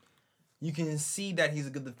 you can see that he's a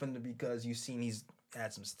good defender because you've seen he's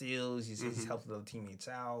had some steals, he's helped other teammates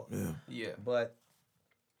out. Yeah. But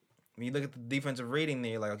when you look at the defensive rating,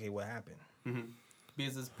 there, you're like, okay, what happened?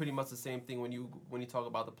 Because it's pretty much the same thing when you talk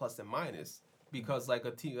about the plus and minus. Because like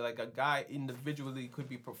a team, like a guy individually could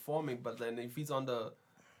be performing, but then if he's on the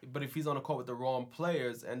court with the wrong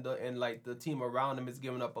players and like the team around him is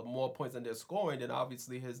giving up more points than they're scoring, then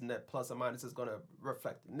obviously his net plus and minus is going to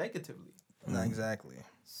reflect negatively. Not exactly.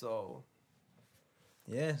 So.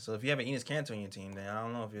 Yeah, so if you have an Enes Kanter on your team, then I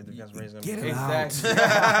don't know if your defense rating is going to be good.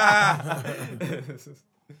 Exactly.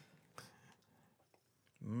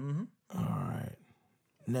 All right.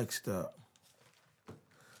 Next up.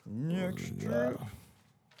 I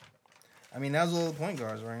mean, that's all the point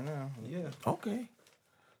guards right now. Yeah. Okay.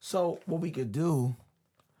 So what we could do,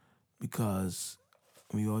 because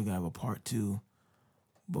we always gotta have a part 2,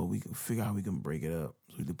 but we can figure out how we can break it up.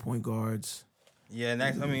 So we do point guards. Yeah,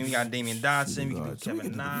 next. I mean, we got Damian Dotson. We can do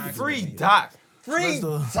Kevin Knox. Free Dot. Free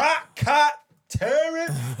Dot. Cut.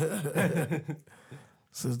 Terrence.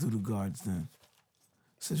 So let's do the guards then.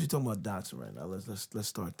 Since you're talking about Dotson right now, let's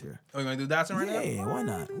start there. Oh, you gonna do Dotson right now? Yeah,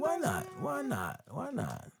 why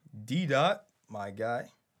not? D-Dot, my guy.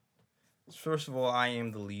 First of all, I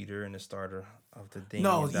am the leader and the starter of the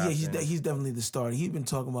Damian Dotson. No, yeah, he's definitely the starter. He's been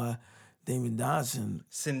talking about Damian Dotson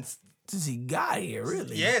since he got here,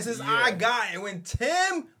 really. Yeah, since I got it. When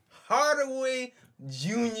Tim Hardaway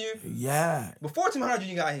Jr. Yeah. Before Tim Hardaway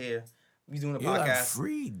Jr. got here, we was doing a podcast. Like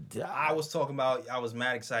free Dot. I was talking about, I was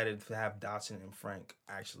mad excited to have Dotson and Frank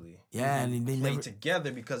actually. Yeah, and they play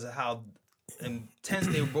together because of how intense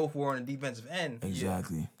they both were on the defensive end.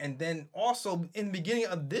 Exactly. And then also in the beginning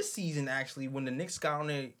of this season, actually, when the Knicks got on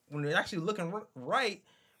there, when they're actually looking right,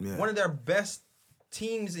 one of their best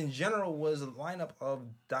teams in general was a lineup of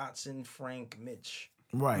Dotson, Frank, Mitch.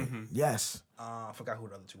 Right. Yes. I forgot who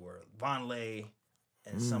the other two were. Vonleh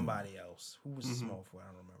and somebody else. Who was the small forward?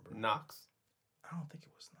 I don't remember. Knox. I don't think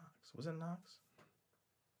it was Knox. Was it Knox?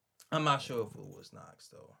 I'm not sure if it was Knox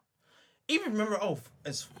though. Even remember?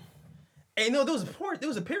 There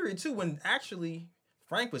was a period too when actually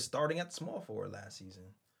Frank was starting at small forward last season.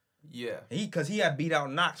 Yeah. Because he had beat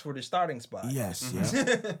out Knox for the starting spot. Yes.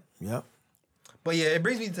 Yep. But yeah, it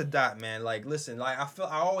brings me to Dot, man. Like, listen, like I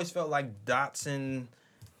always felt like Dotson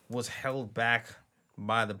was held back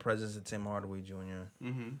by the presence of Tim Hardaway Jr.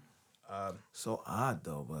 So odd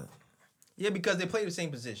though, but yeah, because they play the same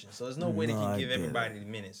position, so there's no way they can give everybody the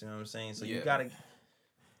minutes. You know what I'm saying? So you gotta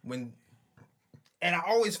and I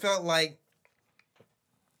always felt like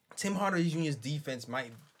Tim Hardaway Jr.'s defense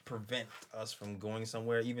might prevent us from going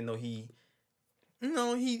somewhere, even though he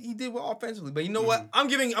did well offensively. But you know what? I'm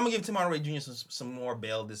gonna give Tim Hardaway Jr. some more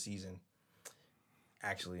bail this season.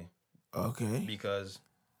 Actually. Okay. Because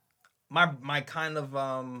my kind of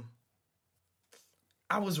I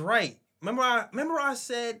was right. Remember I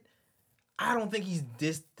said I don't think he's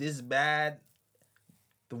this bad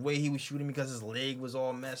the way he was shooting because his leg was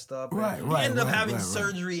all messed up. Right. He ended up having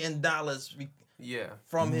surgery in Dallas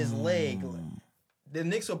from his leg. The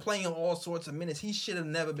Knicks were playing him all sorts of minutes. He should have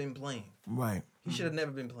never been playing. Right. He should have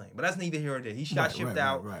never been playing. But that's neither here nor there. He got shipped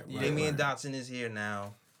out. Damian Dotson is here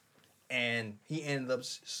now. And he ended up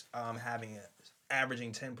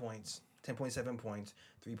averaging 10 points 10.7 points,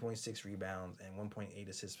 3.6 rebounds, and 1.8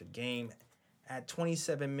 assists per game at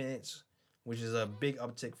 27 minutes, which is a big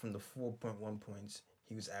uptick from the 4.1 points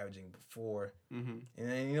he was averaging before. Mm-hmm. And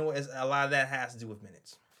then, you know, a lot of that has to do with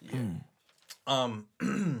minutes. Yeah.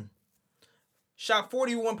 Shot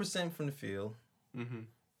 41% from the field. Mm-hmm.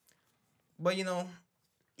 But, you know,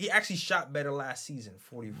 he actually shot better last season,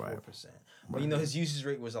 44%. Right. But, you know, his usage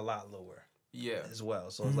rate was a lot lower. Yeah. As well.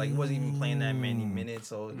 So it's like he wasn't even playing that many minutes.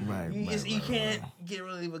 So you can't get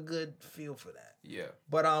really a good feel for that. Yeah.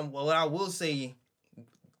 But what I will say,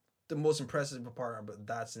 the most impressive part about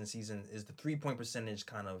Dotson season is the 3-point percentage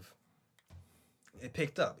it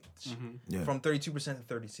picked up from 32% to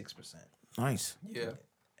 36%. Nice. Yeah.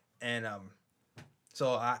 And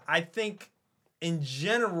so I think in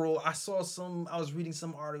general, I was reading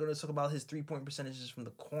some article that talk about his 3-point percentages from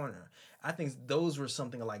the corner. I think those were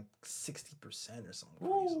something like 60% or something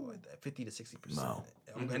crazy like that, 50 to 60%. Wow.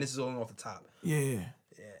 And this is only off the top. Yeah.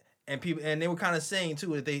 And they were kind of saying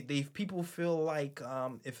too that they people feel like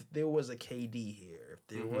if there was a KD here, if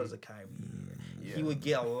there was a Kyrie here, he would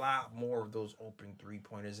get a lot more of those open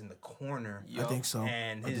 3-pointers in the corner. I think so.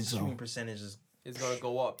 And his shooting percentage is gonna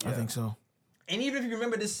go up. I think so. And even if you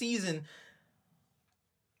remember this season,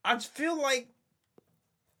 I feel like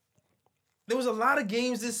there was a lot of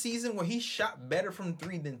games this season where he shot better from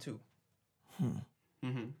 3 than 2.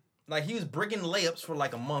 Like, he was bricking layups for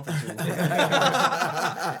like a month or 2.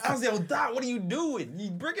 I was like, Doc, what are you doing?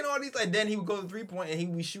 You bricking all these? Like, then he would go to 3-point and he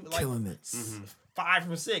would shoot like killing it. 5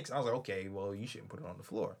 from 6. I was like, okay, well, you shouldn't put it on the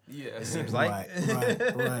floor. Yeah. It seems like.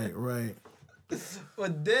 Right.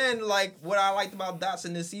 But then, like, what I liked about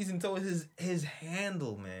Dotson this season, too, is his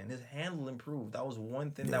handle, man. His handle improved. That was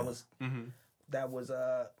one thing that was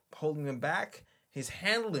holding him back. His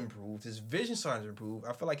handle improved. His vision started to improve.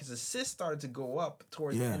 I feel like his assists started to go up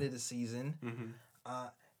towards the end of the season.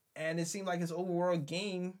 And it seemed like his overall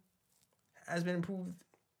game has been improved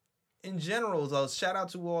in general. So shout out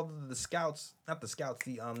to all the scouts, not the scouts,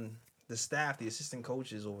 the staff, the assistant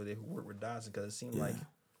coaches over there who work with Dotson, because it seemed like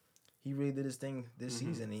he really did his thing this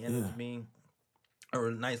season. He ended up being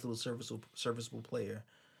a nice little serviceable player.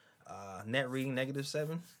 Net rating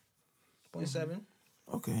 -7.7.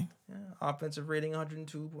 Okay. Yeah. Offensive rating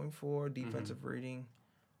 102.4. Defensive rating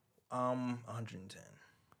 110.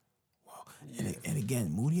 Wow. And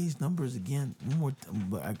again, Moutier's numbers again. One more,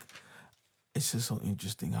 but it's just so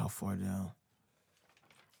interesting how far down.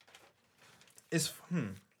 It's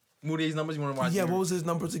Moutier's numbers. You want to watch? Yeah. What was his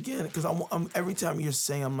numbers again? Because I'm every time you're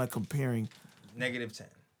saying, I'm like comparing. -10.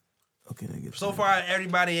 Okay. -10. So far,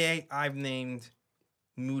 everybody I've named,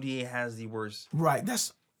 Moutier has the worst. Right.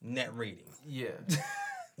 That's net rating. Yeah.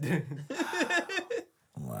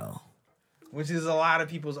 Wow. Which is a lot of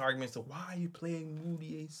people's arguments to why are you playing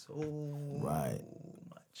Moutier so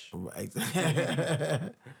much? Right.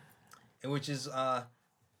 And which is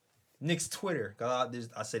Nick's Twitter.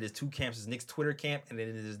 I said there's 2 camps. There's Nick's Twitter camp and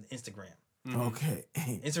then there's Instagram. Okay.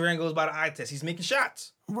 Instagram goes by the eye test. He's making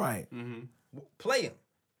shots. Right. Play him.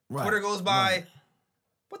 Right. Twitter goes by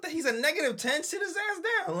what the? He's a -10. Sit his ass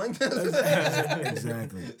down. Like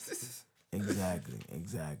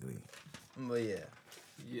Exactly. But yeah.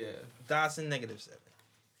 Dotson -7.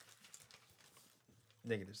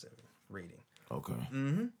 -7 rating. Okay.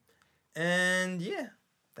 And yeah,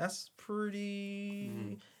 that's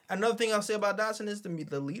pretty. Another thing I'll say about Dotson is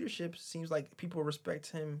the leadership. Seems like people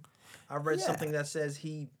respect him. I read something that says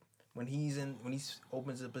when he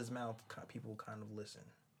opens up his mouth, people kind of listen.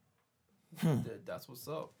 That's what's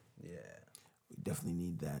up. Yeah. We definitely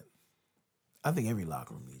need that. I think every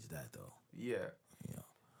locker room needs that, though. Yeah.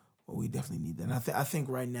 But we definitely need that. And I think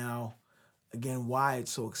right now, again, why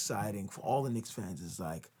it's so exciting for all the Knicks fans is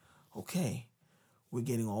like, okay, we're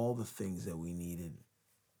getting all the things that we needed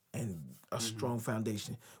and a strong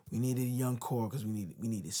foundation. We needed a young core because we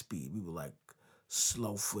needed speed. We were like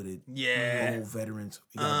slow-footed, old veterans.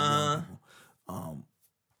 We got young people.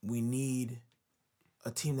 We need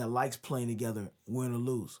a team that likes playing together, win or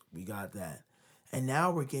lose. We got that. And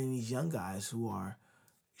now we're getting these young guys who are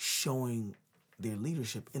showing their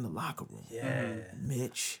leadership in the locker room. Yeah.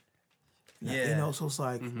 Mitch. Yeah. So it's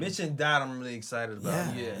like... Mitch and Dot I'm really excited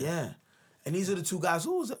about. Yeah. And these are the 2 guys.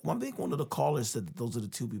 Who was it? I think one of the callers said that those are the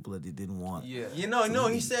 2 people that they didn't want. Yeah.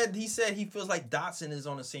 He said he feels like Dotson is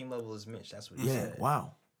on the same level as Mitch. That's what he said.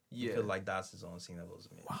 Wow. He feels like Dotson's on the same level as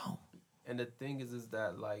Mitch. Wow. And the thing is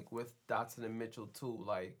that, like, with Dotson and Mitchell, too,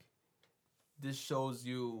 like, this shows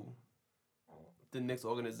you the Knicks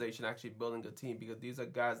organization actually building a team, because these are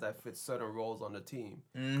guys that fit certain roles on the team.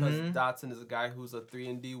 Because Dotson is a guy who's a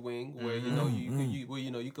 3-and-D wing, where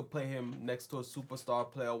you could play him next to a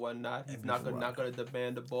superstar player or whatnot. He's not gonna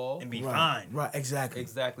demand the ball and be fine. Right,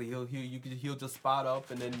 exactly. He'll just spot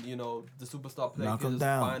up, and then the superstar player can just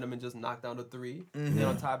find him and just knock down the three. And then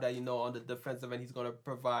on top of that, on the defensive end, he's gonna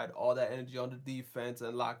provide all that energy on the defense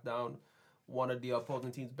and lock down one of the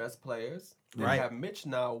opposing team's best players. Then you have Mitch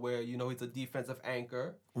now, where he's a defensive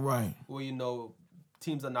anchor. Right. Where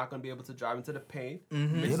teams are not going to be able to drive into the paint. They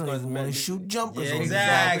don't even want to shoot jumpers. Yeah,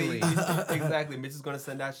 exactly. Exactly. Mitch is going to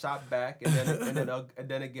send that shot back, and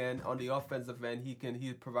then again on the offensive end,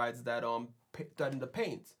 he provides that that in the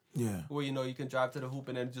paint. Yeah. Where you can drive to the hoop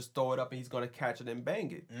and then just throw it up, and he's going to catch it and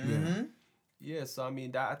bang it. Yeah. So I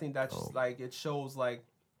mean, I think that's just it shows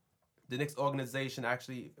the Knicks organization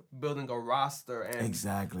actually building a roster and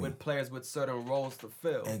with players with certain roles to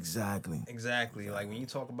fill. Exactly. Like when you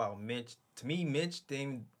talk about Mitch, to me, Mitch,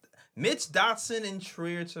 Dotson, and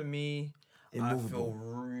Trier, to me, I feel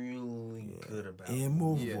really good about.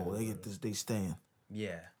 Immovable. They get this. They stand.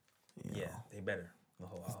 Yeah. They better.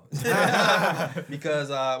 Because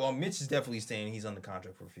Mitch is definitely staying. He's under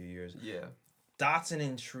contract for a few years. Yeah. Dotson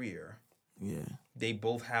and Trier. Yeah. They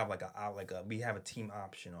both have we have a team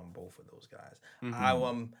option on both of those guys.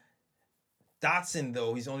 Dotson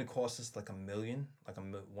though, he's only cost us $1 million,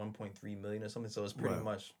 $1.3 million or something. So it's pretty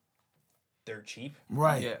much dirt cheap.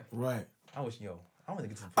 Right. Yeah. Right. I want to get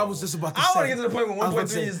to the point. I was just about to say. I want to get to the point where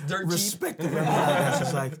 1.3 is dirt cheap. Respect the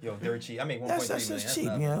that's just dirt cheap. I mean, 1.3 million. That's just cheap.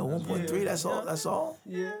 1.3. That's all. That's all.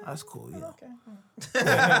 Yeah. That's cool. Yeah. Okay.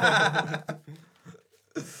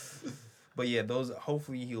 But yeah,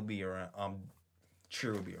 hopefully he'll be around.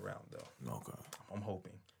 Trier will be around though. Okay. I'm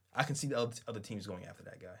hoping. I can see the other teams going after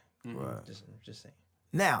that guy. Right. Just saying.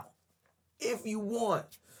 Now, if you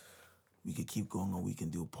want, we could keep going, or we can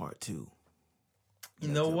do part 2. You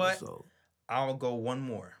know what? I'll go one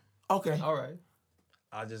more. Okay. All right.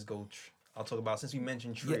 I'll just go. I'll talk about, since we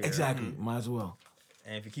mentioned Trier. Yeah, exactly. Might as well.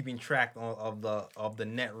 And if you're keeping track of the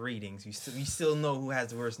net ratings, we still know who has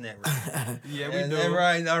the worst net rating. Yeah, we do. All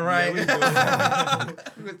right. Yeah,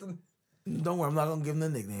 we do. Don't worry, I'm not gonna give him the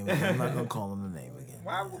nickname again. I'm not gonna call him the name again.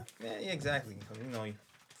 Why? Yeah, exactly.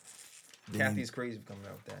 Kathy's crazy for coming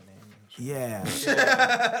out with that name. Yeah,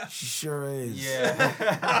 she sure is. Yeah.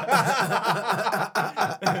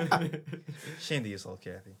 Shame to yourself,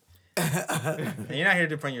 Kathy. And you're not here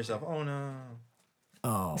to defend yourself. Oh no.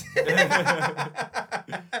 Oh.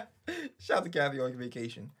 Shout out to Kathy on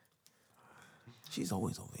vacation. She's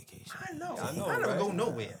always on vacation. I know. I never go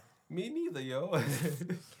nowhere. Me neither, yo.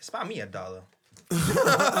 Spot me $1.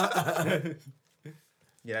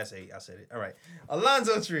 Yeah, that's 8. I said it. All right.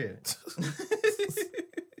 Alonzo Trier.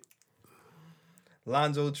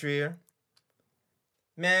 Alonzo Trier.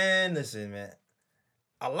 Man, listen, man.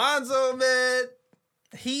 Alonzo, man,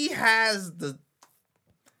 he has the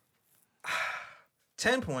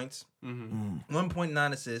 10 points,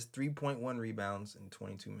 1.9 assists, 3.1 rebounds in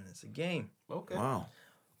 22 minutes a game. Okay. Wow.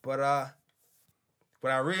 But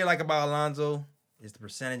what I really like about Alonzo is the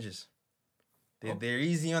percentages. They're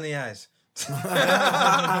easy on the eyes.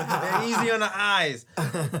 They're easy on the eyes.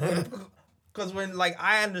 Because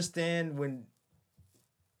I understand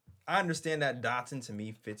that Dotson to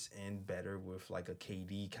me fits in better with a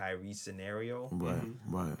KD Kyrie scenario.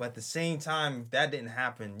 Right. But at the same time, if that didn't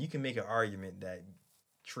happen, you can make an argument that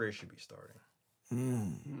Trier should be starting.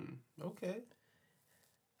 Okay.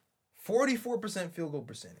 44% field goal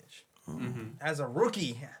percentage. As a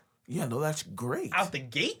rookie. Yeah, no, that's great. Out the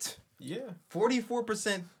gate? Yeah.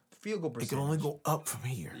 44% field goal percentage. It can only go up from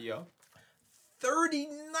here. Yeah.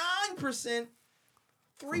 39%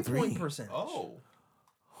 three-point percentage. Oh.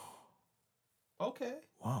 Okay.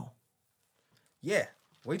 Wow. Yeah.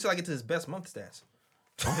 Wait till I get to his best month stats.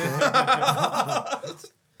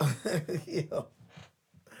 Okay. Yeah.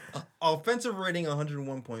 Offensive rating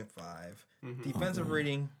 101.5. Defensive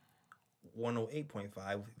rating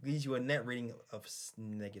 108.5. Leaves you a net rating of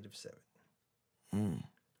 -7.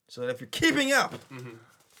 So if you're keeping up.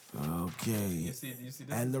 Okay. You see this,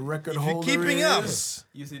 and the record if holder you're keeping is... up.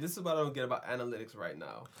 You see, this is what I don't get about analytics right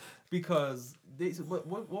now. Because what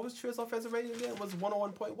was Trier's offensive rating again? Was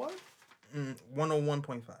 101.1?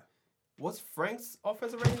 101.5. What's Frank's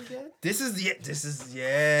offensive rating again? This is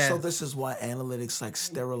So this is why analytics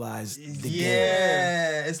sterilize the game.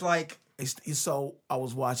 Yeah, it's like so I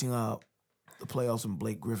was watching the playoffs and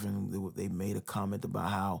Blake Griffin. They made a comment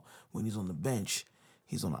about how when he's on the bench,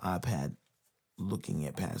 he's on an iPad looking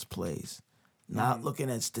at past plays, not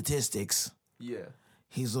looking at statistics. Yeah,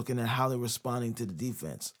 he's looking at how they're responding to the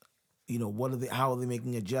defense. How are they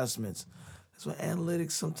making adjustments? So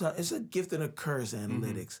analytics sometimes it's a gift and a curse.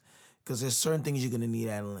 Analytics, because there's certain things you're gonna need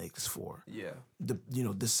analytics for. Yeah.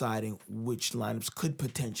 Deciding which lineups could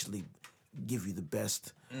potentially give you the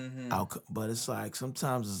best outcome, but it's like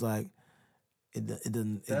sometimes it's like it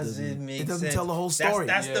doesn't tell the whole story.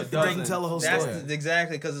 That's it doesn't tell the whole story.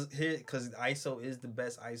 Exactly, because ISO is the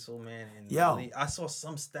best ISO man in the league. I saw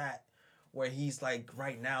some stat where he's like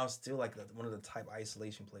right now still like one of the top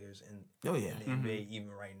isolation players in the NBA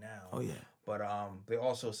even right now. Oh yeah. But they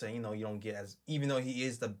also say you don't get even though he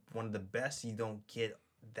is one of the best, you don't get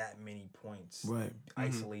that many points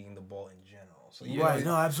isolating the ball in general. So right,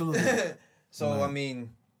 no, absolutely. So right. I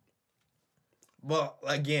mean, well,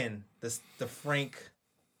 again, the Frank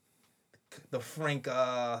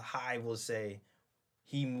Hive will say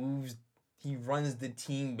he runs the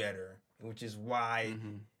team better, which is why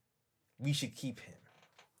we should keep him.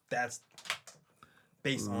 That's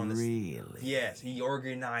based on this. Really? Yes, he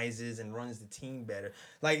organizes and runs the team better.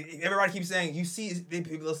 Like everybody keeps saying, you see,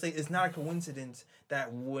 people say it's not a coincidence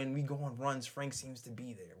that when we go on runs, Frank seems to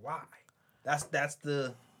be there. Why? That's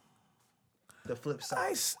the flip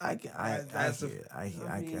side. I can see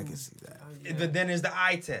that. But then there's the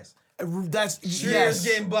eye test. That's Trier's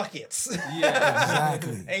getting buckets. Yeah,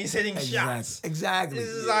 exactly. And he's hitting shots. Exactly. This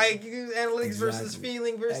is like analytics versus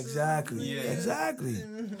feeling versus exactly.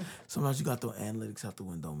 Sometimes you got to throw analytics out the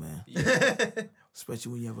window, man.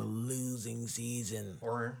 Especially when you have a losing season.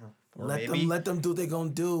 Or let them do what they're gonna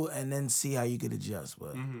do, and then see how you can adjust.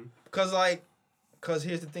 But because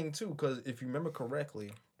here's the thing too. Because if you remember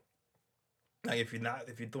correctly. Like if you're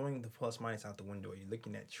throwing the plus minus out the window, you're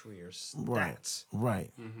looking at Trier's stats.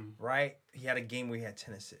 Right. Right? He had a game where he had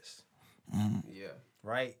 10 assists. Yeah.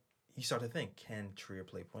 Right? You start to think, can Trier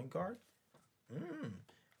play point guard?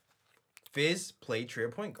 Fizz played Trier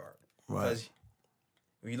point guard. Right. Because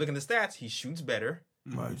when you look at the stats, he shoots better.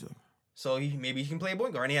 Right. So maybe he can play a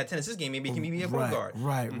point guard. And he had 10 assists game. Maybe he can be a point guard.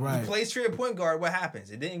 Right. He plays Trier point guard. What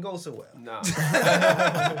happens? It didn't go so well. No.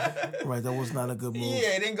 Right. That was not a good move.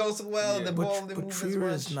 Yeah, it didn't go so well. Yeah. The ball didn't move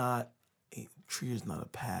as much. Trier's not a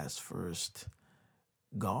pass first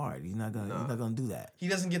guard. He's not gonna do that. He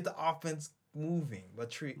doesn't get the offense moving,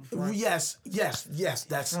 but Frank, yes.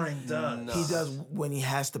 That's Frank does. He does when he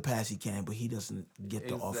has to pass. He can, but he doesn't get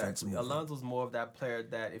the offense moving. Alonzo's more of that player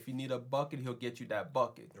that if you need a bucket, he'll get you that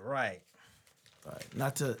bucket. Right.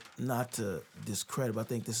 Not to discredit, but I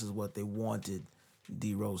think this is what they wanted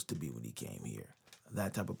D Rose to be when he came here.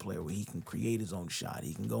 That type of player where he can create his own shot.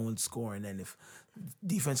 He can go and score, and then if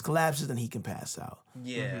defense collapses, then he can pass out.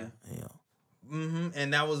 Yeah.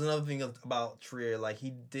 And that was another thing about Trier. Like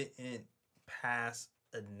he didn't pass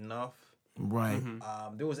enough. Right.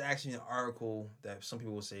 There was actually an article that some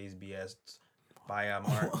people will say is BS by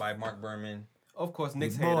Mark Berman. Of course,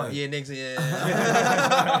 Knicks hater. Yeah, Knicks.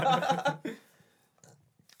 Yeah.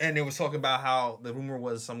 And they was talking about how the rumor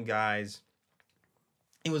was some guys.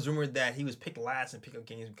 It was rumored that he was picked last in pickup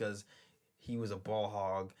games because he was a ball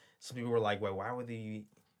hog. Some people were like, "Well, why would they?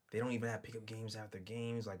 They don't even have pickup games after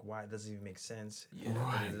games. Like, why? It doesn't even make sense." Yeah.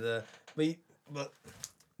 Right. But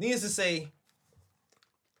needless to say,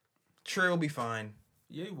 Trier will be fine.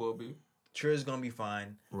 Yeah, he will be. Trier's gonna be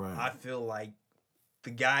fine. Right. I feel like the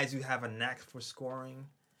guys who have a knack for scoring,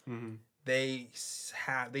 they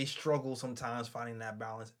struggle sometimes finding that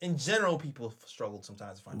balance. In general, people struggle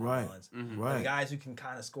sometimes to find that balance. Right. The guys who can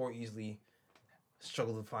kind of score easily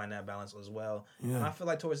struggle to find that balance as well. Yeah. And I feel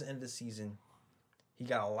like towards the end of the season, he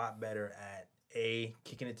got a lot better at A,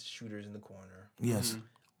 kicking it to shooters in the corner. Yes.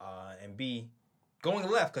 And B, going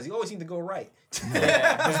left, because he always seemed to go right.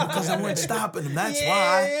 Yeah, because I wasn't stopping him. That's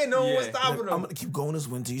why. Yeah, no one was stopping him. I'm going to keep going this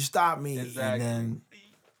way until you stop me. Exactly. And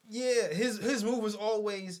then, his move was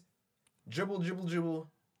always dribble,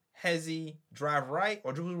 hezzy, drive right,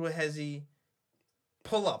 or dribble, hezzy,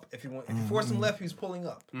 pull up. If you force him left, he was pulling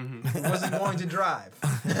up. He wasn't going to drive.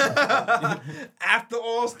 After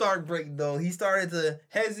All-Star break, though, he started to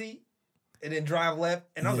hezzy and then drive left.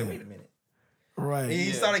 And I was like, wait a minit. Right. And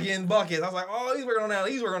he started getting buckets. I was like, oh, he's working on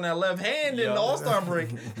that left hand in the All-Star break.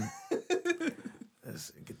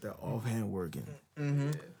 Let's get that offhand working.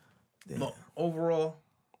 No, overall,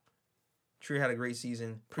 Trier had a great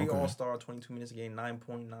season. Pre-All-Star, 22 minutes a game,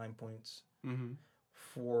 9.9 points.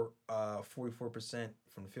 44%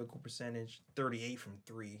 from the field goal percentage, 38 from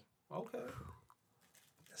 3. Okay.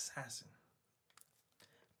 Assassin.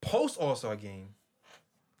 Post-All-Star game,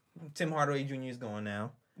 Tim Hardaway Jr. is going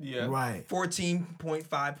now. Yeah. Right.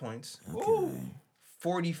 14.5 points. Okay.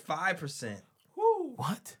 45%. Woo.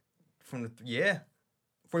 What? From the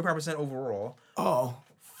 45% overall. Oh.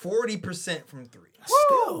 40% from 3.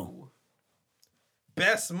 Still.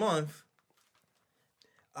 Best month.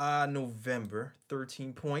 November,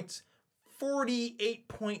 13 points,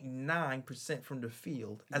 48.9% from the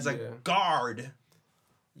field as a guard.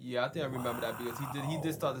 Yeah, I think I remember that because he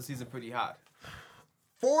did start the season pretty hot.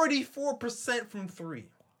 44% from 3.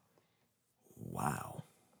 Wow.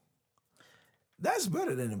 That's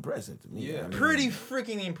better than impressive to me. Yeah, pretty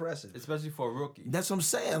freaking impressive. Especially for a rookie. That's what I'm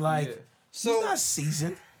saying. Like, he's not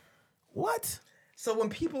seasoned. What? So when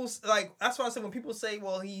people, that's why I said when people say,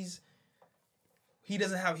 well, he's going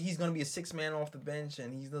to be a 6-man off the bench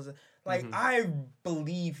and he doesn't, I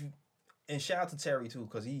believe, and shout out to Terry too,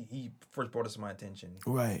 because he first brought this to my attention.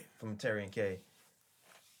 Right. From Terry and Kay.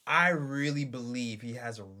 I really believe he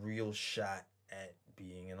has a real shot at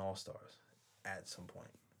being an all-stars at some point.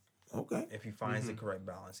 Okay. If he finds the correct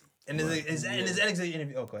balance. And his NXT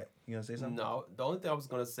interview. Oh, go ahead. You gonna say something? No, the only thing I was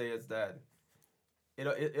gonna say is that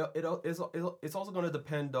it's also gonna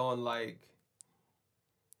depend on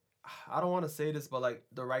I don't want to say this, but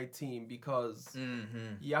the right team, because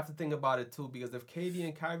you have to think about it too. Because if KD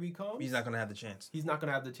and Kyrie come, he's not gonna have the chance. He's not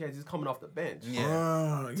gonna have the chance. He's coming off the bench.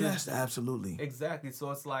 Yes, absolutely. Exactly.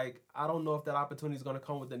 So it's I don't know if that opportunity is gonna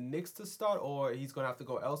come with the Knicks to start, or he's gonna have to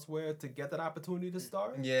go elsewhere to get that opportunity to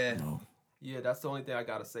start. Yeah. No. Yeah, that's the only thing I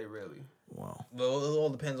gotta say, really. Wow. Well, it all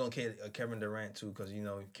depends on Kevin Durant too, because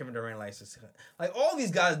Kevin Durant likes to all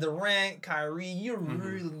these guys, Durant, Kyrie. You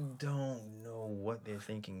really don't know what they're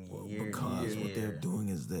thinking because what they're doing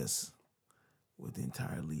is this with the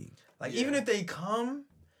entire league. Even if they come,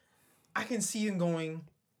 I can see them going.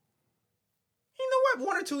 You know what?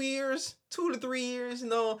 1 or 2 years, 2 to 3 years.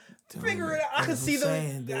 Figure it out. I can see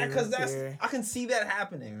them because I can see that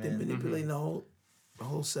happening, man. They're manipulating the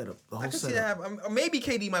whole setup. I can see that happen. Maybe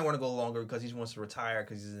KD might want to go longer because he wants to retire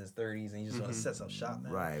because he's in his 30s and he just wants to set some shot,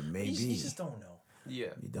 man. Right, maybe. You just don't know. Yeah.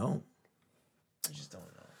 You don't? You just don't know.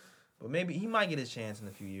 But maybe he might get his chance in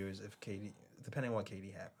a few years if KD, depending on what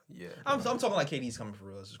KD happens. Yeah. I'm talking like KD's coming for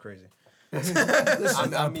real. This is crazy. Listen,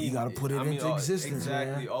 you got to put it into existence,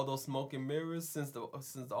 exactly. Man. All those smoke and mirrors since the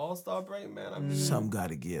All-Star break, man. Something got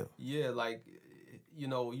to give. Yeah,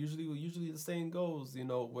 usually the saying goes,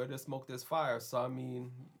 where there's smoke, there's fire. So, you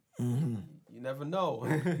never know.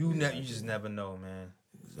 You just never know, man.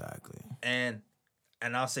 Exactly. And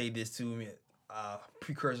I'll say this too,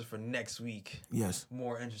 precursor for next week. Yes.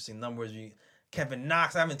 More interesting numbers. Kevin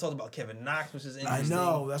Knox. I haven't talked about Kevin Knox, which is interesting. I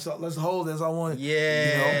know. Let's hold this. I want.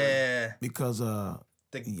 Yeah. Because the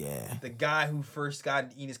guy who first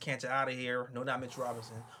got Enos Cantor out of here, no, not Mitch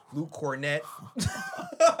Robinson, Luke Cornett.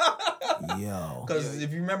 Yo. Because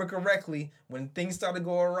if you remember correctly, when things started to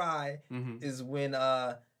go awry, is when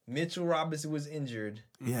Mitchell Robinson was injured.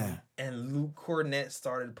 Yeah. And Luke Cornett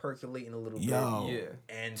started percolating a little bit. Yeah.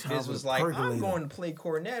 And Fizz was like, I'm going to play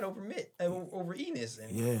Cornett over Enos.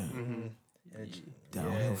 And,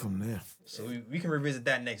 downhill from there. So we can revisit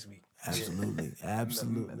that next week. Absolutely.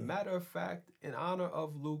 Absolutely. Matter of fact, in honor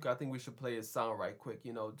of Luke, I think we should play his sound right quick.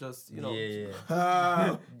 Just give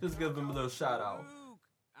him a little shout out.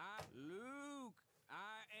 Luke,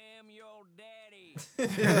 I am your daddy.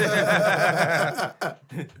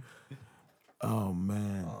 Oh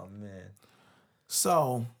man.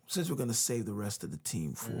 So, since we're gonna save the rest of the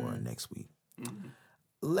team for next week,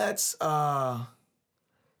 let's I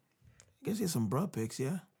guess get some bruh picks,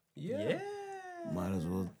 yeah? Yeah. Might as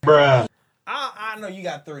well. Bruh. I know you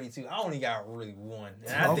got 32. I only got really one.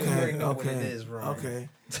 And I think we already know what it is, bro. Okay.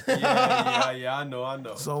 Yeah, I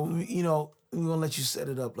know. So, we're gonna let you set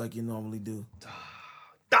it up like you normally do.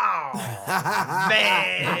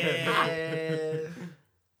 Man.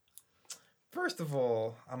 First of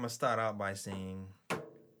all, I'm going to start out by saying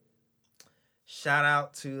shout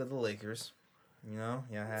out to the Lakers. Y'all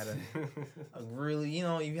had a really,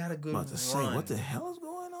 you had a good run. Say, what the hell is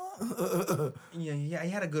going on? Yeah, you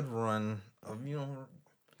had a good run of,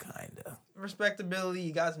 Kinda. respectability.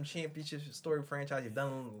 You got some championship story franchise. You've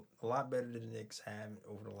done a lot better than the Knicks have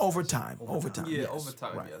over the last Overtime. Yeah, yes.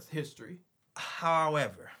 overtime, Right. yes. History.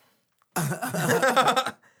 However,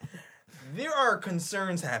 there are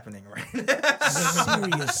concerns happening right now.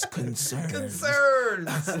 Serious concerns.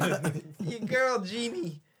 Your girl,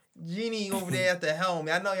 Jeannie over there at the helm.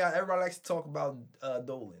 I know everybody likes to talk about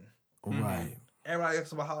Dolan. Right. Everybody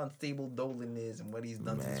talks about how unstable Dolan is and what he's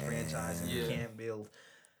done to his franchise and he can't build.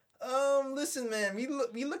 Listen, man, we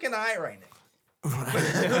looking all right right now. We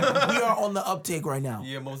are on the uptake right now.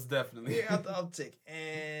 Yeah, most definitely. We're at the uptick.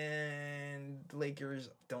 And the Lakers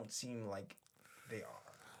don't seem like they are.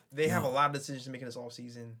 They have a lot of decisions to make in this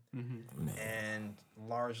offseason. And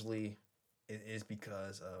largely it is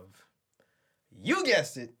because of, you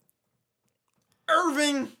guessed it,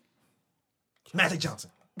 Irving Magic Johnson.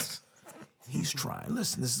 He's trying.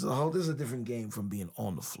 Listen, this is a different game from being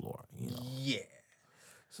on the floor. Yeah.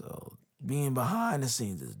 So being behind the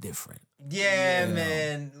scenes is different. Yeah,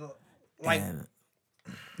 man. Like, and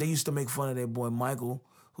they used to make fun of their boy Michael,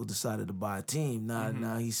 who decided to buy a team.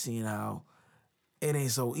 Now he's seeing how it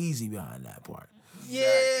ain't so easy behind that part.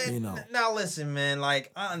 Yeah. Now listen, man.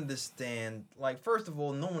 Like, I understand. Like, first of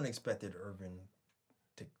all, no one expected Urban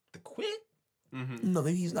to quit. Mm-hmm. No,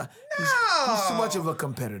 he's not. He's too much of a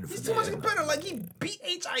competitor. He's too much of a competitor. Like, he beat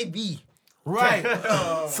HIV. Right.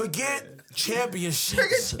 Forget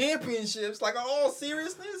championships. Like, in all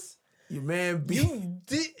seriousness, your man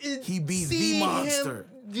he beat the monster.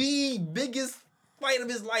 The biggest fight of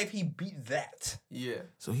his life, he beat that. Yeah.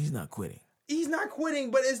 So he's not quitting. He's not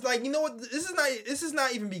quitting, but it's like, you know what? This is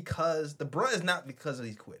not even because the bruh is not because of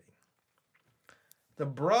he's quitting. The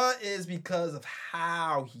bruh is because of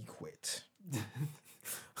how he quit.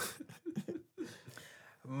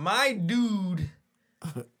 My dude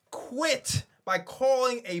quit by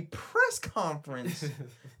calling a press conference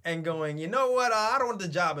and going, you know what? I don't want the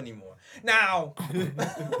job anymore. Now,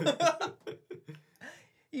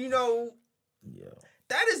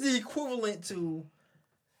 that is the equivalent to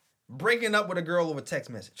breaking up with a girl over text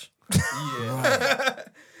message. Yeah.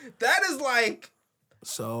 That is like.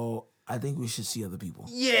 So I think we should see other people.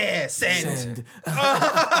 Yeah, send.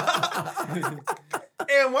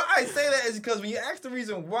 And why I say that is because when you ask the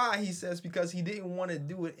reason why, he says because he didn't want to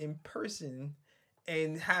do it in person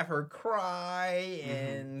and have her cry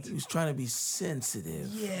and he was trying to be sensitive.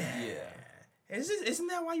 Yeah. Isn't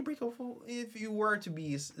that why you break off if you were to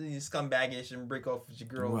be scumbaggish and break off with your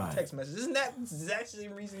girl with text messages? Isn't that exactly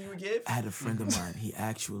the reason you would give? I had a friend of mine. He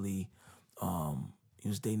actually, he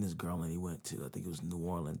was dating this girl and he went to, I think it was New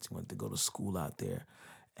Orleans. He went to go to school out there,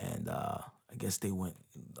 and I guess they went.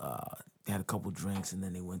 They had a couple drinks and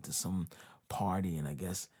then they went to some party, and I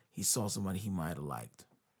guess he saw somebody he might have liked.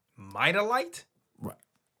 Might have liked? Right.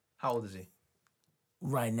 How old is he?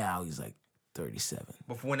 Right now he's like 37.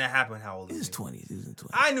 But when that happened, how old is he? He was 20s. He was in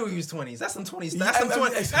 20s. I knew he was 20s. That's some 20s. That's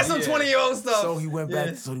some 20-year-old stuff. So he went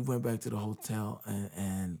back. So he went back to the hotel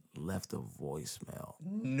and left a voicemail.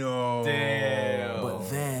 No. Damn.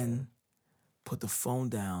 But then put the phone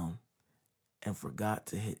down and forgot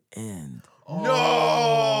to hit end.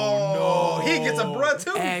 No. He gets a bruh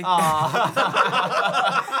too.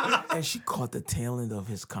 And she caught the tail end of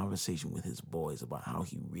his conversation with his boys about how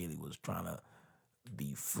he really was trying to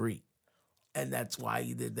be free. And that's why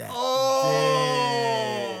he did that. Oh.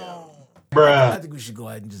 Damn. Bruh. I think we should go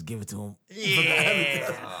ahead and just give it to him.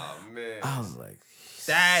 Yeah. Oh, man. I was like,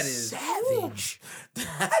 that is savage.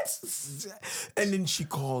 That's and then she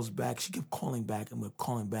calls back. She kept calling back and we're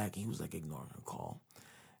calling back, and he was like ignoring her call.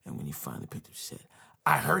 And when he finally picked up, she said,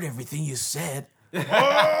 I heard everything you said.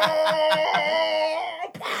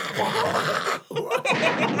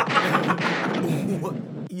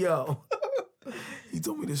 Yo. He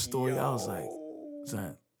told me this story. I was like,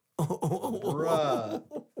 son. Bruh.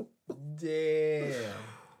 Damn.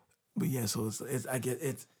 But yeah, so it's I get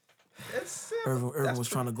it. That's Irvin was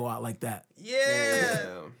trying to go out like that.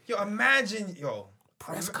 Yeah. Yo, imagine,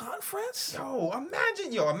 press conference?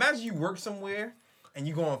 Imagine you work somewhere and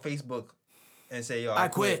you go on Facebook and say, yo, I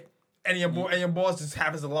quit. And your boss just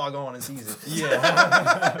happens to log on and sees it.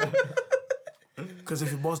 Yeah. Because if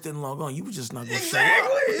your boss didn't log on, you were just not going to show up.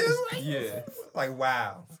 Yeah. Like,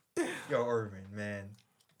 wow. Yo, Irvin, man.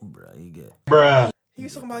 Bruh, you get. He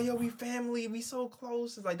was talking about, yo, we family, we so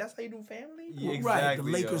close. It's like, that's how you do family? Yeah, exactly, right. The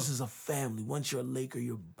Lakers is a family. Once you're a Laker,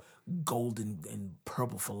 you're golden and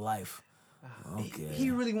purple for life. Okay. He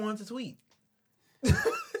really wanted to tweet. He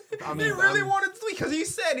really wanted to tweet because he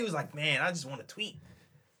said, he was like, man, I just want to tweet.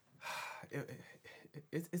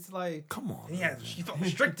 It's like, come on. Yeah, he felt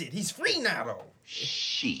restricted. He's free now, though.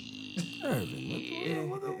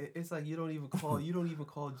 It's like you don't even call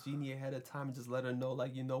Jeannie ahead of time and just let her know,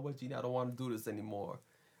 like, you know what, Jeannie, I don't want to do this anymore.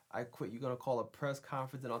 I quit. You're gonna call a press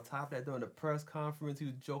conference, and on top of that, during the press conference, he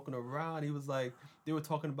was joking around. He was like, they were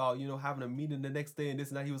talking about, having a meeting the next day and this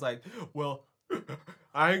and that. He was like, well,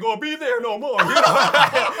 I ain't gonna be there no more.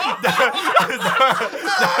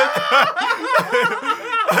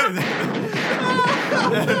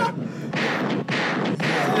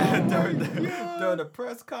 During the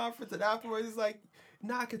press conference and afterwards, he's like,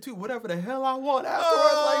 nah, I can do whatever the hell I want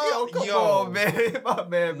afterwards. Like, yo, come on, man. My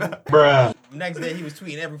man. Bruh. Next day, he was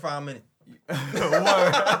tweeting every 5 minutes.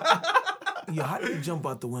 Yo, how did you jump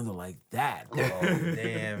out the window like that? Oh,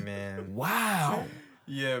 damn, man. Wow.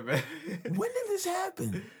 Yeah, man. When did this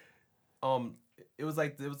happen? It was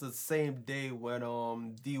the same day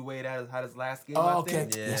when D Wade had his last game. Oh, I okay.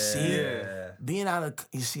 think. Yeah. See, being out of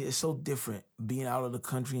it's so different. Being out of the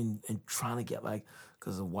country and trying to get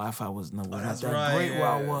because the Wi-Fi was not that great where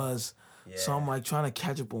I was. Yeah. So I'm trying to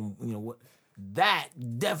catch up on what. That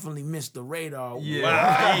definitely missed the radar. Yeah,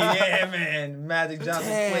 wow. Yeah, man. Magic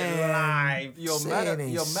Johnson quit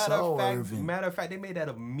live. Matter of fact, they made that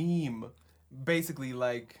a meme. Basically,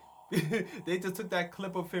 they just took that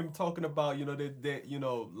clip of him talking about, talking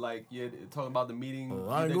about the meeting.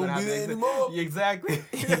 I ain't gonna be there anymore. Exactly.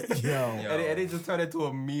 And they just turned it into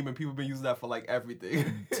a meme, and people been using that for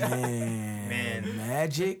everything. Damn, man,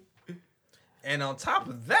 Magic. And on top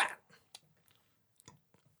of that,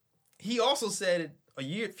 he also said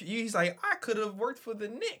he's like, I could have worked for the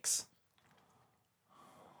Knicks.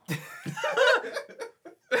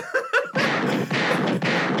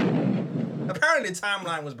 Apparently the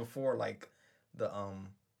timeline was before the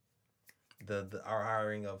our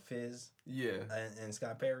hiring of Fizz and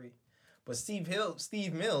Scott Perry. But Steve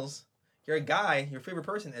Mills, your favorite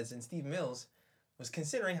person as in Steve Mills, was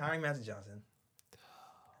considering hiring Magic Johnson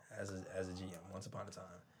as a GM once upon a time.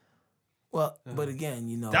 Well, but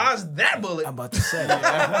again, dodge that bullet. I'm about to say,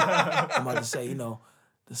 the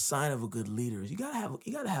sign of a good leader is you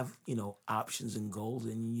gotta have options and goals,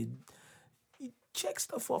 and you check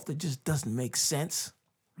stuff off that just doesn't make sense.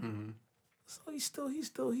 Mm-hmm. So he's still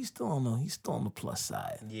on the plus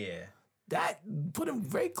side. Yeah. That put him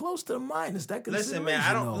very close to the minus. That listen, man.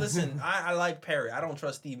 I like Perry. I don't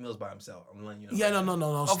trust Steve Mills by himself. I'm letting you know. Yeah,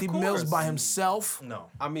 no. Steve Mills by himself. No.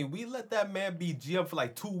 I mean, we let that man be GM for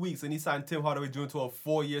 2 weeks, and he signed Tim Hardaway Jr. to a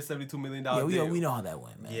 4-year, $72 million deal. Yeah, we know how that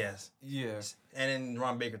went, man. Yes. Yeah. And then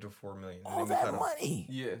Ron Baker to $4 million. All that money.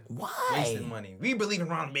 Yeah. Why? Wasted money. We believe in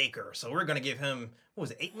Ron Baker, so we're gonna give him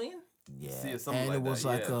 $8 million? Yeah. And it was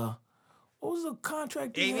what was the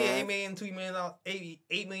contract? $8 million, $2 million,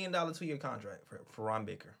 $8 million 2-year contract for Ron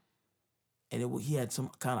Baker. And he had some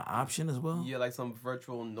kind of option as well. Yeah, some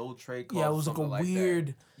virtual no trade clause. Yeah, it was a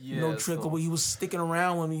weird no trade clause. He was sticking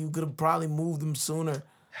around when you could have probably moved him sooner.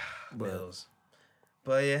 But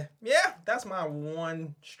yeah, that's my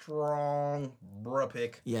one strong bruh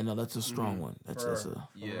pick. Yeah, no, that's a strong one. That's a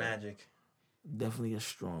Magic. Definitely a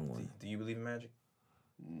strong one. Do you believe in Magic?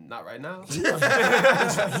 Not right now. He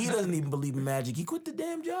doesn't even believe in Magic. He quit the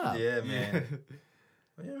damn job. Yeah, man.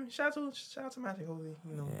 Shout out to Magic.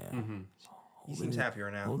 Yeah. Mm-hmm. He seems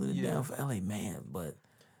happier now. Holding it down for LA, man. But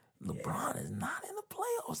LeBron is not in the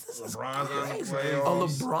playoffs. This is LeBron's crazy. In the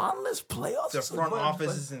playoffs. A LeBron-less playoffs. The front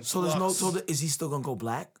office is in flux. Is he still gonna go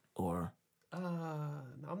black or?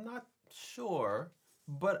 I'm not sure.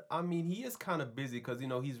 But I mean, he is kind of busy because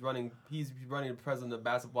he's running the president of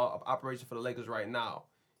basketball operation for the Lakers right now.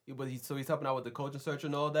 He's helping out with the coaching search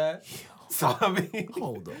and all that. So I mean,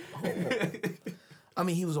 hold on. I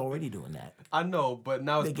mean, he was already doing that. I know, but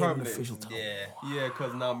now it's permanent. Official title. Yeah,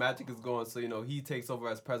 because now Magic is going, so he takes over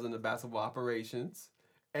as president of basketball operations,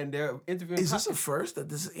 and they're interviewing. Is this the first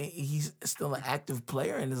that he's still an active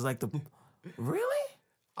player and is really?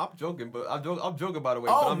 I'm joking, but I'm joking by the way.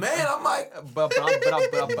 Oh man, I'm like, but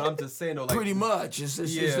I'm just saying though, pretty much, it's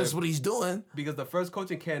just what he's doing. Because the first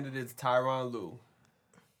coaching candidate is Tyronn Lue.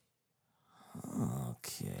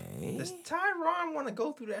 Okay. Does Tyronn want to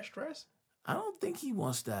go through that stress? I don't think he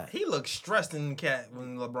wants that. He looked stressed when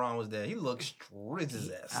LeBron was there. He looked stressed.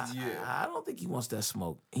 I don't think he wants that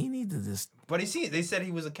smoke. He needs to just. But they said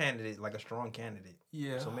he was a candidate, a strong candidate.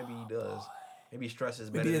 Yeah. So maybe he does. Maybe stress is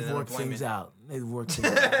better than unemployment. They've worked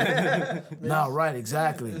things out. No, right,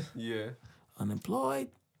 exactly. Yeah. Unemployed,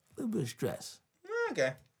 a little bit of stress.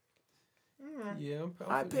 Okay. Yeah.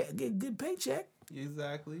 Get a good paycheck.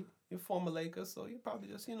 Exactly. You're former Lakers, so you probably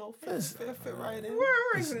just, fit right in.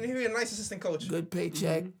 He'd be a nice assistant coach. Good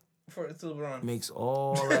paycheck. For LeBron. Makes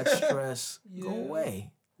all that stress go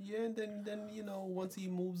away. Yeah, and then once he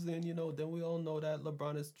moves in, then we all know that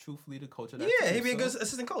LeBron is truthfully the coach of that team. Yeah, he'd be a good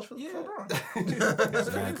assistant coach for LeBron.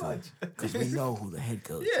 Exactly. Because we know who the head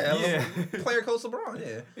coach is. Yeah. Player coach LeBron,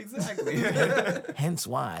 yeah. Exactly. Hence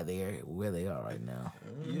why they're where they are right now.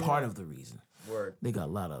 Yeah. Part of the reason. Word. They got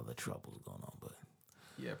a lot of other troubles going on, but.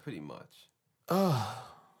 Yeah, pretty much. All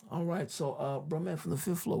right. So, bro, man, from the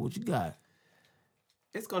 5th floor, what you got?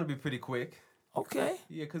 It's going to be pretty quick. Okay.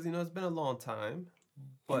 Yeah, because, it's been a long time.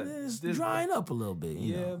 But it's drying up a little bit,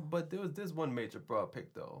 you know. But there's one major broad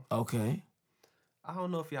pick, though. Okay. I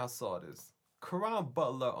don't know if y'all saw this. Caron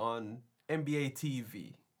Butler on NBA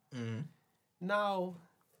TV. Mm-hmm. Now,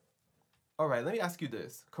 all right, let me ask you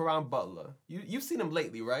this. Caron Butler. You've seen him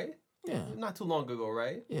lately, right? Yeah. Not too long ago,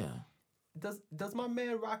 right? Yeah. Does my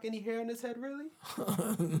man rock any hair on his head, really?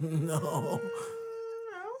 No.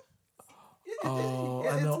 Oh,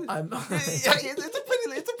 I know. It's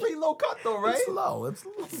a pretty low cut though, right? It's low. It's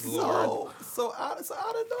low. So out of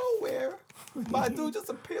nowhere, my dude just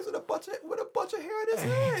appears with a bunch of hair in his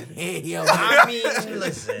head. Hey, yo, I mean,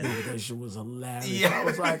 listen. That shit was hilarious. Yeah. I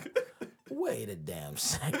was like, wait a damn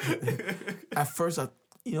second. At first,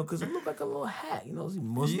 because it looked like a little hat. Is he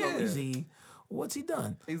Muslim? Yeah. Is he? What's he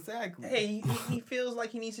done? Exactly. Hey, he feels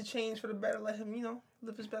like he needs to change for the better. Let him,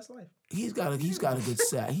 live his best life. He's got a good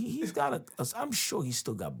set. He's got a. I'm sure he's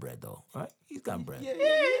still got bread though, right? He's got bread. Yeah,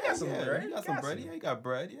 he got some bread. He got some bread. Yeah, he got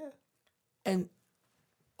bread. Yeah. And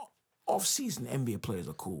off-season NBA players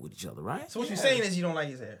are cool with each other, right? So what you're saying is you don't like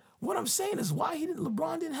his hair. What I'm saying is why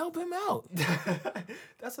LeBron didn't help him out.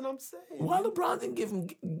 That's what I'm saying. Why LeBron didn't give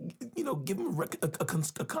him a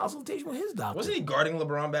consultation with his doctor? Wasn't he guarding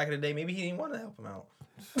LeBron back in the day? Maybe he didn't want to help him out.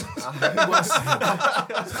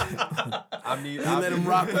 He let him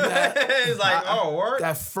rock with that. He's like, oh, word?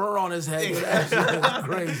 That fur on his head was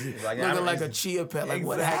crazy. Like, looking like a chia pet. Like,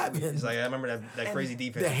 what happened? He's like, I remember that crazy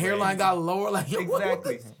defense. The hairline got lower. Like,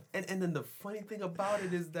 exactly. And then the funny thing about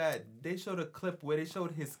it is that they showed a clip where they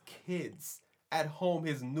showed his kids at home,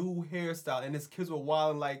 his new hairstyle, and his kids were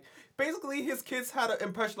wilding. Like, basically, his kids had an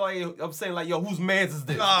impression of saying, like, yo, whose man's is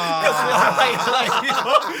this?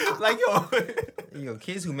 Yo,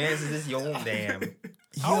 kids who mans is this? Yo, damn.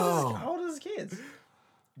 How old is his kids?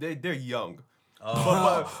 They're young.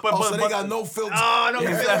 So they got no filter. Oh, no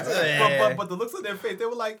filter. But the looks on their face, they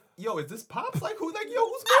were like, yo, is this Pops? Like, who's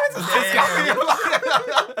whose man's is this guy?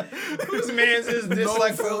 Whose man's is this? No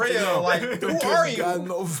like, filter, for real? Like, who are you? Got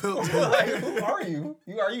no filter. Like, who are you?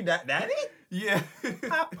 Are you daddy? Yeah.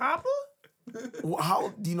 Papa?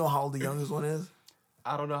 How do you know how old the youngest one is?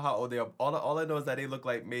 I don't know how old they are. All I know is that they look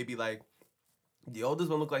like maybe like the oldest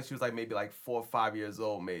one looked like she was like maybe like 4 or 5 years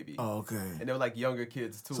old, maybe. Oh, okay. And they were like younger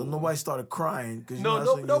kids too. So nobody started crying.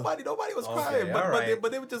 Nobody was crying. Okay,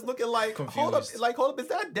 but they were just looking like, confused. hold up, is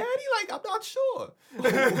that daddy? Like, I'm not sure.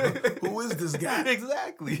 Who is this guy?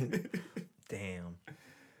 Exactly. Damn.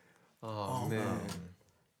 Oh man.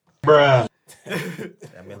 Bruh.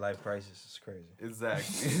 That midlife crisis is crazy.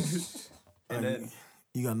 Exactly. And then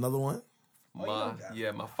you got another one? My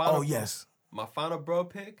final. Oh yes. My final bro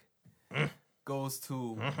pick goes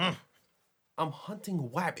to I'm hunting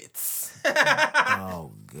wabbits.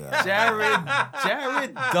 Oh god.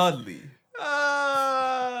 Jared Dudley.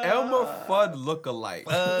 Elmer Fudd lookalike.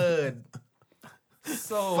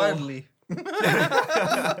 So Fuddly.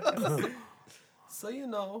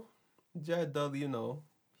 So Jared Dudley,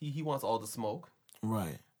 he wants all the smoke.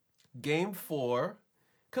 Right. Game 4.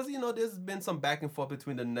 Because, there's been some back and forth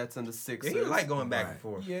between the Nets and the Sixers. Yeah, you like going back and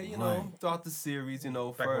forth. Yeah, throughout the series,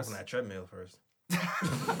 Back first. on that treadmill first.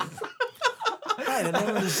 I don't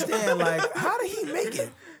understand. Like, how did he make it?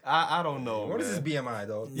 I don't know. What is his BMI,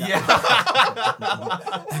 dog? Yeah.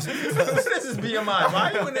 What is his BMI?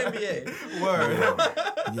 Why are you in the NBA? Word.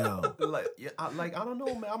 Yo. I don't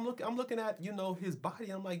know, man. I'm looking at, his body.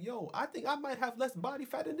 I'm like, yo, I think I might have less body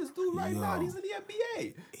fat than this dude right now. He's in the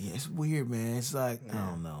NBA. Yeah, it's weird, man. It's like, I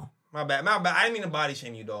don't know. My bad. I didn't mean to body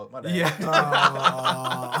shame you, dog. My bad. Yeah.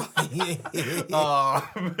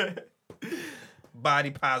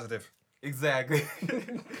 Body positive. Exactly.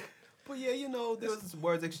 But yeah, there was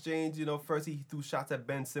words exchanged. First he threw shots at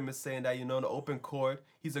Ben Simmons saying that, in the open court,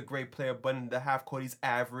 he's a great player, but in the half court, he's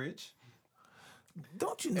average.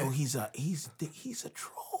 Don't you know he's a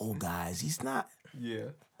troll, guys? He's not. Yeah.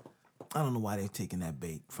 I don't know why they're taking that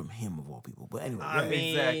bait from him of all people, but anyway. I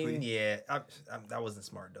mean, exactly. Yeah, that wasn't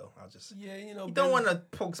smart though. You don't want to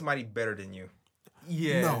poke somebody better than you.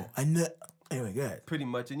 Yeah. No, anyway, go ahead. Pretty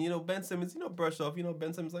much, and Ben Simmons, brush off.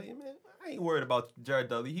 Ben Simmons like, hey, man, I ain't worried about Jared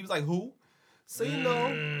Dudley. He was like, who? So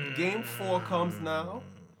Game 4 comes now.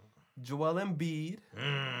 Joel Embiid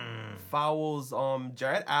fouls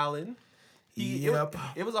Jared Allen.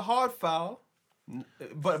 It was a hard foul,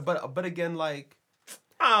 but again, like,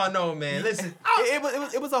 I don't know, man. Listen,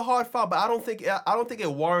 it was a hard foul, but I don't think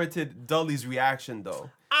it warranted Dudley's reaction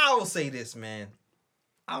though. I'll say this, man.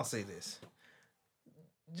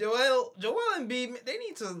 Joel Embiid, they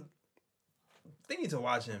need to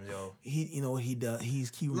watch him, yo. He what he does. He's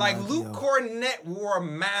cute. Like Luke Cornett wore a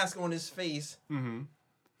mask on his face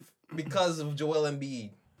because of Joel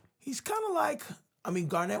Embiid. He's kind of like,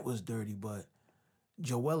 Garnett was dirty, but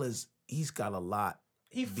Joel he's got a lot.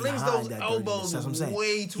 He flings those elbows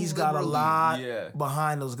way too He's got a lot Yeah.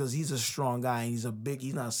 behind those because he's a strong guy. And he's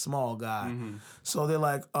not a small guy. So they're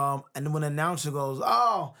like, and then when the announcer goes,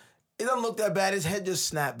 oh, it doesn't look that bad. His head just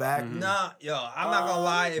snapped back. Nah, yo, I'm not gonna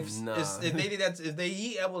lie. If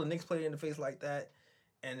he able the Knicks player in the face like that,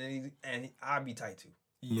 and I'd be tight too.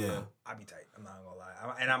 Yeah. I'd be tight. I'm not gonna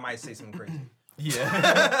lie. And I might say something crazy.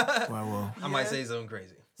 Yeah. Well. I might say something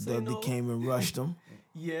crazy. Dudley came and rushed him.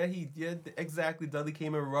 Yeah, exactly. Dudley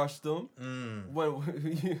came and rushed him. When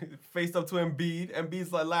he faced up to Embiid,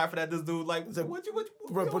 Embiid's like laughing at this dude, like, what you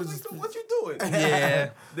doing? Yeah.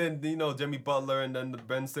 Then Jimmy Butler and then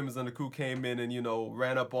Ben Simmons and the crew came in and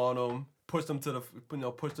ran up on him, pushed him into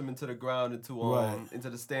the ground into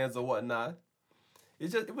the stands or whatnot.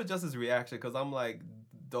 It was just his reaction because I'm like,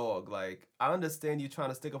 dog, like I understand you trying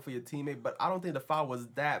to stick up for your teammate, but I don't think the foul was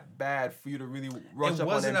that bad for you to really rush up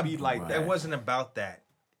on Embiid like that. It wasn't about that.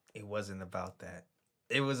 It wasn't about that.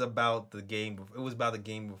 It was about the game. It was about the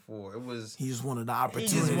game before. It was. He just wanted the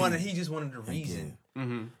opportunity. He just wanted the reason.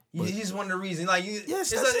 Mm-hmm. He just wanted the reason. Like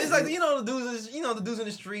yes, it's like the dudes in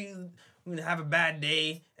the street when they have a bad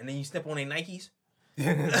day and then you step on their Nikes. You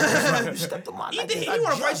stepped on my You think he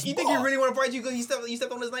want to fight you? You think he really want to fight you because you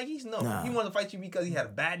stepped on his Nikes? No, he want to fight you because he had a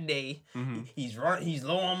bad day. Mm-hmm. He's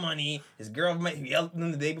low on money. His girl yelled at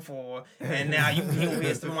him the day before, and now you over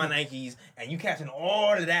here stepping on my Nikes, and you catching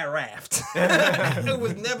all of that raft. It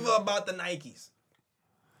was never about the Nikes.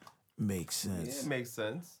 Makes sense. Yeah, it makes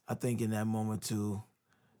sense. I think in that moment too.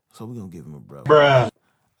 So we're gonna give him a bruh. Bruh.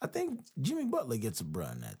 I think Jimmy Butler gets a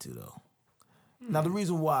bruh in that too, though. Now the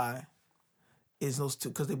reason why. Is those two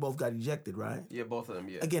because they both got ejected, right? Yeah, both of them.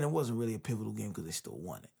 Yeah. Again, it wasn't really a pivotal game because they still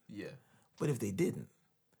won it. Yeah. But if they didn't,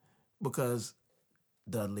 because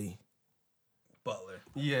Dudley, Butler,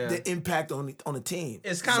 the impact on the team, it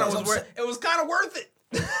was kind of worth it. It was,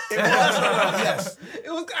 yes,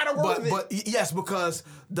 it was kind of worth it. But yes, because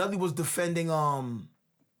Dudley was defending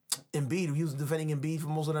Embiid. He was defending Embiid for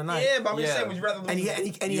most of the night. Yeah, but I'm just saying, would you rather lose?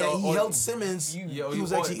 And he held Simmons. He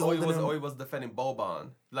was actually he was defending Boban.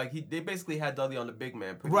 Like they basically had Dudley on the big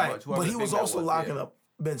man, pretty much. But he was also locking up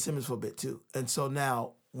Ben Simmons for a bit too. And so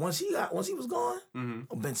now, once he was gone,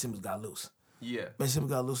 Ben Simmons got loose. Yeah, Ben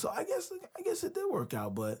Simmons got loose. So I guess it did work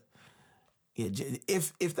out. But yeah,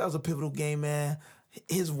 if that was a pivotal game, man,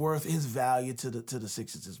 his value to the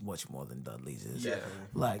Sixers is much more than Dudley's is. Yeah,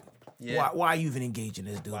 like. Yeah. Why are you even engaging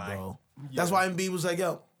this dude, bro? Yeah. That's why Embiid was like,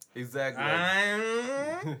 yo. Exactly.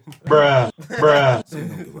 Bruh. So we're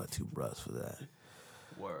going to give out 2 bruhs for that.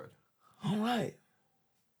 Word. All right.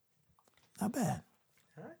 Not bad.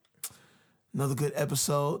 All right. Another good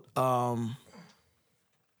episode.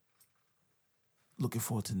 Looking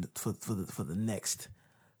forward to for the next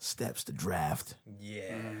steps, the draft.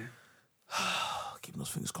 Yeah. Keeping those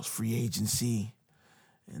fingers crossed. Free agency.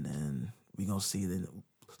 And then we're going to see then.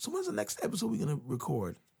 So when's the next episode we're going to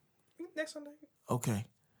record? Next Sunday. Okay.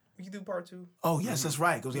 We can do part 2. Oh, yes, that's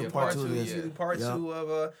right. Because we have part 2 of this. We can do part 2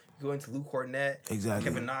 of go into Luke Cornett. Exactly.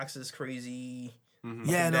 Kevin Knox is crazy. Mm-hmm.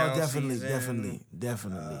 Yeah, no, definitely.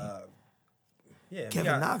 Yeah,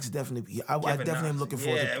 Kevin Knox definitely. I definitely am looking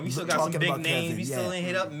forward to. Yeah, we still got some big names. We still ain't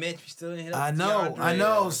hit up Mitch. We still ain't hit up. I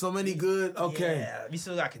know. So many good. Okay. Yeah, we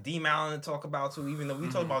still got Kadeem Allen to talk about too. Even though we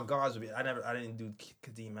talked about guards, I didn't do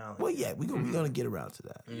Kadeem Allen. Well, yeah, we're gonna get around to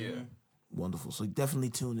that. Yeah. Wonderful. So definitely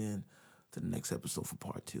tune in to the next episode for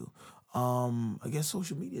part 2. I guess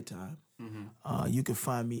social media time. Mm-hmm. You can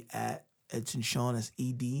find me at Edson Sean. That's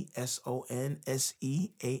EDSONSEAN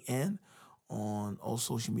on all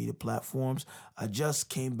social media platforms. I just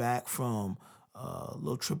came back from a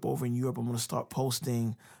little trip over in Europe. I'm going to start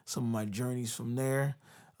posting some of my journeys from there.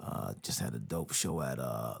 Just had a dope show at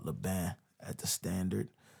Le Bain at the Standard.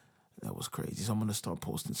 That was crazy. So I'm going to start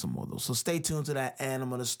posting some more of those. So stay tuned to that, and I'm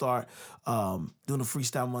going to start doing the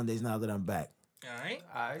Freestyle Mondays now that I'm back. All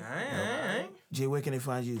right. Jay, where can they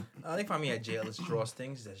find you? They can find me at JLS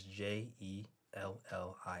Drawstings. That's JELLIS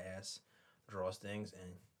Drawstings.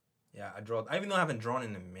 And yeah, I draw. Even though I haven't drawn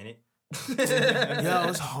in a minute. Yo,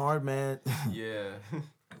 it's hard, man. Yeah.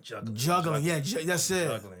 Juggling. Yeah, that's it.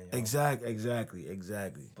 Juggling, yo.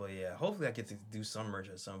 Exactly. But yeah, hopefully I get to do some merch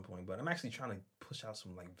at some point. But I'm actually trying to push out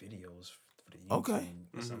some like videos for the YouTube. Okay.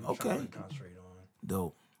 I'm trying to concentrate on.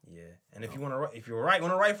 Dope. Yeah, and if you want to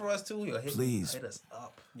write for us too, please hit us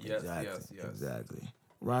up. Yes. Exactly.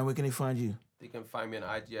 Ryan, where can they find you? They can find me on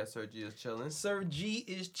IG at Sir G is chillin'. Sir G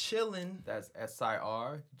is chillin'. That's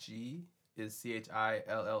SIRG is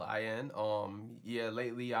CHILLIN. Yeah,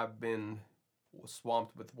 lately I've been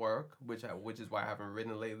swamped with work, which is why I haven't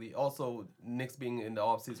written lately. Also, Knicks being in the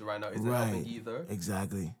off season right now isn't helping either.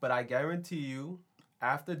 Exactly. But I guarantee you,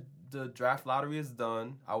 after the draft lottery is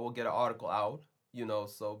done, I will get an article out.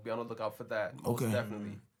 So be on the lookout for that. Most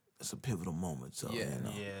definitely. It's a pivotal moment. So yeah.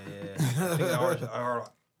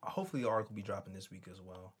 Hopefully the article will be dropping this week as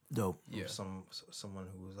well. Dope. Yeah. Someone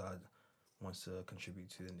who wants to contribute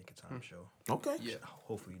to the Nick of Time show. Okay. Yeah.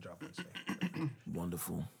 Hopefully drop it today.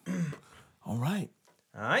 Wonderful. All right.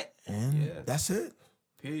 All right. And that's it.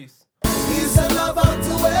 Peace. Peace and love out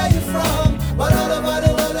to where you from. But all about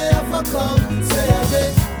the world they have for come. Say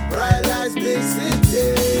again. Bright lights, big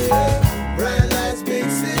city. Bright lights, big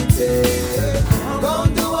city.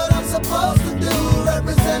 Gonna do what I'm supposed to do.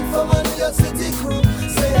 Represent for my New York City crew.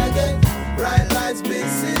 Say again. Bright lights, big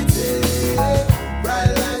city.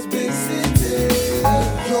 Bright lights, big city.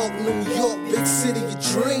 York, New York, big city of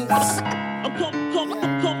dreams.